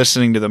 I've been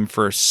listening to them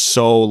for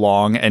so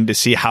long, and to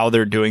see how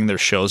they're doing their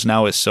shows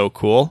now is so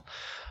cool.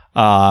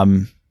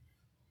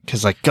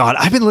 Because, like, God,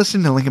 I've been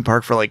listening to Linkin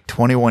Park for like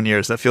 21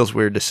 years. That feels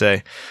weird to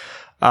say.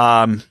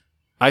 I've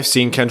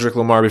seen Kendrick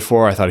Lamar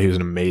before. I thought he was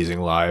an amazing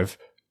live.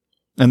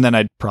 And then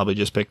I'd probably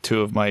just pick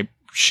two of my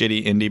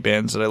shitty indie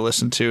bands that I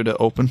listen to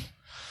open.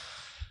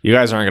 You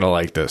guys aren't going to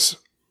like this.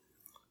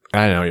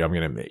 I know I'm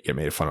going to get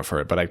made fun of for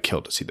it, but I'd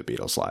kill to see the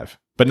Beatles live.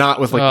 But not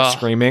with like the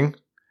screaming.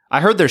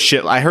 I heard they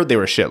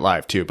were shit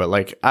live too, but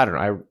like, I don't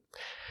know.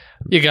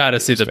 You got to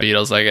see the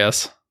Beatles, I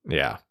guess.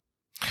 Yeah.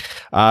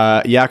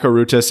 Yako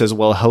Ruta says,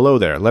 well, hello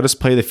there. Let us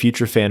play the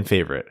future fan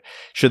favorite.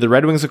 Should the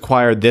Red Wings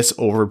acquire this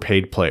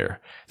overpaid player?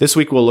 This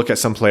week we'll look at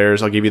some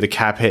players. I'll give you the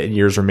cap hit and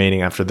years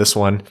remaining after this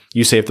one.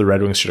 You say if the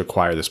Red Wings should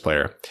acquire this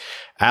player.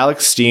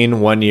 Alex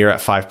Steen, 1 year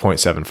at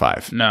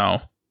 5.75.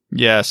 No.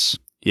 Yes.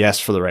 Yes,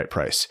 for the right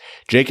price.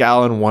 Jake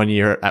Allen, 1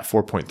 year at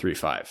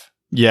 4.35.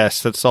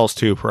 Yes, that solves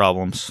two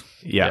problems.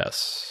 Yeah.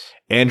 Yes.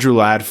 Andrew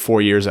Ladd,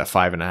 4 years at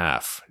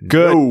 5.5.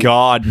 Good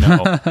God,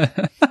 no.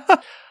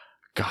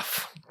 God.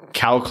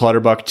 Cal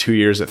Clutterbuck, 2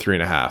 years at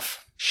 3.5.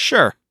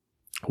 Sure.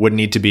 Would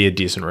need to be a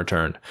decent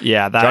return.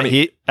 Yeah, at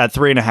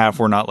 3.5,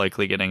 we're not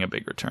likely getting a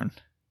big return.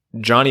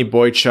 Johnny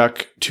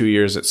Boychuk, 2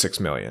 years at $6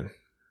 million.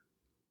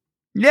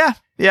 Yeah,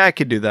 I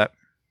could do that.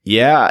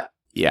 Yeah.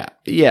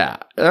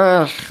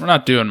 We're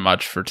not doing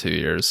much for 2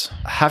 years.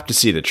 Have to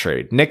see the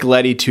trade. Nick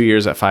Leddy, 2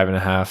 years at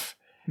 5.5.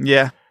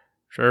 Yeah,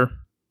 sure.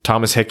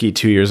 Thomas Hickey,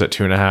 2 years at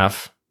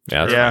 2.5.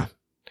 Yeah. Fine.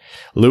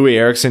 Louis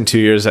Eriksson, 2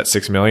 years at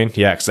 $6 million.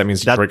 Yeah, because that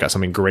means you got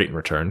something great in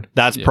return.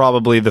 That's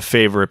probably the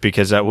favorite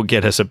because that will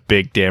get us a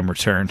big damn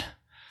return.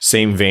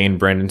 Same vein,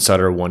 Brandon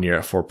Sutter, 1 year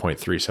at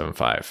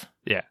 4.375.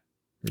 Yeah.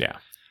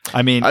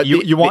 I mean,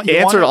 the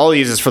answer to all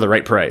these is for the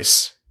right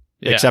price.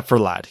 Yeah. Except for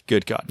Ladd.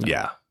 Good God. No.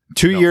 Yeah.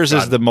 2 years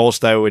is the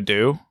most I would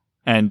do.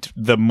 And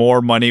the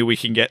more money we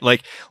can get,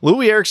 like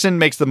Louis Eriksson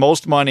makes the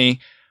most money,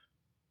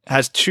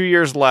 has 2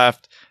 years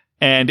left,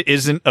 and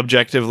isn't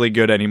objectively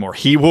good anymore.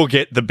 He will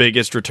get the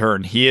biggest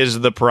return. He is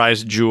the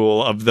prize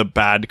jewel of the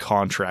bad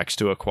contracts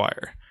to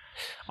acquire.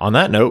 On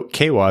that note,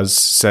 Kwaz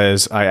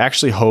says, I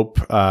actually hope,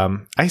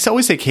 I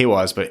always say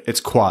Kwaz, but it's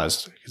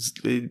Quaz.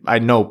 I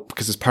know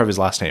because it's part of his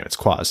last name. It's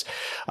Quaz.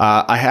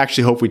 I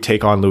actually hope we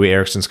take on Louis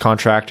Eriksson's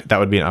contract. That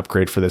would be an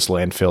upgrade for this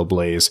landfill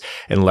blaze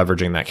and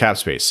leveraging that cap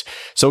space.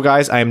 So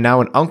guys, I am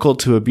now an uncle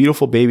to a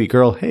beautiful baby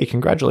girl. Hey,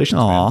 congratulations,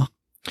 man.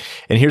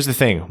 And here's the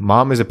thing.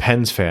 Mom is a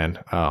Pens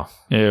fan. Oh.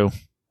 Ew.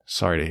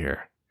 Sorry to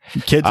hear.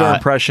 Kids are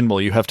impressionable.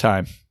 You have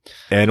time.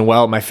 And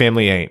well, my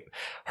family ain't.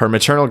 Her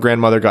maternal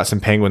grandmother got some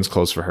Penguins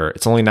clothes for her.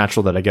 It's only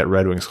natural that I get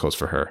Red Wings clothes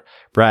for her.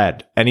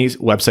 Brad, any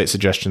website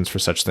suggestions for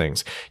such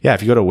things? Yeah,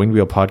 if you go to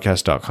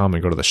wingwheelpodcast.com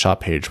and go to the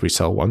shop page, we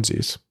sell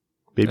onesies.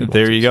 Baby onesies.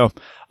 There you go.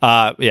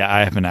 Yeah,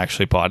 I haven't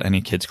actually bought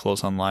any kids'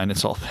 clothes online.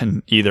 It's all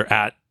been either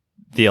at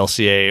the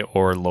LCA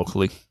or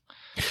locally.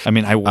 I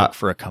mean, I work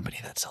for a company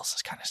that sells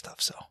this kind of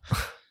stuff, so...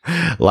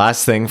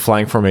 Last thing,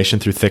 flying formation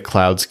through thick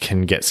clouds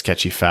can get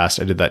sketchy fast.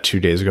 I did that 2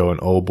 days ago, and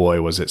oh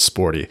boy, was it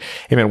sporty.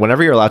 Hey man,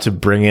 whenever you're allowed to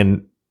bring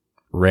in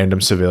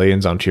random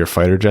civilians onto your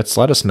fighter jets,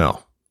 let us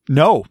know.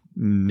 No,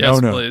 Yes,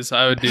 please.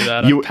 I would do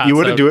that. You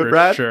wouldn't do it,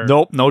 Brad? Sure.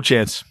 Nope, no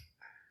chance.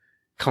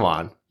 Come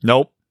on.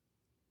 Nope.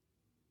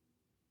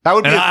 That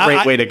would be And a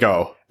great way to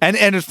go. And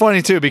it's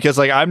funny too, because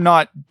like I'm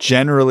not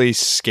generally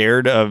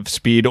scared of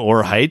speed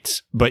or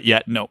heights, but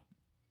yet no.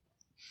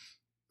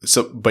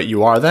 So, but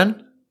you are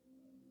then?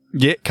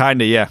 Yeah,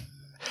 kinda, yeah.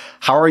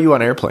 How are you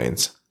on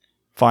airplanes?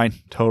 Fine,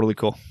 totally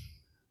cool.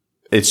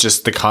 It's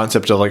just the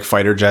concept of like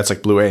fighter jets,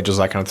 like Blue Angels,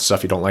 that kind of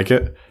stuff. You don't like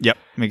it? Yep,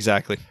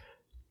 exactly.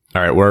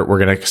 All right, we're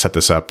gonna set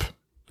this up.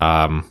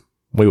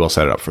 We will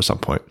set it up for some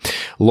point.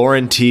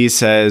 Lauren T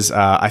says,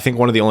 I think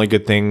one of the only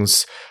good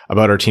things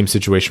about our team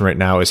situation right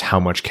now is how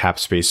much cap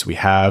space we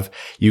have.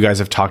 You guys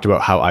have talked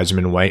about how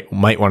Yzerman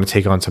might want to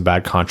take on some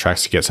bad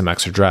contracts to get some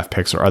extra draft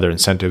picks or other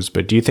incentives,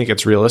 but do you think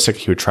it's realistic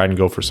he would try and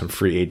go for some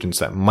free agents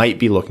that might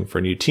be looking for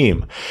a new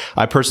team?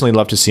 I personally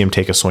love to see him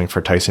take a swing for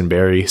Tyson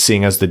Barrie,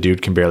 seeing as the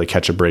dude can barely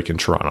catch a break in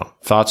Toronto.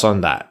 Thoughts on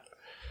that?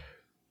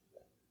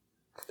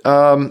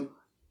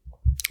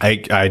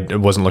 I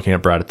wasn't looking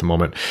at Brad at the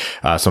moment,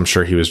 so I'm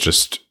sure he was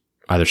just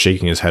either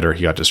shaking his head or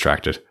he got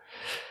distracted.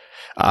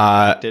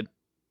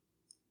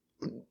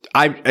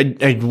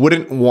 I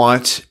wouldn't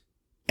want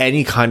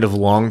any kind of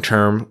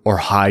long-term or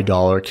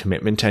high-dollar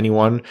commitment to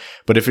anyone,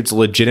 but if it's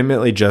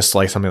legitimately just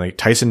like something like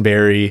Tyson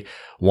Barrie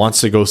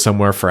wants to go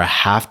somewhere for a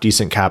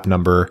half-decent cap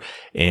number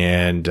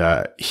and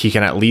he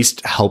can at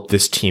least help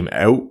this team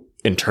out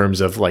in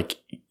terms of like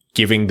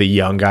giving the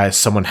young guys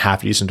someone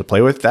half decent to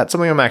play with, that's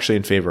something I'm actually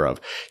in favor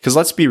of. Because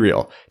let's be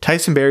real,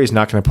 Tyson Barrie is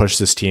not going to push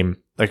this team.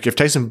 Like if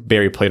Tyson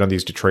Barrie played on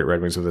these Detroit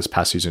Red Wings of this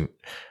past season,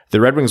 the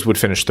Red Wings would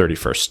finish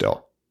 31st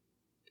still.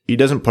 He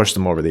doesn't push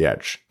them over the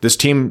edge. This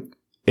team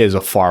is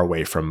a far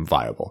away from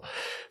viable.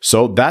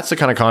 So that's the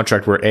kind of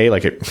contract where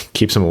like it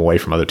keeps him away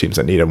from other teams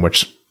that need him,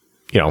 which,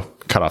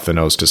 cut off the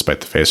nose to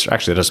spite the face.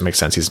 Actually, it doesn't make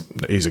sense.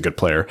 He's a good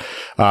player.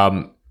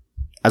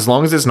 As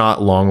long as it's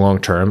not long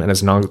term, and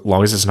as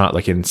long as it's not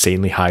like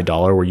insanely high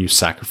dollar where you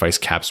sacrifice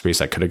cap space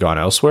that could have gone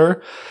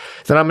elsewhere,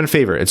 then I'm in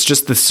favor. It's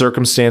just the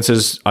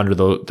circumstances under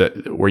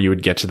where you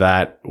would get to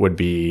that would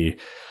be,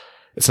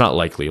 it's not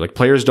likely. Like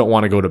players don't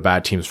want to go to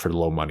bad teams for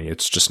low money.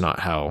 It's just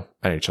not how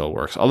NHL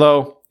works.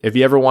 Although if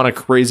you ever want a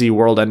crazy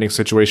world ending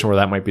situation where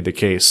that might be the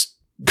case,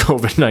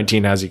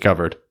 COVID-19 has you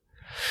covered.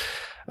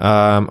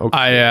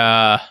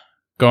 Okay.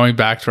 Going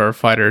back to our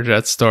fighter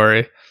jet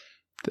story.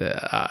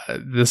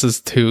 This is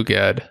too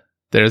good.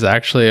 There's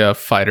actually a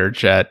fighter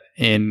jet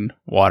in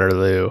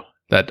Waterloo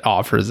that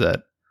offers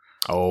it.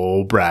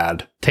 Oh,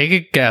 Brad. Take a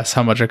guess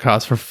how much it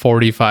costs for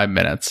 45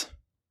 minutes.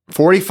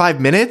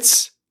 45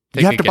 minutes?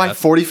 You have to buy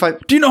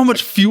 45. Do you know how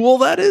much fuel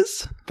that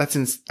is? That's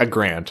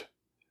 $1,000.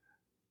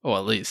 Oh,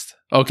 at least.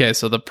 Okay,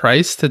 so the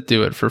price to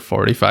do it for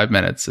 45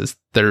 minutes is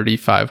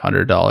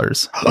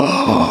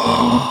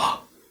 $3,500.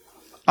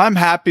 I'm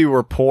happy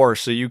we're poor,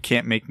 so you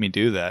can't make me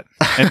do that.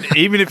 And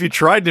even if you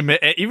tried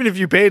to, even if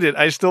you paid it,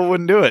 I still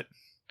wouldn't do it.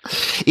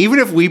 Even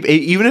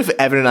if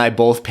Evan and I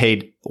both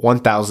paid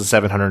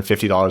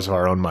 $1,750 of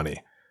our own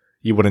money,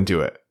 you wouldn't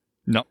do it.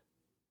 No.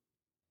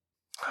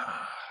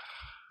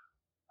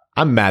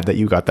 I'm mad that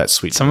you got that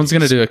sweet. Someone's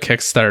going to do a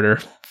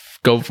Kickstarter.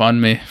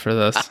 GoFundMe for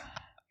this.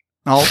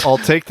 I'll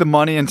take the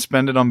money and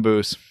spend it on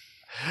booze.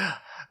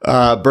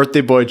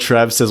 Birthday boy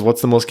Trev says,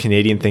 what's the most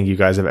Canadian thing you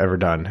guys have ever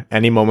done?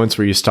 Any moments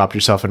where you stopped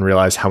yourself and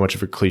realized how much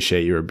of a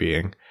cliche you were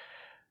being?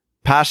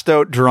 Passed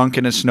out drunk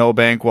in a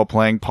snowbank while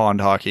playing pond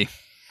hockey.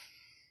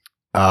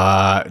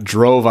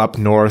 Drove up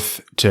north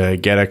to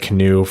get a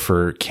canoe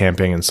for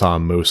camping and saw a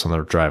moose on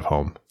the drive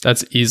home.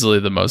 That's easily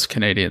the most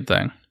Canadian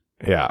thing.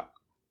 Yeah.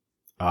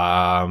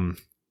 And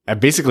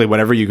basically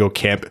whenever you go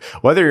camp,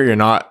 whether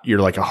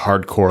you're like a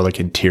hardcore, like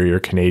interior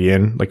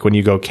Canadian, like when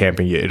you go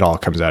camping, it all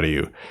comes out of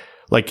you.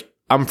 Like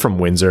I'm from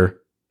Windsor.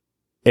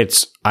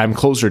 I'm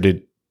closer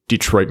to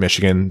Detroit,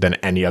 Michigan than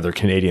any other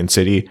Canadian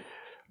city.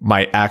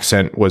 My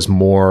accent was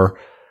more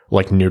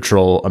like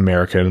neutral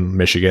American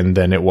Michigan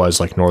than it was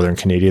like Northern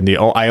Canadian.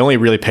 I only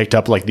really picked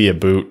up like the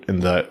aboot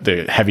and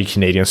the heavy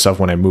Canadian stuff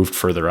when I moved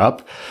further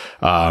up.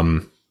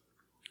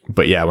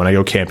 But yeah, when I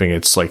go camping,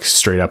 it's like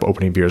straight up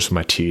opening beers with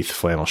my teeth,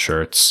 flannel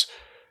shirts,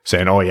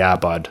 saying, "Oh yeah,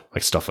 bud,"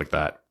 like stuff like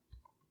that.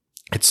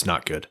 It's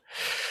not good.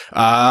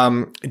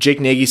 Jake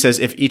Nagy says,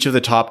 if each of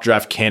the top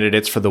draft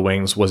candidates for the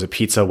Wings was a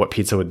pizza, what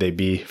pizza would they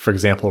be? For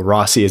example,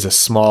 Rossi is a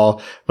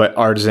small but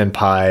artisan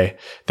pie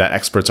that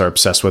experts are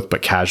obsessed with,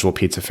 but casual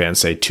pizza fans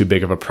say too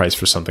big of a price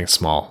for something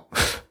small.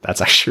 That's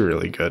actually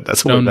really good.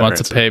 That's no one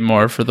wants to pay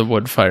more for the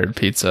wood-fired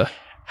pizza.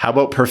 How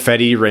about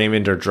Perfetti,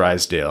 Raymond, or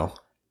Drysdale?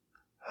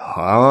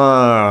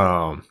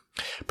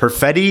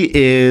 Perfetti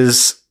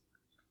is...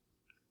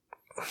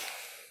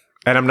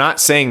 And I'm not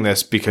saying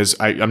this because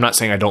I'm not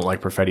saying I don't like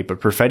Perfetti, but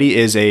Perfetti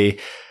is a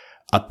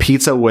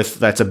pizza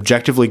that's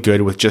objectively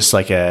good with just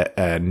like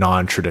a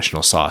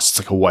non-traditional sauce. It's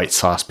like a white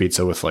sauce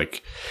pizza with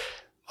like,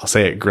 I'll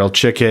say it, grilled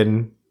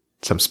chicken,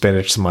 some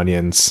spinach, some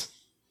onions,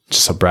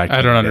 just a bragg.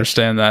 I don't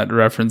understand that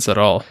reference at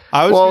all.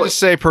 I was going to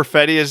say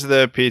Perfetti is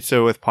the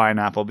pizza with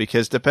pineapple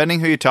because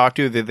depending who you talk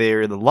to, they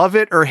either love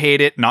it or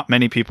hate it. Not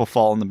many people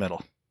fall in the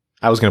middle.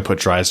 I was going to put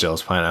Drysdale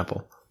as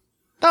pineapple.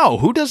 No,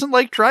 who doesn't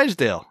like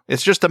Drysdale?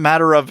 It's just a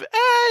matter of,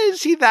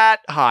 is he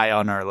that high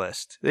on our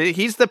list?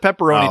 He's the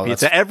pepperoni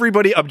pizza.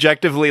 Everybody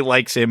objectively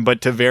likes him,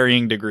 but to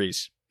varying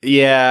degrees.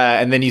 Yeah,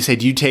 and then you say,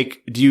 do you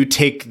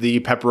take the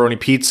pepperoni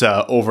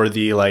pizza over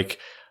the like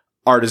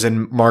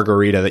artisan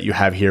margarita that you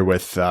have here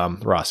with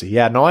Rossi?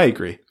 Yeah, no, I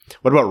agree.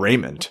 What about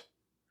Raymond?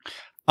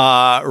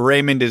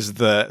 Raymond is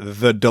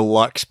the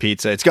deluxe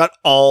pizza. It's got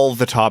all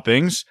the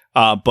toppings,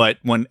 but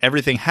when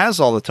everything has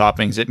all the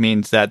toppings, it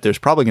means that there's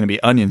probably going to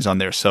be onions on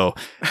there. So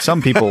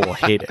some people will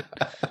hate it.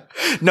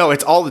 No,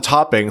 it's all the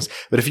toppings.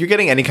 But if you're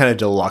getting any kind of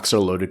deluxe or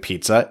loaded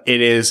pizza,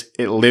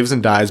 it lives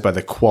and dies by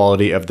the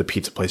quality of the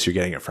pizza place you're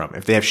getting it from.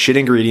 If they have shit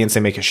ingredients, they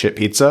make a shit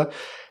pizza,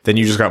 then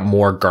you just got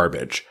more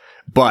garbage.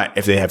 But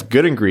if they have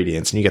good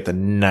ingredients and you get the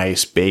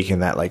nice bacon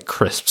that like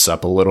crisps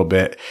up a little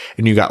bit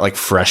and you got like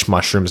fresh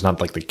mushrooms,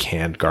 not like the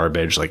canned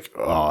garbage, like,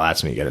 oh,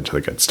 that's when you get into the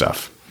good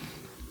stuff.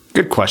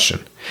 Good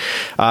question.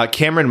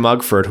 Cameron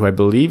Mugford, who I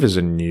believe is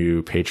a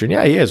new patron.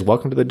 Yeah, he is.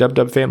 Welcome to the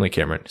Dub family,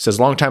 Cameron. Says,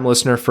 longtime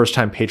listener,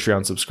 first-time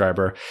Patreon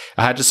subscriber.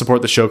 I had to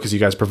support the show because you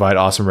guys provide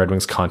awesome Red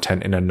Wings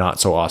content in a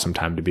not-so-awesome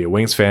time to be a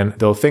Wings fan,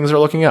 though things are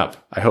looking up,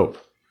 I hope.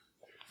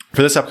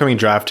 For this upcoming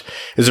draft,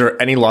 is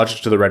there any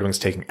logic to the Red Wings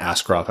taking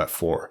Askarov at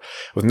 4?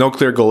 With no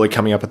clear goalie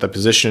coming up at the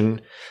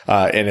position,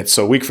 and it's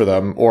so weak for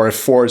them, or if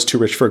 4 is too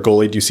rich for a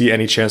goalie, do you see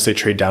any chance they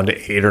trade down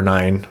to 8 or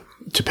 9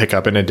 to pick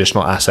up an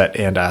additional asset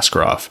and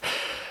Askarov?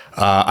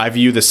 I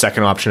view the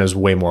second option as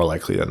way more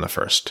likely than the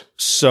first.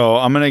 So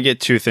I'm going to get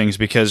two things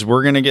because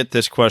we're going to get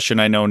this question,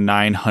 I know,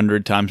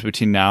 900 times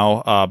between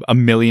now, a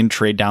million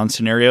trade down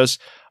scenarios.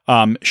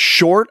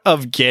 Short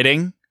of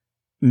getting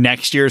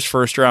next year's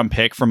first round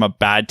pick from a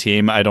bad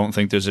team, I don't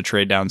think there's a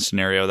trade down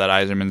scenario that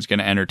Yzerman's going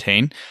to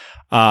entertain.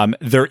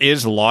 There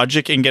is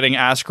logic in getting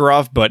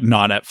Askarov, but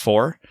not at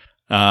 4.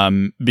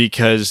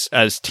 Because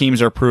as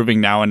teams are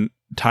proving now and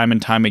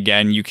time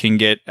again, you can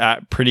get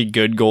pretty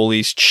good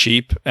goalies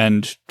cheap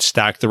and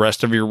stack the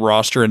rest of your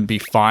roster and be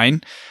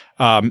fine.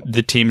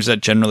 The teams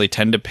that generally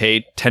tend to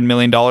pay $10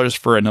 million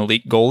for an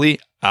elite goalie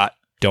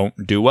don't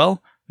do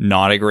well.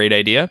 Not a great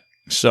idea.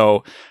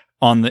 So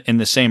in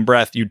the same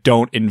breath, you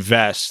don't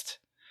invest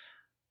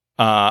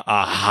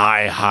a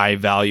high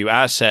value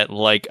asset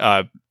like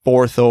a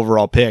 4th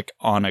overall pick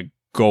on a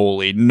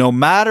goalie, no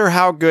matter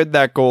how good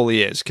that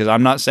goalie is. Because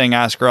I'm not saying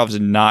Askarov's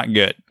not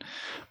good,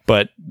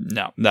 but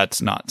no,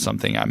 that's not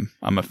something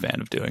I'm a fan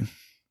of doing.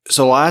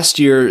 So last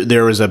year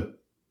there was a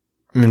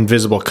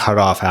invisible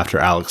cutoff after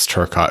Alex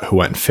Turcotte, who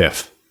went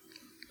 5th,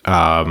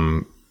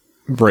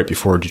 right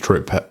before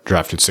Detroit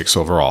drafted 6th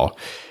overall.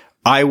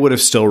 I would have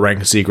still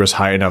ranked Zegras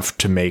high enough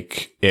to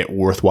make it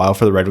worthwhile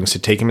for the Red Wings to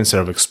take him instead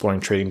of exploring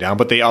trading down,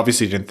 but they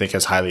obviously didn't think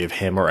as highly of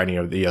him or any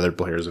of the other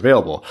players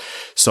available.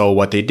 So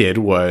what they did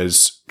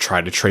was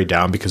try to trade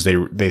down because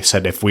they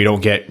said if we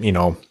don't get,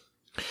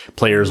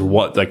 players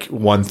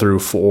 1 through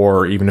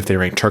 4, even if they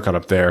ranked Turcotte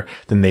up there,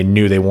 then they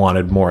knew they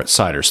wanted Moritz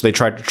Seider. So they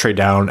tried to trade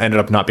down, ended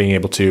up not being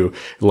able to,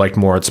 like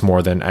Moritz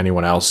more than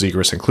anyone else,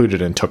 Zegras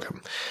included, and took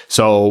him.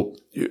 So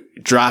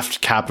draft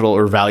capital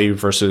or value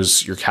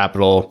versus your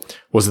capital,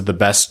 was it the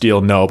best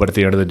deal? No, but at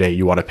the end of the day,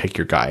 you want to pick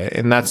your guy.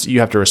 And you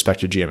have to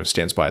respect your GM and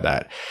stands by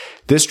that.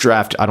 This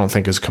draft, I don't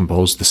think is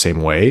composed the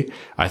same way.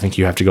 I think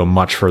you have to go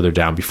much further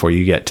down before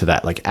you get to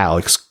that, like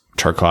Alex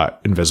Turcotte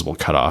invisible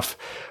cutoff.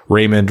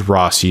 Raymond,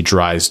 Rossi,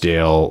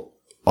 Drysdale,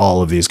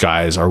 all of these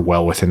guys are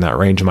well within that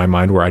range in my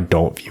mind where I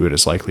don't view it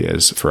as likely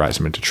as for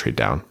Yzerman to trade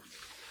down.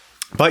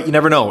 But you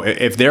never know.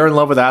 If they're in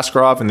love with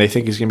Askarov and they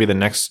think he's going to be the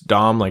next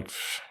Dom,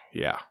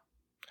 yeah.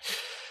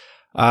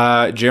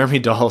 Jeremy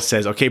Dahl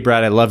says, okay,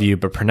 Brad, I love you,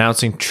 but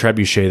pronouncing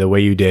trebuchet the way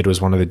you did was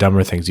one of the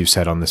dumber things you've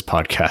said on this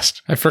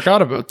podcast. I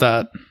forgot about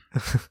that.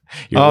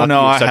 You're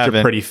no, I haven't. Such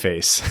a pretty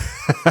face.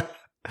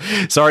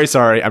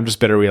 Sorry. I'm just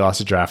bitter we lost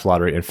the draft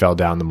lottery and fell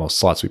down the most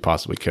slots we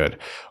possibly could.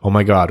 Oh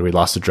my God, we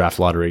lost the draft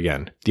lottery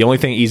again. The only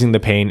thing easing the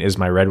pain is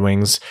my Red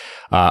Wings,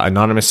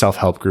 anonymous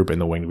self-help group in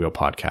the Winged Wheel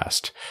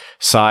podcast.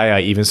 Sigh,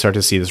 I even start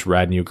to see this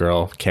rad new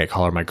girl. Can't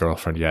call her my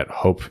girlfriend yet.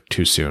 Hope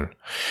too soon.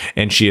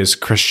 And she is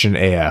Christian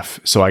AF.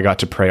 So I got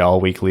to pray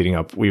all week leading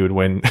up we would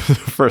win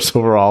first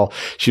overall.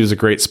 She was a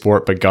great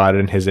sport, but God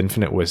in his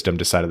infinite wisdom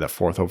decided that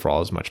 4th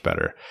overall is much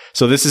better.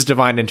 So this is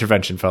divine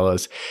intervention,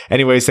 fellas.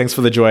 Anyways, thanks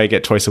for the joy I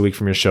get twice a week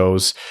from your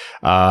shows.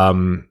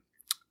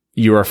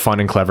 You are fun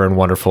and clever and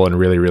wonderful and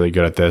really, really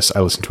good at this.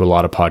 I listen to a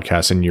lot of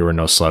podcasts and you are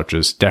no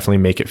slouches. Definitely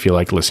make it feel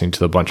like listening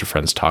to a bunch of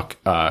friends talk,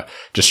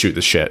 just shoot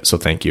the shit. So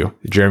thank you.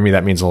 Jeremy,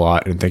 that means a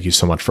lot. And thank you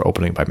so much for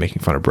opening by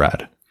making fun of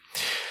Brad.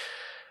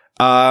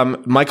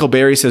 Michael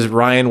Barry says,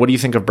 Ryan, what do you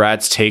think of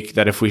Brad's take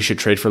that if we should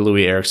trade for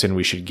Louis Eriksson,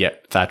 we should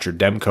get Thatcher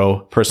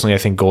Demko? Personally, I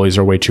think goalies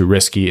are way too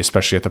risky,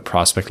 especially at the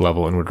prospect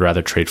level, and would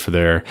rather trade for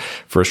their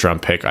first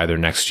round pick either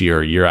next year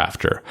or year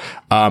after.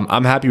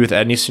 I'm happy with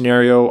any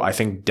scenario. I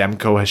think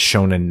Demko has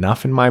shown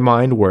enough in my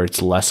mind where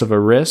it's less of a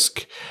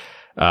risk.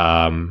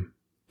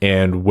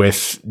 And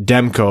with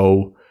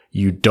Demko,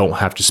 you don't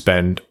have to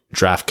spend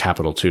draft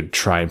capital to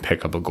try and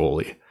pick up a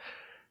goalie.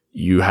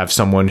 You have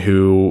someone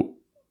who,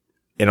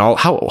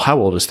 how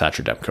old is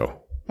Thatcher Demko?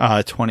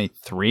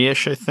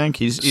 23-ish, I think.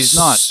 He's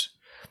not.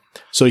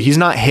 So he's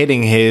not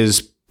hitting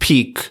his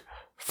peak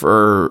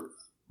for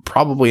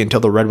probably until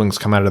the Red Wings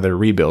come out of their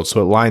rebuild.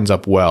 So it lines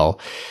up well.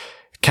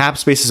 Cap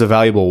space is a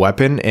valuable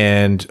weapon,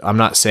 and I'm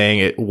not saying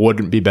it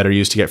wouldn't be better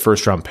used to get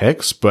first round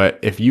picks, but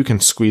if you can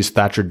squeeze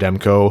Thatcher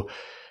Demko,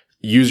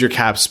 use your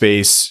cap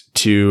space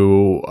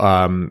to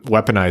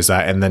weaponize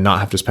that, and then not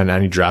have to spend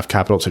any draft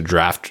capital to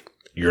draft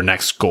your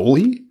next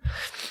goalie,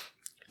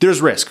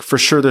 there's risk. For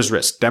sure there's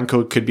risk.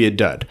 Demko could be a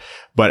dud.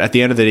 But at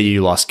the end of the day,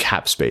 you lost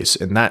cap space,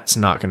 and that's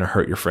not going to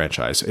hurt your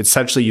franchise.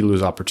 Essentially, you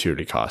lose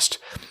opportunity cost.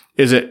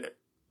 Is it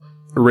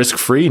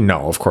risk-free?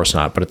 No, of course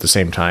not. But at the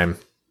same time,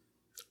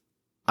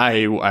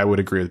 I would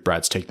agree with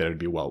Brad's take that it'd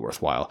be well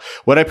worthwhile.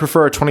 Would I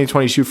prefer a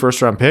 2022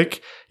 first-round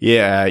pick?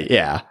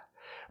 Yeah.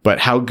 But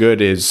how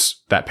good is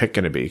that pick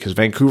going to be? Because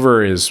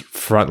Vancouver is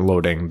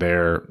front-loading.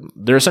 They're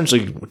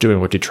essentially doing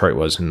what Detroit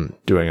was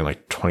doing in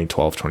like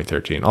 2012,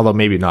 2013. Although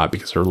maybe not,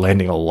 because they're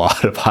landing a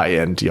lot of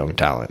high-end young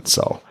talent.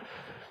 So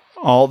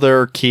all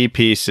their key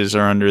pieces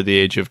are under the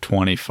age of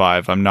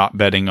 25. I'm not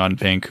betting on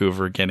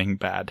Vancouver getting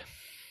bad.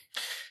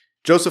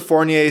 Joseph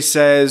Fournier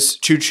says,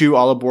 choo-choo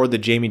all aboard the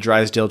Jamie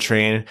Drysdale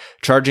train,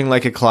 charging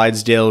like a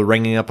Clydesdale,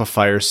 ringing up a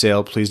fire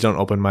sale. Please don't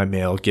open my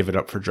mail. Give it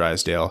up for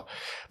Drysdale.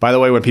 By the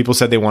way, when people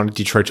said they wanted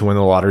Detroit to win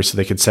the lottery so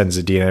they could send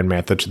Zadina and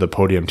Mantha to the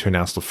podium to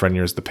announce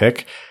Lafreniere as the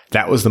pick,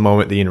 that was the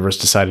moment the universe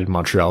decided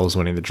Montreal was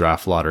winning the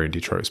draft lottery and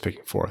Detroit was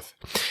picking fourth.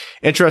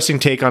 Interesting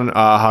take on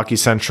Hockey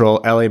Central.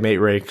 LA mate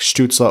rank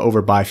Stützle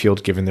over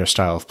Byfield given their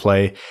style of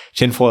play.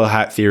 Tinfoil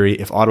hat theory.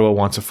 If Ottawa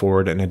wants a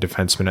forward and a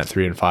defenseman at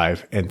 3 and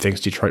 5 and thinks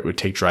Detroit would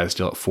take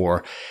Drysdale at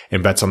 4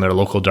 and bets on their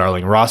local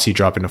darling Rossi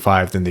dropping to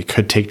 5, then they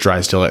could take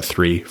Drysdale at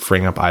 3,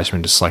 freeing up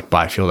Eisman to select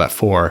Byfield at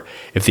 4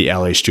 if the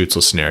LA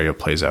Stützle scenario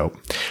plays out.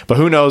 But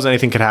who knows?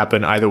 Anything could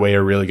happen. Either way,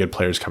 a really good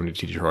players coming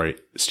to Detroit.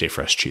 Stay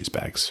fresh, cheese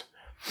bags.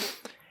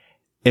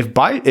 If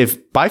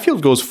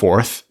Byfield goes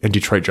 4th and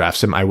Detroit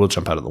drafts him, I will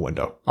jump out of the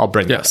window. I'll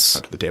bring that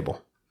to the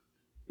table.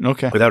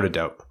 Okay. Without a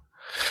doubt.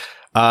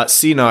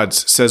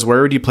 C-Nods says,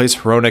 where would you place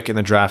Hronek in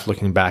the draft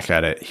looking back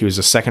at it? He was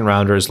a second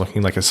rounder, is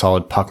looking like a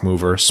solid puck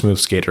mover, smooth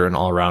skater, and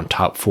all-around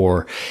top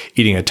 4,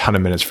 eating a ton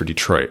of minutes for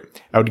Detroit.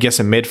 I would guess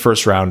a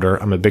mid-first rounder.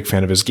 I'm a big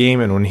fan of his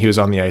game, and when he was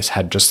on the ice,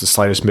 had just the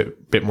slightest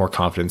bit more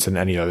confidence than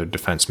any other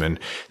defenseman.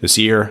 This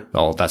year,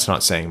 well, that's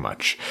not saying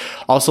much.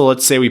 Also,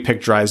 let's say we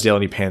pick Drysdale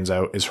and he pans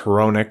out. Is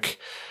Hronek,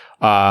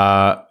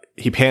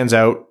 he pans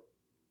out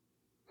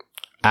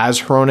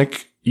as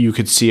Hronek, you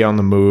could see on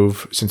the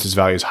move since his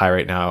value is high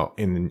right now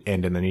in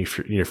the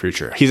near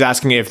future. He's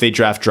asking if they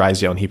draft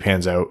Drysdale and he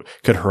pans out,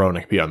 could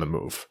Hronek be on the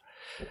move?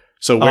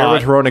 So where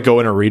would Hronek go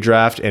in a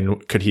redraft,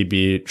 and could he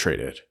be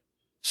traded?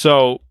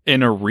 So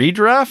in a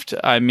redraft,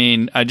 I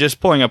mean, just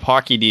pulling up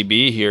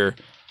HockeyDB here,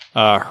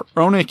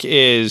 Hronek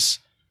is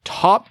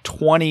top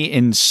 20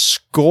 in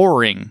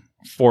scoring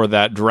for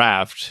that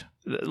draft,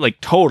 like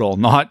total,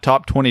 not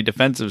top 20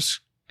 defensive.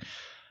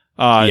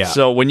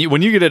 So when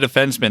you get a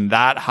defenseman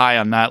that high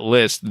on that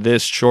list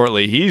this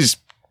shortly, he's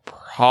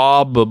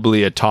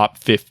probably a top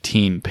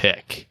 15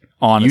 pick.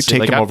 Honestly,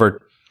 you take him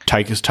over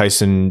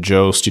Tyson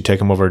Jost. You take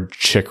him over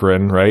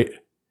Chychrun, right?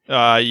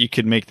 You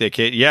could make the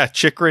case. Yeah,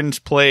 Chychrun's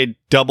played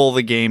double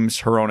the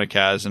games Hronek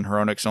has, and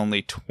Hronek's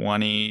only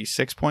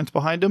 26 points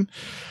behind him.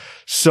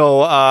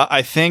 So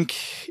I think,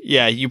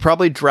 you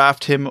probably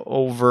draft him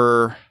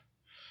over.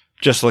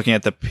 Just looking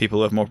at the people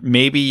who have more,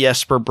 maybe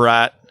Jesper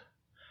Bratt,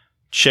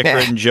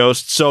 Chychrun,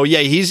 Jost. So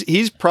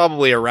he's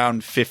probably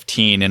around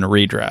 15 in a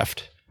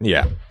redraft.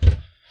 Yeah.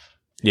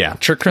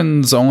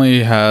 Chychrun's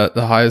only had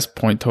the highest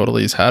point total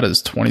he's had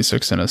is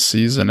 26 in a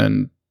season,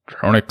 and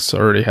Hronek's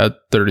already had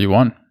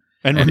 31.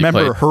 And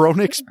remember,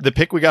 the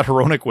pick we got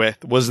Hronek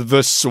with was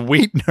the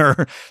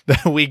sweetener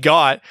that we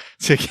got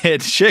to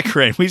get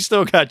Chychrun. We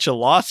still got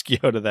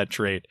Cholowski out of that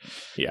trade.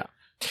 Yeah.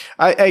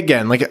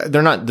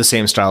 They're not the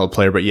same style of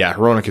player, but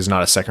Hronek is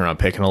not a second round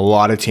pick. And a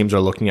lot of teams are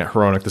looking at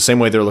Hronek the same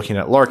way they're looking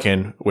at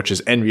Larkin, which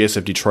is envious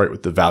of Detroit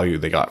with the value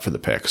they got for the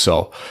pick.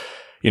 So,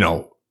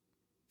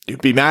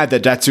 you'd be mad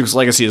that Datsuk's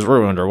legacy is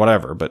ruined or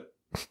whatever, but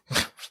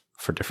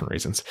for different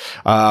reasons.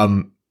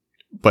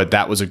 But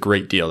that was a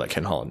great deal that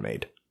Ken Holland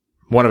made.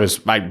 One of his,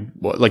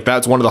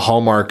 that's one of the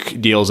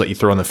hallmark deals that you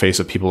throw in the face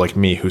of people like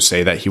me who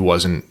say that he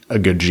wasn't a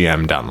good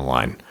GM down the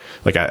line,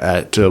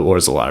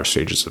 towards the latter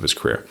stages of his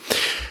career.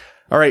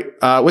 All right.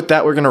 With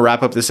that, we're going to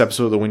wrap up this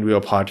episode of the Wind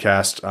Wheel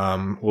podcast.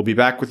 We'll be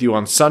back with you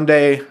on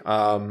Sunday.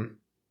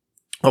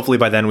 Hopefully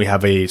by then we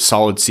have a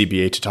solid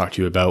CBA to talk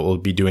to you about. We'll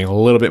be doing a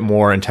little bit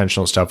more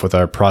intentional stuff with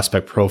our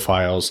prospect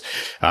profiles.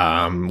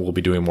 We'll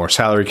be doing more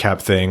salary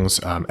cap things.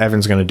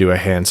 Evan's going to do a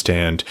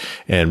handstand,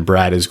 and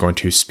Brad is going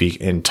to speak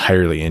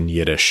entirely in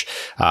Yiddish.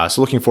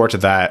 So looking forward to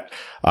that.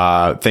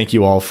 Thank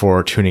you all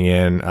for tuning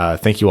in.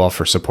 Thank you all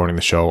for supporting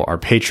the show. Our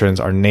patrons,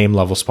 our name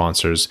level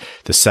sponsors,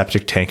 the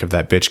septic tank of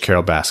that bitch,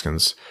 Carol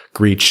Baskins,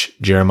 Greach,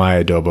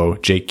 Jeremiah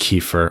Adobo, Jake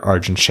Kiefer,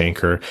 Arjun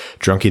Shanker,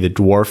 Drunky the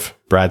Dwarf,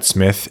 Brad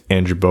Smith,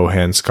 Andrew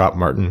Bohan, Scott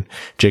Martin,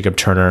 Jacob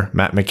Turner,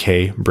 Matt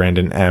McKay,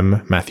 Brandon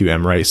M., Matthew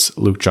M. Rice,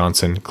 Luke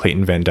Johnson,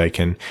 Clayton Van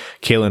Dyken,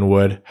 Kalen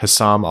Wood,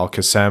 Hassam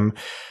Al-Qassem,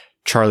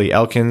 Charlie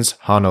Elkins,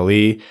 Hannah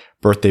Lee,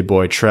 Birthday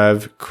Boy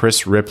Trev,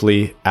 Chris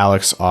Ripley,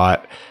 Alex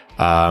Ott,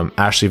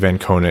 Ashley Van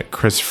Conant,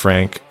 Chris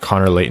Frank,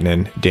 Connor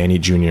Leighton, Danny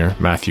Jr.,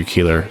 Matthew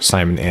Keeler,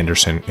 Simon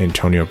Anderson,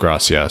 Antonio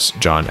Gracias,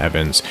 John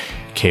Evans,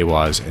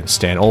 K-Waz, and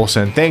Stan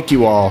Olson. Thank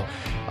you all.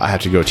 I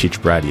have to go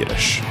teach Brad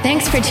Yiddish.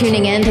 Thanks for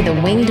tuning in to the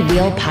Winged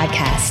Wheel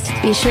Podcast.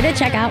 Be sure to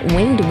check out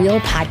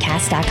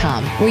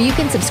wingedwheelpodcast.com, where you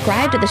can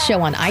subscribe to the show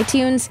on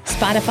iTunes,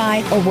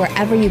 Spotify, or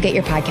wherever you get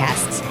your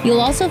podcasts. You'll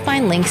also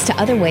find links to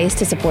other ways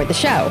to support the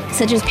show,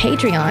 such as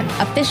Patreon,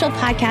 official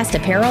podcast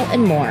apparel,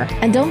 and more.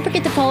 And don't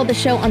forget to follow the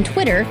show on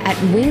Twitter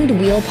at Winged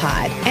Wheel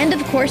Pod. And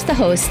of course, the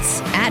hosts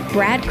at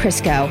Brad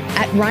Crisco,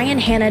 at Ryan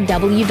Hanna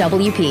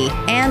WWP,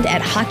 and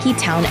at Hockey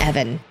Town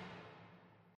Evan.